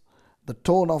words, the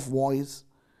tone of voice,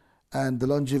 and the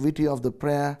longevity of the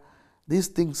prayer. These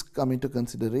things come into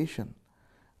consideration.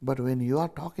 But when you are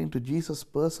talking to Jesus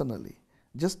personally,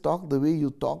 just talk the way you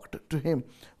talked to him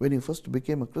when you first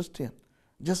became a Christian.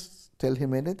 Just tell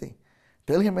him anything.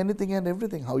 Tell him anything and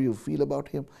everything, how you feel about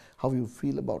him, how you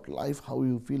feel about life, how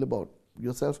you feel about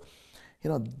yourself.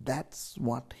 That's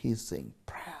what he's saying,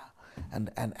 prayer.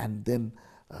 And then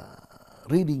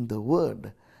reading the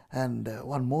word. And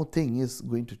one more thing is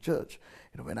going to church.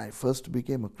 When I first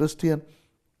became a Christian,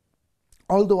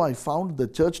 although I found the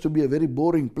church to be a very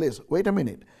boring place, wait a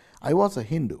minute, I was a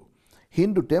Hindu.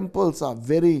 Hindu temples are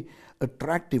very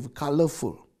attractive,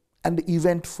 colorful, and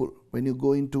eventful. When you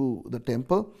go into the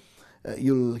temple,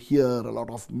 you'll hear a lot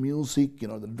of music,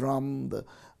 the drum,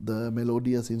 the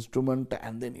melodious instrument,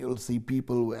 and then you'll see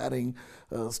people wearing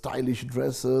stylish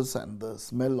dresses, and the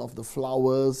smell of the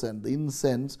flowers and the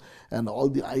incense and all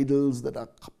the idols that are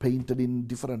painted in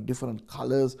different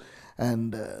colors.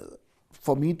 And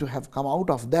for me to have come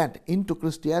out of that into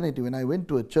Christianity, when I went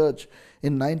to a church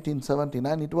in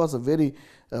 1979, it was a very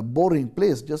boring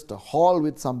place, just a hall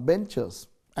with some benches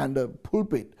and a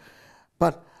pulpit.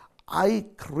 But I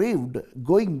craved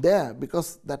going there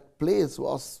because that place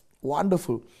was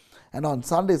wonderful. And on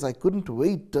Sundays, I couldn't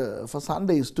wait for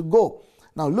Sundays to go.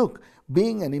 Now look,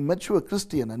 being an immature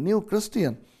Christian, a new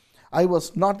Christian, I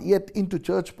was not yet into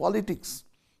church politics.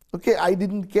 Okay, I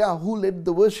didn't care who led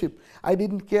the worship. I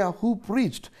didn't care who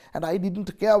preached. And I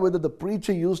didn't care whether the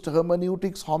preacher used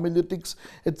hermeneutics, homiletics,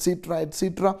 etc.,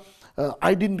 etc.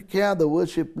 I didn't care the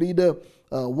worship leader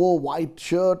wore white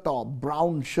shirt or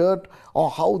brown shirt, or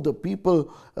how the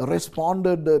people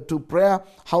responded to prayer,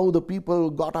 how the people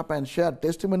got up and shared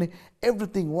testimony.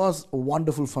 Everything was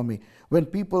wonderful for me. When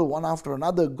people one after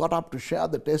another got up to share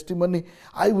the testimony,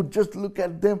 I would just look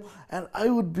at them and I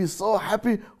would be so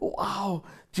happy. Wow,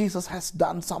 Jesus has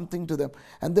done something to them.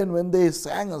 And then when they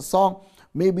sang a song,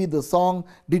 maybe the song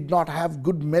did not have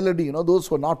good melody. Those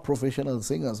were not professional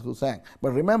singers who sang.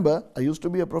 But remember, I used to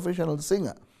be a professional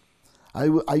singer.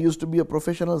 I used to be a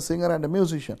professional singer and a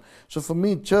musician. So for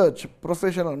me, church,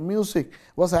 professional music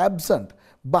was absent.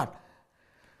 But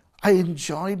I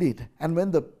enjoyed it. And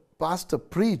when the pastor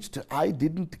preached, I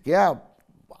didn't care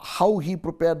how he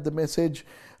prepared the message,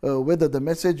 whether the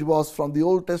message was from the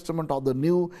Old Testament or the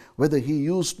New, whether he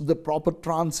used the proper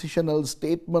transitional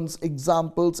statements,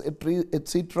 examples,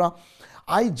 etc.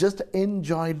 I just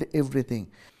enjoyed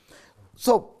everything.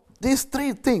 So these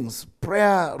three things,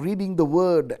 prayer, reading the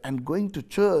word, and going to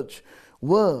church,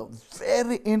 were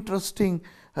very interesting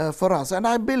for us. And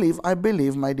I believe,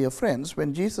 my dear friends,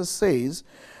 when Jesus says,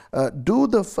 do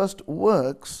the first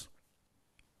works,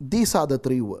 these are the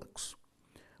three works: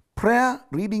 prayer,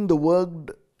 reading the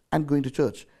word, and going to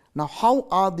church. Now, how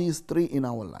are these three in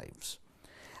our lives?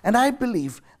 And I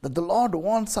believe that the Lord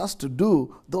wants us to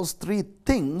do those three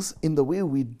things in the way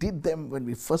we did them when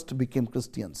we first became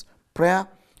Christians: prayer,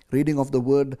 reading of the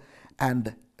word,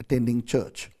 and attending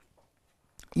church.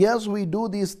 Yes, we do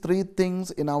these three things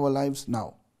in our lives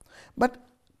now. But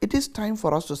it is time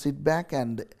for us to sit back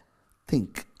and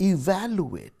think,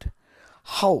 evaluate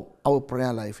how our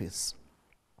prayer life is.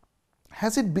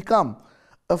 Has it become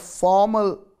a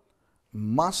formal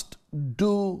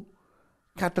must-do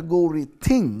category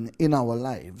thing in our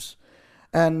lives?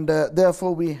 And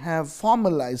therefore we have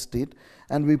formalized it,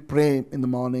 and we pray in the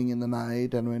morning, in the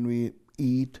night, and when we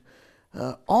eat.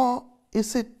 Or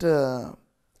is it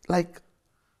like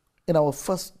in our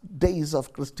first days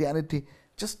of Christianity,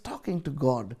 just talking to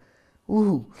God?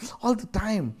 Ooh, all the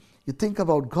time you think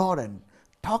about God and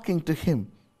talking to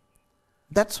Him.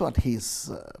 That's what He's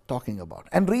talking about.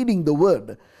 And reading the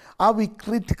Word. Are we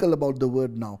critical about the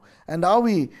Word now? And are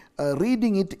we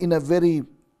reading it in a very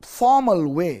formal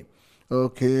way?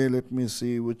 Okay, let me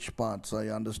see which parts I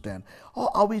understand. Or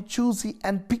are we choosy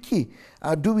and picky?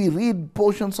 Do we read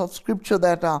portions of Scripture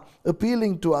that are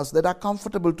appealing to us, that are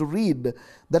comfortable to read,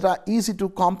 that are easy to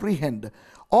comprehend?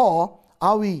 Or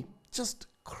are we just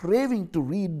craving to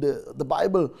read the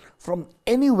Bible from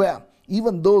anywhere,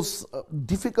 even those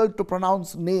difficult to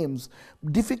pronounce names,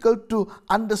 difficult to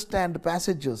understand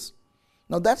passages?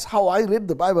 Now that's how I read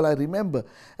the Bible, I remember.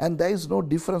 And there is no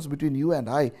difference between you and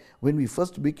I. When we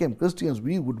first became Christians,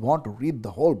 we would want to read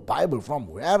the whole Bible from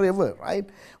wherever, right?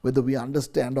 Whether we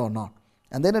understand or not.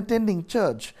 And then attending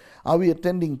church. Are we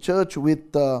attending church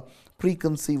with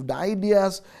preconceived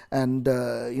ideas? And,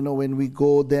 when we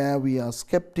go there, we are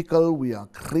skeptical, we are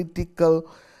critical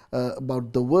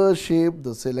about the worship,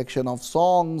 the selection of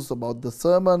songs, about the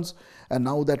sermons. And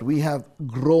now that we have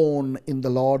grown in the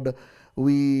Lord,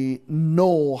 we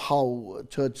know how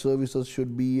church services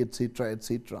should be, etc.,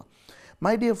 etc.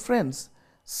 My dear friends,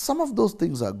 some of those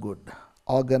things are good.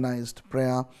 Organized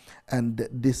prayer and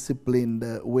disciplined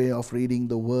way of reading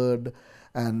the word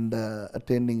and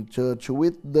attending church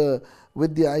with the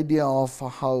idea of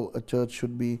how a church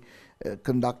should be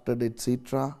conducted,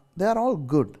 etc. They are all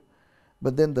good.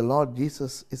 But then the Lord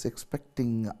Jesus is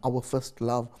expecting our first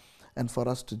love, and for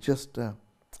us to just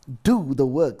do the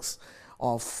works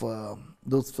of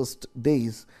those first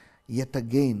days yet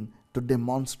again to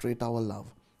demonstrate our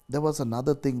love. There was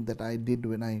another thing that I did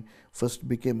when I first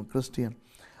became a Christian.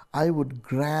 I would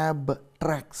grab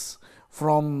tracts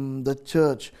from the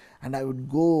church and I would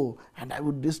go and I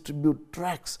would distribute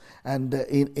tracts, and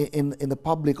in the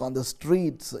public, on the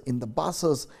streets, in the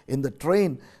buses, in the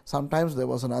train. Sometimes there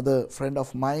was another friend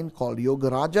of mine called Yoga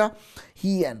Raja.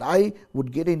 He and I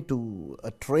would get into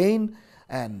a train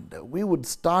and we would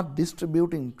start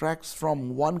distributing tracts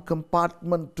from one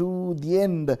compartment to the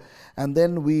end, and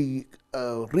then we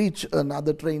reach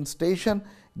another train station,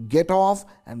 get off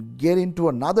and get into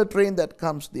another train that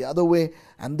comes the other way,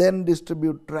 and then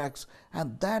distribute tracts.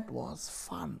 And that was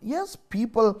fun. Yes,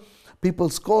 people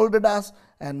scolded us,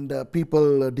 and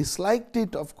people disliked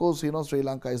it. Of course, Sri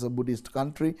Lanka is a Buddhist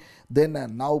country then,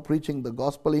 and now preaching the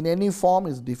gospel in any form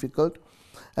is difficult.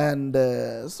 And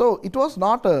so it was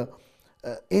not a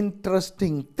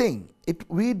interesting thing.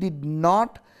 We did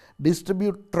not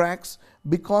distribute tracts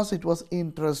because it was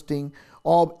interesting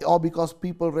or because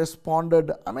people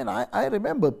responded. I mean, I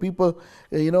remember people,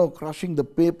 crushing the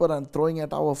paper and throwing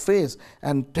at our face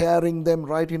and tearing them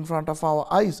right in front of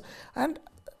our eyes. And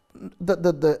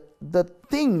the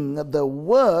thing, the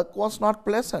work was not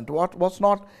pleasant, what was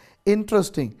not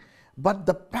interesting. But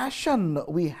the passion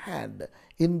we had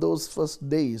in those first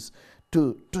days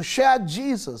to share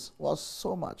Jesus was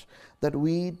so much that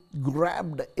we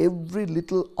grabbed every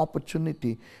little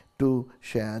opportunity to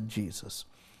share Jesus.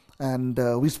 And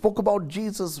we spoke about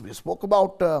Jesus, we spoke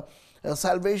about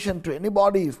salvation to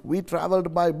anybody. If we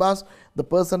traveled by bus, the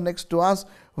person next to us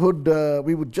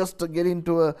we would just get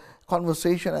into a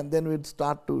conversation and then we'd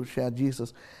start to share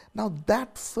Jesus. Now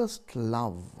that first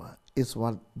love is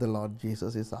what the Lord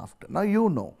Jesus is after. Now you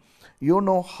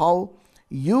know how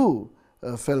you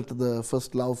felt the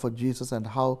first love for Jesus and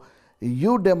how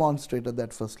you demonstrated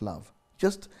that first love.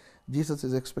 Just Jesus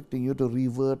is expecting you to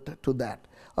revert to that.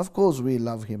 Of course we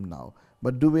love him now,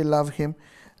 but do we love him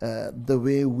the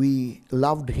way we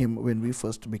loved him when we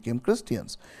first became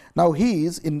Christians? Now he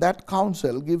is in that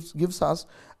counsel gives us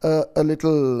a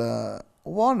little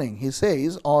warning. He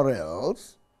says, or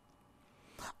else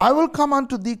I will come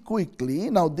unto thee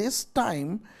quickly. Now this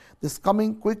time, this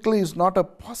coming quickly is not a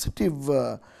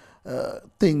positive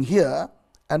thing here,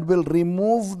 and will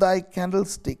remove thy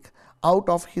candlestick out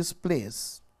of his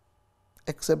place,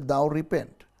 except thou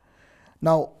repent.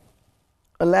 Now,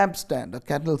 a lampstand, a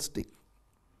candlestick,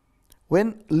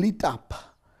 when lit up,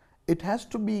 it has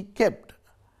to be kept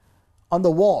on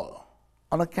the wall,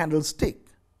 on a candlestick,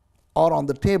 or on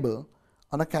the table,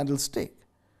 on a candlestick.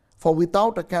 For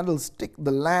without a candlestick,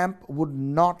 the lamp would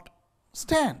not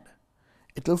stand.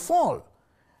 It will fall.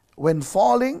 When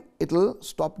falling, it will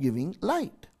stop giving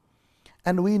light.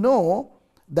 And we know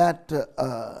that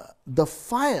the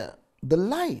fire, the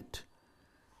light,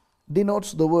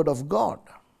 denotes the word of God.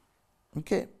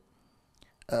 Okay?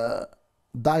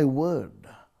 Thy word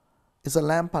is a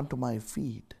lamp unto my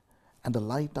feet and a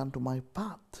light unto my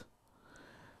path.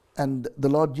 And the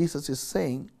Lord Jesus is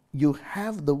saying, you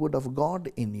have the word of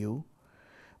God in you,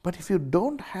 but if you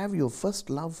don't have your first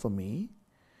love for me,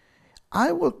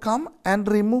 I will come and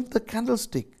remove the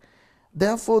candlestick.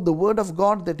 Therefore, the word of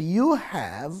God that you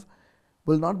have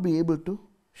will not be able to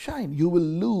shine. You will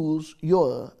lose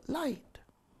your light.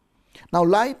 Now,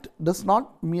 light does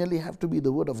not merely have to be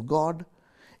the word of God.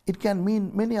 It can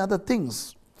mean many other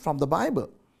things from the Bible.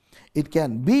 It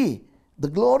can be the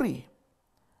glory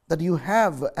that you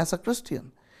have as a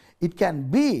Christian. It can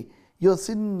be your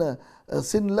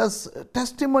sinless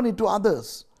testimony to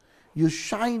others. You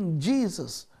shine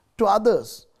Jesus to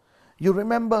others. You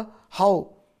remember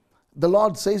how the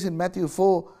Lord says in Matthew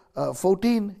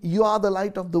 4:14, you are the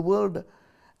light of the world,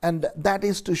 and that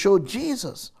is to show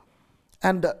Jesus.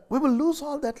 And we will lose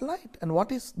all that light. And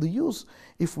what is the use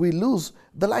if we lose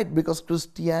the light? Because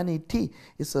Christianity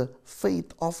is a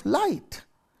faith of light.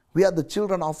 We are the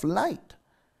children of light.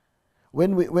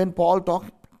 When Paul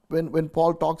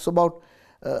talks about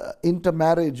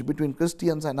intermarriage between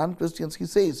Christians and un-Christians, he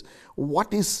says,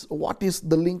 what is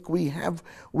the link we have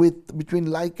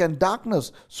between light and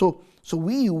darkness? So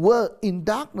we were in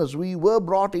darkness, we were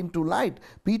brought into light.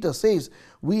 Peter says,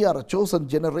 we are a chosen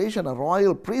generation, a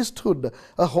royal priesthood,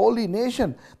 a holy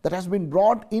nation that has been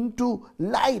brought into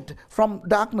light from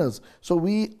darkness. So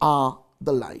we are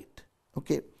the light,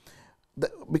 okay?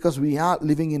 Because we are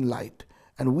living in light,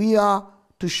 and we are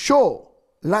to show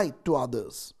light to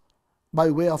others by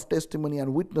way of testimony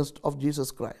and witness of Jesus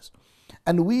Christ.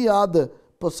 And we are the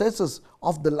possessors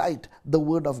of the light, the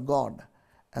word of God.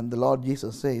 And the Lord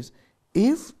Jesus says,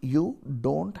 if you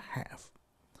don't have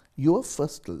your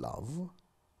first love,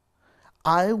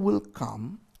 I will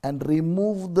come and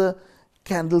remove the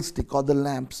candlestick or the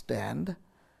lampstand,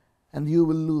 and you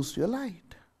will lose your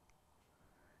light.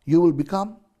 You will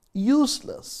become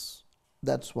useless.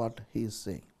 That's what he is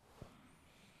saying.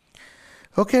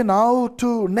 Okay, now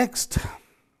to next,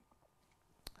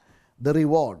 the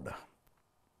reward.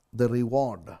 The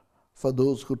reward for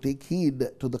those who take heed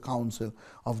to the counsel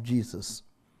of Jesus.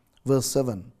 Verse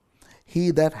 7,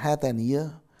 he that hath an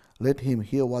ear, let him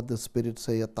hear what the Spirit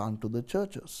saith unto the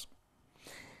churches.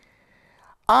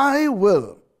 I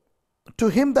will, to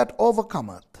him that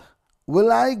overcometh,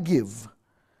 will I give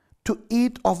to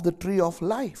eat of the tree of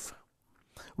life,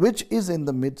 which is in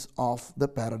the midst of the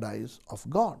paradise of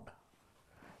God.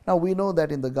 Now we know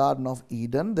that in the Garden of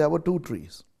Eden there were two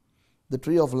trees, the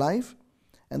tree of life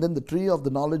and then the tree of the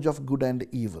knowledge of good and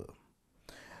evil.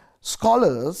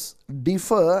 Scholars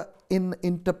differ in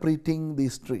interpreting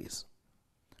these trees.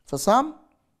 For some,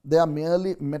 they are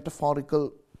merely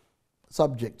metaphorical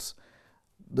subjects.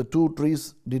 The two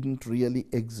trees didn't really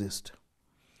exist.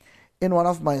 In one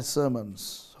of my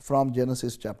sermons from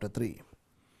Genesis chapter 3,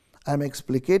 I am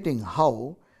explicating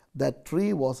how that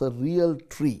tree was a real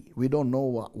tree. We don't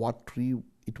know what tree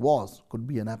it was, could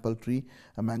be an apple tree,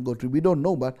 a mango tree, we don't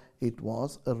know, but it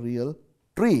was a real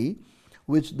tree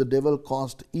which the devil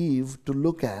caused Eve to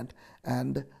look at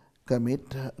and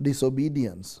commit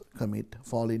disobedience,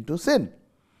 fall into sin.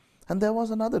 And there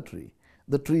was another tree,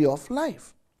 the tree of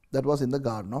life, that was in the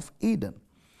Garden of Eden.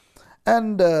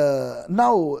 And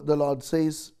now the Lord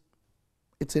says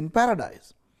it's in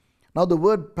paradise. Now the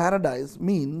word paradise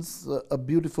means a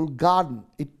beautiful garden.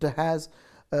 It has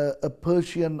a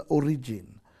Persian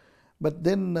origin. But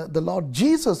then the Lord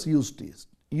Jesus used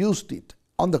it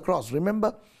on the cross.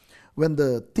 Remember when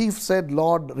the thief said,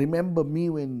 Lord, remember me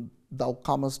when thou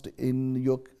comest in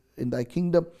thy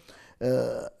kingdom.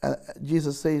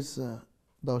 Jesus says,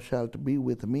 thou shalt be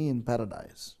with me in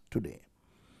paradise today.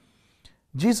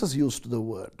 Jesus used the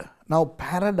word. Now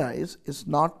paradise is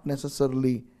not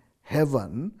necessarily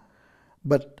heaven,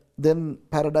 but then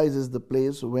paradise is the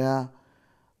place where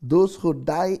those who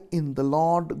die in the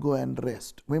Lord go and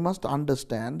rest. We must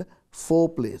understand 4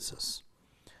 places: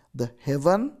 the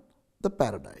heaven, the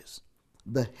paradise,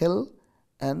 the hell,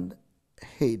 and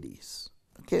Hades.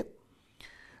 Okay.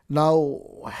 Now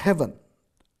heaven,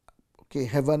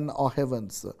 heaven or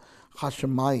heavens,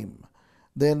 Hashemayim,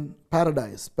 then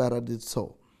paradise,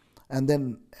 paradiso, and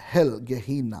then hell,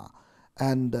 Gehenna,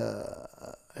 and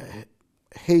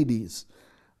Hades,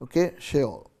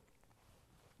 Sheol.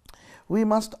 We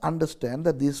must understand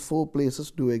that these 4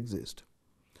 places do exist.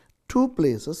 2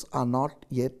 places are not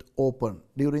yet open.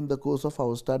 During the course of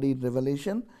our study in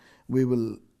Revelation, we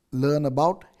will learn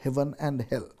about heaven and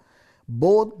hell.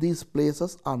 Both these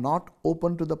places are not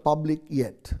open to the public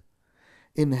yet.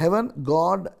 In heaven,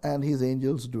 God and his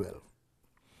angels dwell.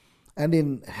 And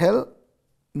in hell,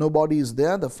 nobody is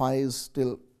there. The fire is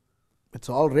still, it's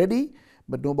all ready,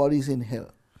 but nobody is in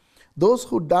hell. Those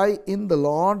who die in the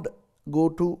Lord go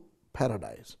to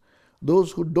paradise.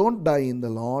 Those who don't die in the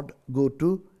Lord go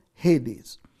to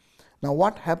Hades. Now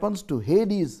what happens to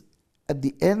Hades at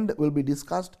the end will be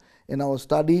discussed in our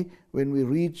study when we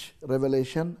reach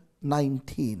Revelation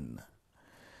 19.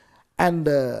 And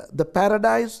the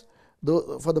paradise,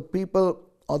 for the people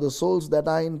or the souls that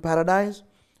are in paradise,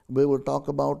 we will talk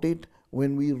about it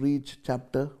when we reach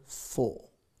chapter 4.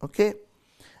 Okay?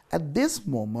 At this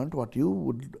moment, what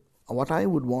I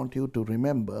would want you to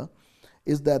remember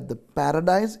is that the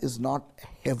paradise is not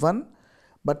heaven,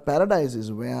 but paradise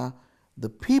is where the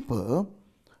people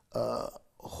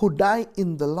who die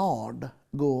in the Lord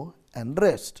go and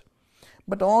rest.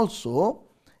 But also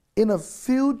in a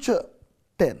future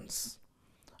tense,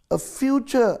 a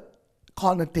future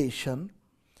connotation,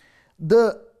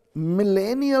 the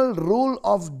millennial rule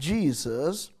of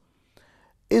Jesus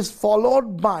is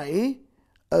followed by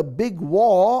a big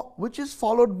war, which is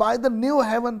followed by the new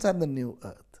heavens and the new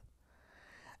earth.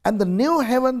 And the new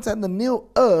heavens and the new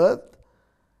earth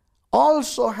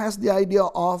also has the idea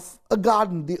of a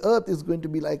garden. The earth is going to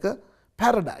be like a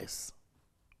paradise.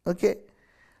 Okay?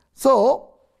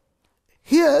 So,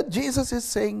 here Jesus is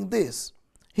saying this.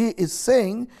 He is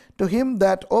saying to him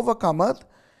that overcometh,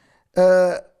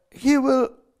 he will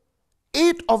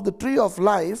eat of the tree of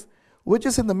life, which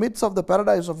is in the midst of the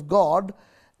paradise of God.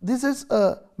 This is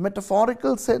a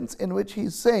metaphorical sense in which he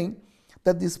is saying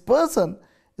that this person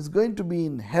is going to be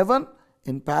in heaven,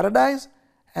 in paradise,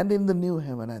 and in the new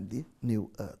heaven and the new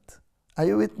earth. Are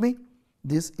you with me?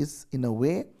 This is, in a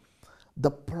way,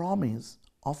 the promise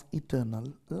of eternal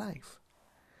life.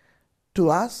 To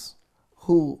us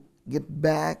who get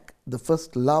back the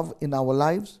first love in our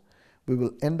lives, we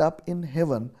will end up in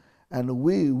heaven and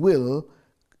we will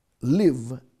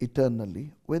live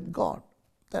eternally with God.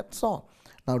 That's all.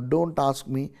 Now don't ask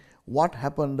me what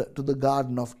happened to the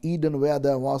Garden of Eden where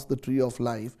there was the tree of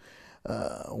life.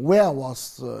 Where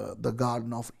was the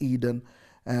Garden of Eden?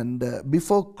 And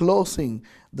before closing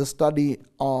the study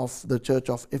of the church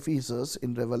of Ephesus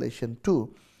in Revelation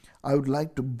 2, I would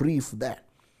like to brief that.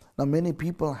 Now many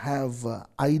people have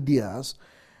ideas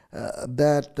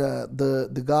that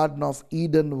the Garden of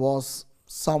Eden was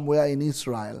somewhere in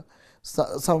Israel,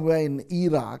 somewhere in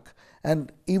Iraq,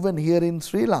 and even here in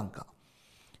Sri Lanka.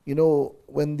 You know,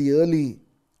 when the early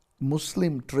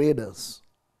Muslim traders,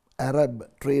 Arab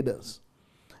traders,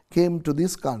 came to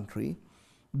this country,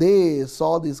 they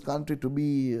saw this country to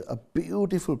be a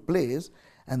beautiful place,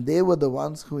 and they were the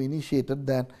ones who initiated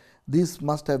that this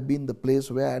must have been the place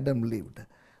where Adam lived.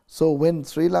 So when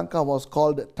Sri Lanka was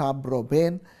called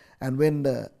Tabroben, and when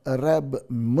the Arab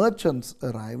merchants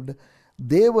arrived,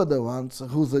 they were the ones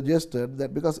who suggested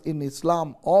that, because in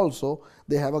Islam also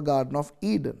they have a Garden of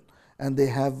Eden, and they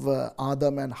have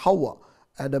Adam and Hawa,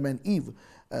 Adam and Eve.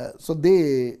 So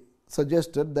they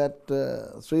suggested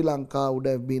that Sri Lanka would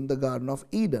have been the Garden of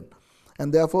Eden.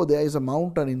 and therefore there is a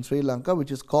mountain in Sri Lanka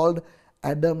which is called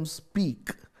Adam's Peak.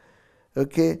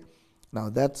 Okay, now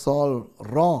that's all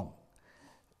wrong.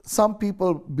 Some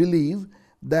people believe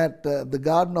that the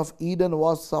Garden of Eden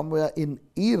was somewhere in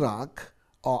Iraq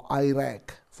or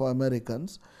Iraq for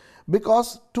Americans,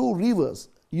 because two rivers,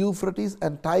 Euphrates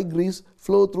and Tigris,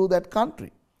 flow through that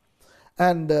country.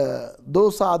 And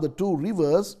those are the two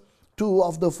rivers, two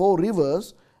of the four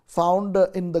rivers found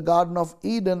in the Garden of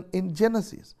Eden in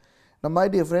Genesis. Now, my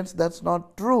dear friends, that's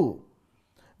not true,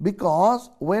 because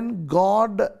when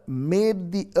God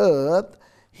made the earth,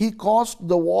 He caused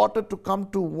the water to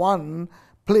come to one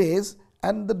place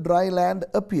and the dry land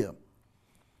appear.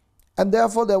 And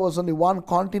therefore there was only one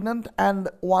continent and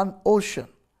one ocean.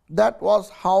 That was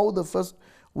how the first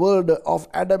world of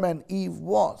Adam and Eve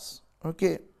was.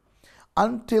 Okay,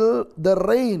 until the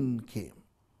rain came.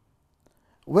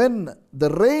 When the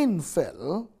rain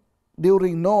fell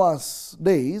during Noah's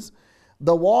days,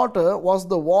 the water was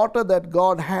the water that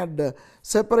God had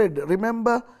separated.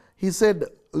 Remember, He said,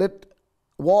 let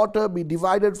water be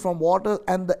divided from water,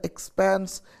 and the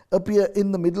expanse appear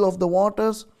in the middle of the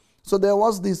waters. So there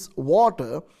was this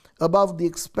water above the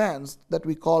expanse that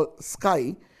we call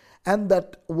sky, and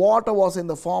that water was in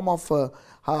the form of a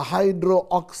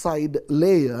hydroxide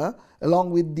layer along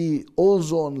with the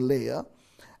ozone layer,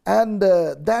 and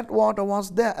that water was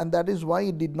there, and that is why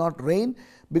it did not rain,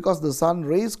 because the sun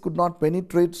rays could not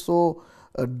penetrate so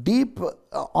deep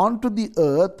onto the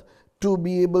earth to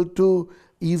be able to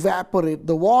evaporate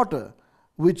the water,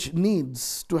 which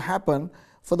needs to happen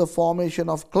for the formation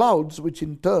of clouds, which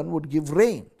in turn would give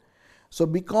rain. So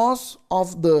because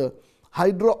of the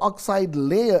hydroxide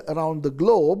layer around the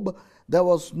globe, there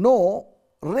was no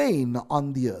rain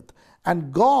on the earth.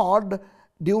 And God,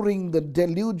 during the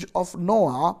deluge of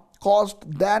Noah,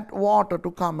 caused that water to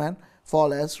come and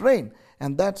fall as rain.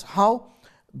 And that's how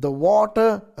the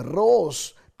water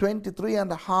rose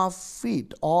 23.5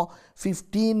 feet or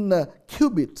 15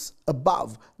 cubits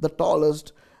above the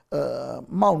tallest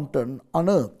mountain on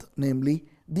earth, namely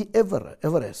the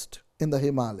Everest in the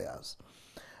Himalayas.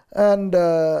 And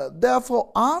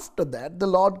therefore after that the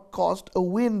Lord caused a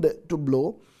wind to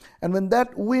blow, and when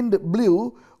that wind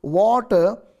blew,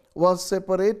 water was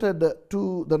separated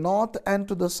to the north and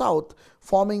to the south,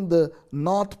 forming the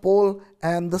North Pole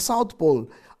and the South Pole,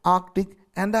 Arctic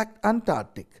and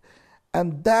Antarctic.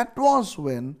 And that was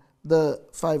when the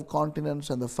 5 continents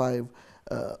and the 5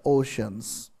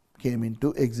 oceans came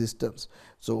into existence.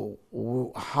 So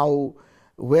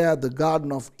where the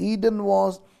Garden of Eden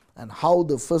was, and how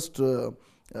the first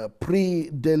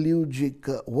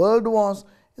pre-delugic world was,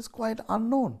 is quite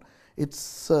unknown.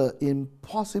 It's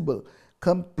impossible,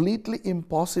 completely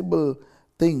impossible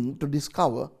thing to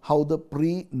discover how the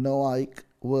pre-Noahic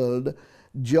world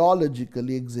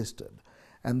geologically existed.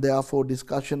 And therefore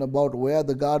discussion about where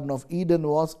the Garden of Eden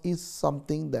was is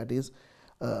something that is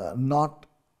not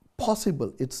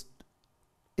possible. It's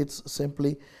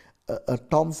simply a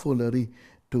tomfoolery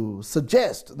to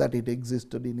suggest that it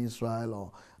existed in Israel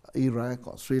or Iraq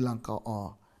or Sri Lanka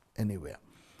or anywhere.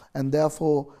 And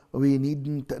therefore we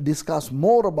needn't discuss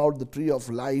more about the tree of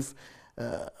life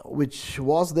which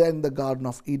was there in the Garden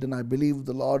of Eden. I believe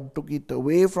the Lord took it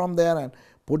away from there and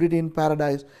put it in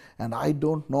paradise, and I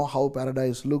don't know how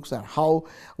paradise looks and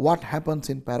what happens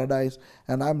in paradise.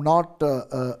 And I'm not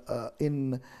a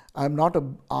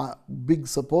big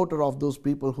supporter of those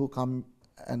people who come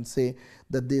and say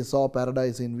that they saw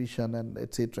paradise in vision and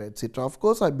etc. etc. Of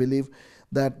course, I believe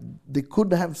that they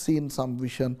could have seen some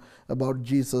vision about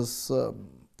Jesus,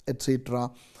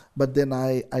 etc. But then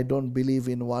I don't believe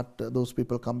in what those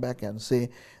people come back and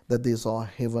say, that they saw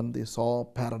heaven, they saw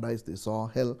paradise, they saw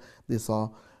hell, they saw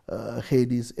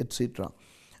Hades, etc.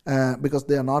 Because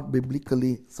they are not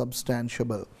biblically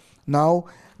substantiable. Now,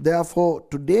 therefore,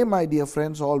 today, my dear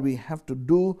friends, all we have to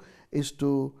do is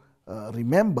to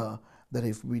remember that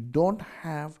if we don't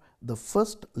have the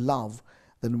first love,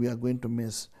 then we are going to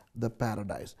miss the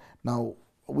paradise. Now,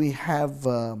 we have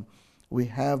a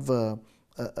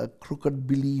crooked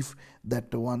belief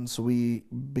that once we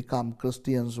become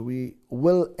Christians, we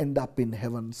will end up in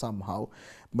heaven somehow.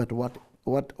 But what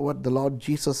the Lord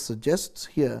Jesus suggests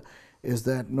here is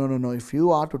that no, if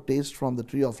you are to taste from the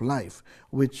tree of life,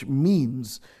 which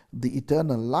means the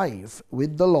eternal life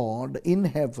with the Lord in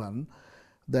heaven,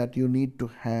 that you need to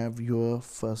have your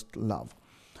first love.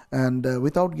 And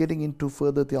without getting into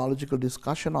further theological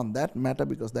discussion on that matter,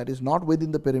 because that is not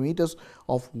within the perimeters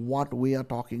of what we are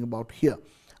talking about here,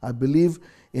 I believe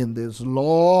in this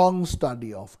long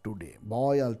study of today,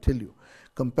 boy, I'll tell you,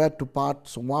 compared to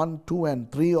parts 1, 2 and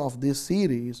 3 of this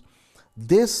series,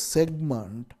 this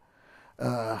segment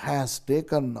has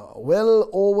taken well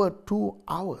over 2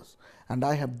 hours, and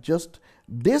I have just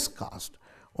discussed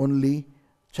only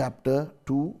chapter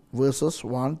 2, verses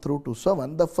 1 through to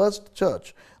 7, the first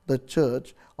church, the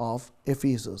church of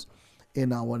Ephesus.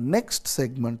 In our next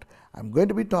segment, I'm going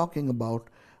to be talking about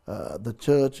the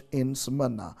church in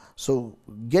Smyrna. So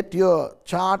get your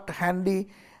chart handy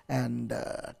and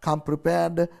come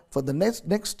prepared for the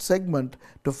next segment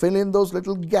to fill in those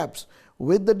little gaps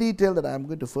with the detail that I'm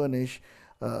going to furnish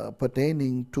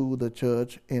pertaining to the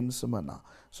church in Smyrna.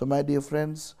 So my dear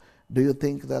friends, do you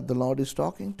think that the Lord is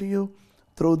talking to you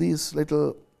through these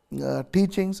little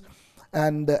teachings?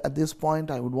 And at this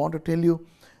point, I would want to tell you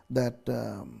that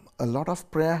a lot of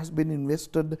prayer has been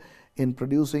invested in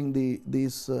producing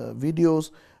these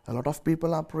videos. A lot of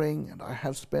people are praying, and I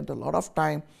have spent a lot of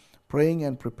time praying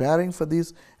and preparing for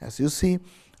this. As you see,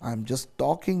 I'm just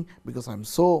talking because I'm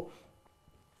so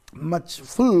much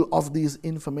full of this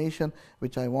information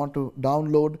which I want to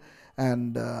download.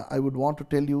 And I would want to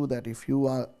tell you that if you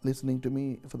are listening to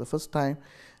me for the first time,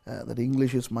 that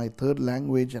English is my third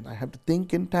language, and I have to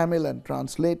think in Tamil and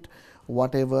translate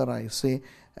whatever I say.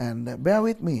 And bear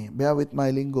with me, bear with my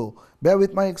lingo, bear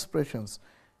with my expressions.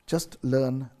 Just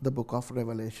learn the book of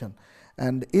Revelation.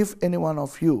 And if any one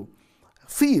of you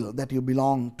feel that you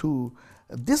belong to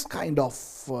this kind of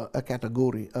a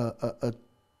category,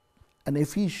 an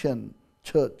Ephesian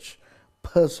church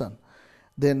person,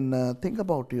 then think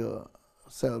about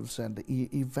yourselves and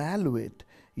evaluate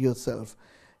yourself.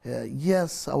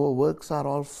 Yes, our works are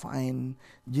all fine.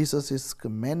 Jesus is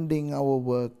commending our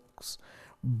works,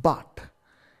 but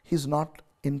He's not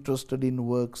interested in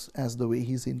works as the way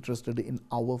He's interested in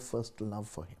our first love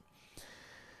for Him.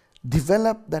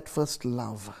 Develop that first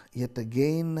love yet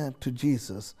again to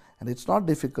Jesus, and it's not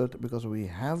difficult because we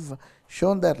have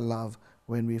shown that love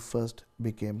when we first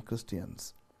became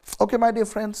Christians. Okay, my dear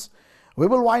friends, we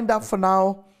will wind up for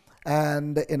now,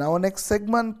 and in our next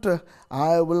segment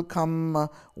I will come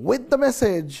with the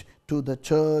message to the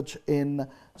church in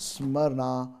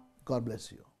Smyrna. God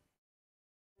bless you.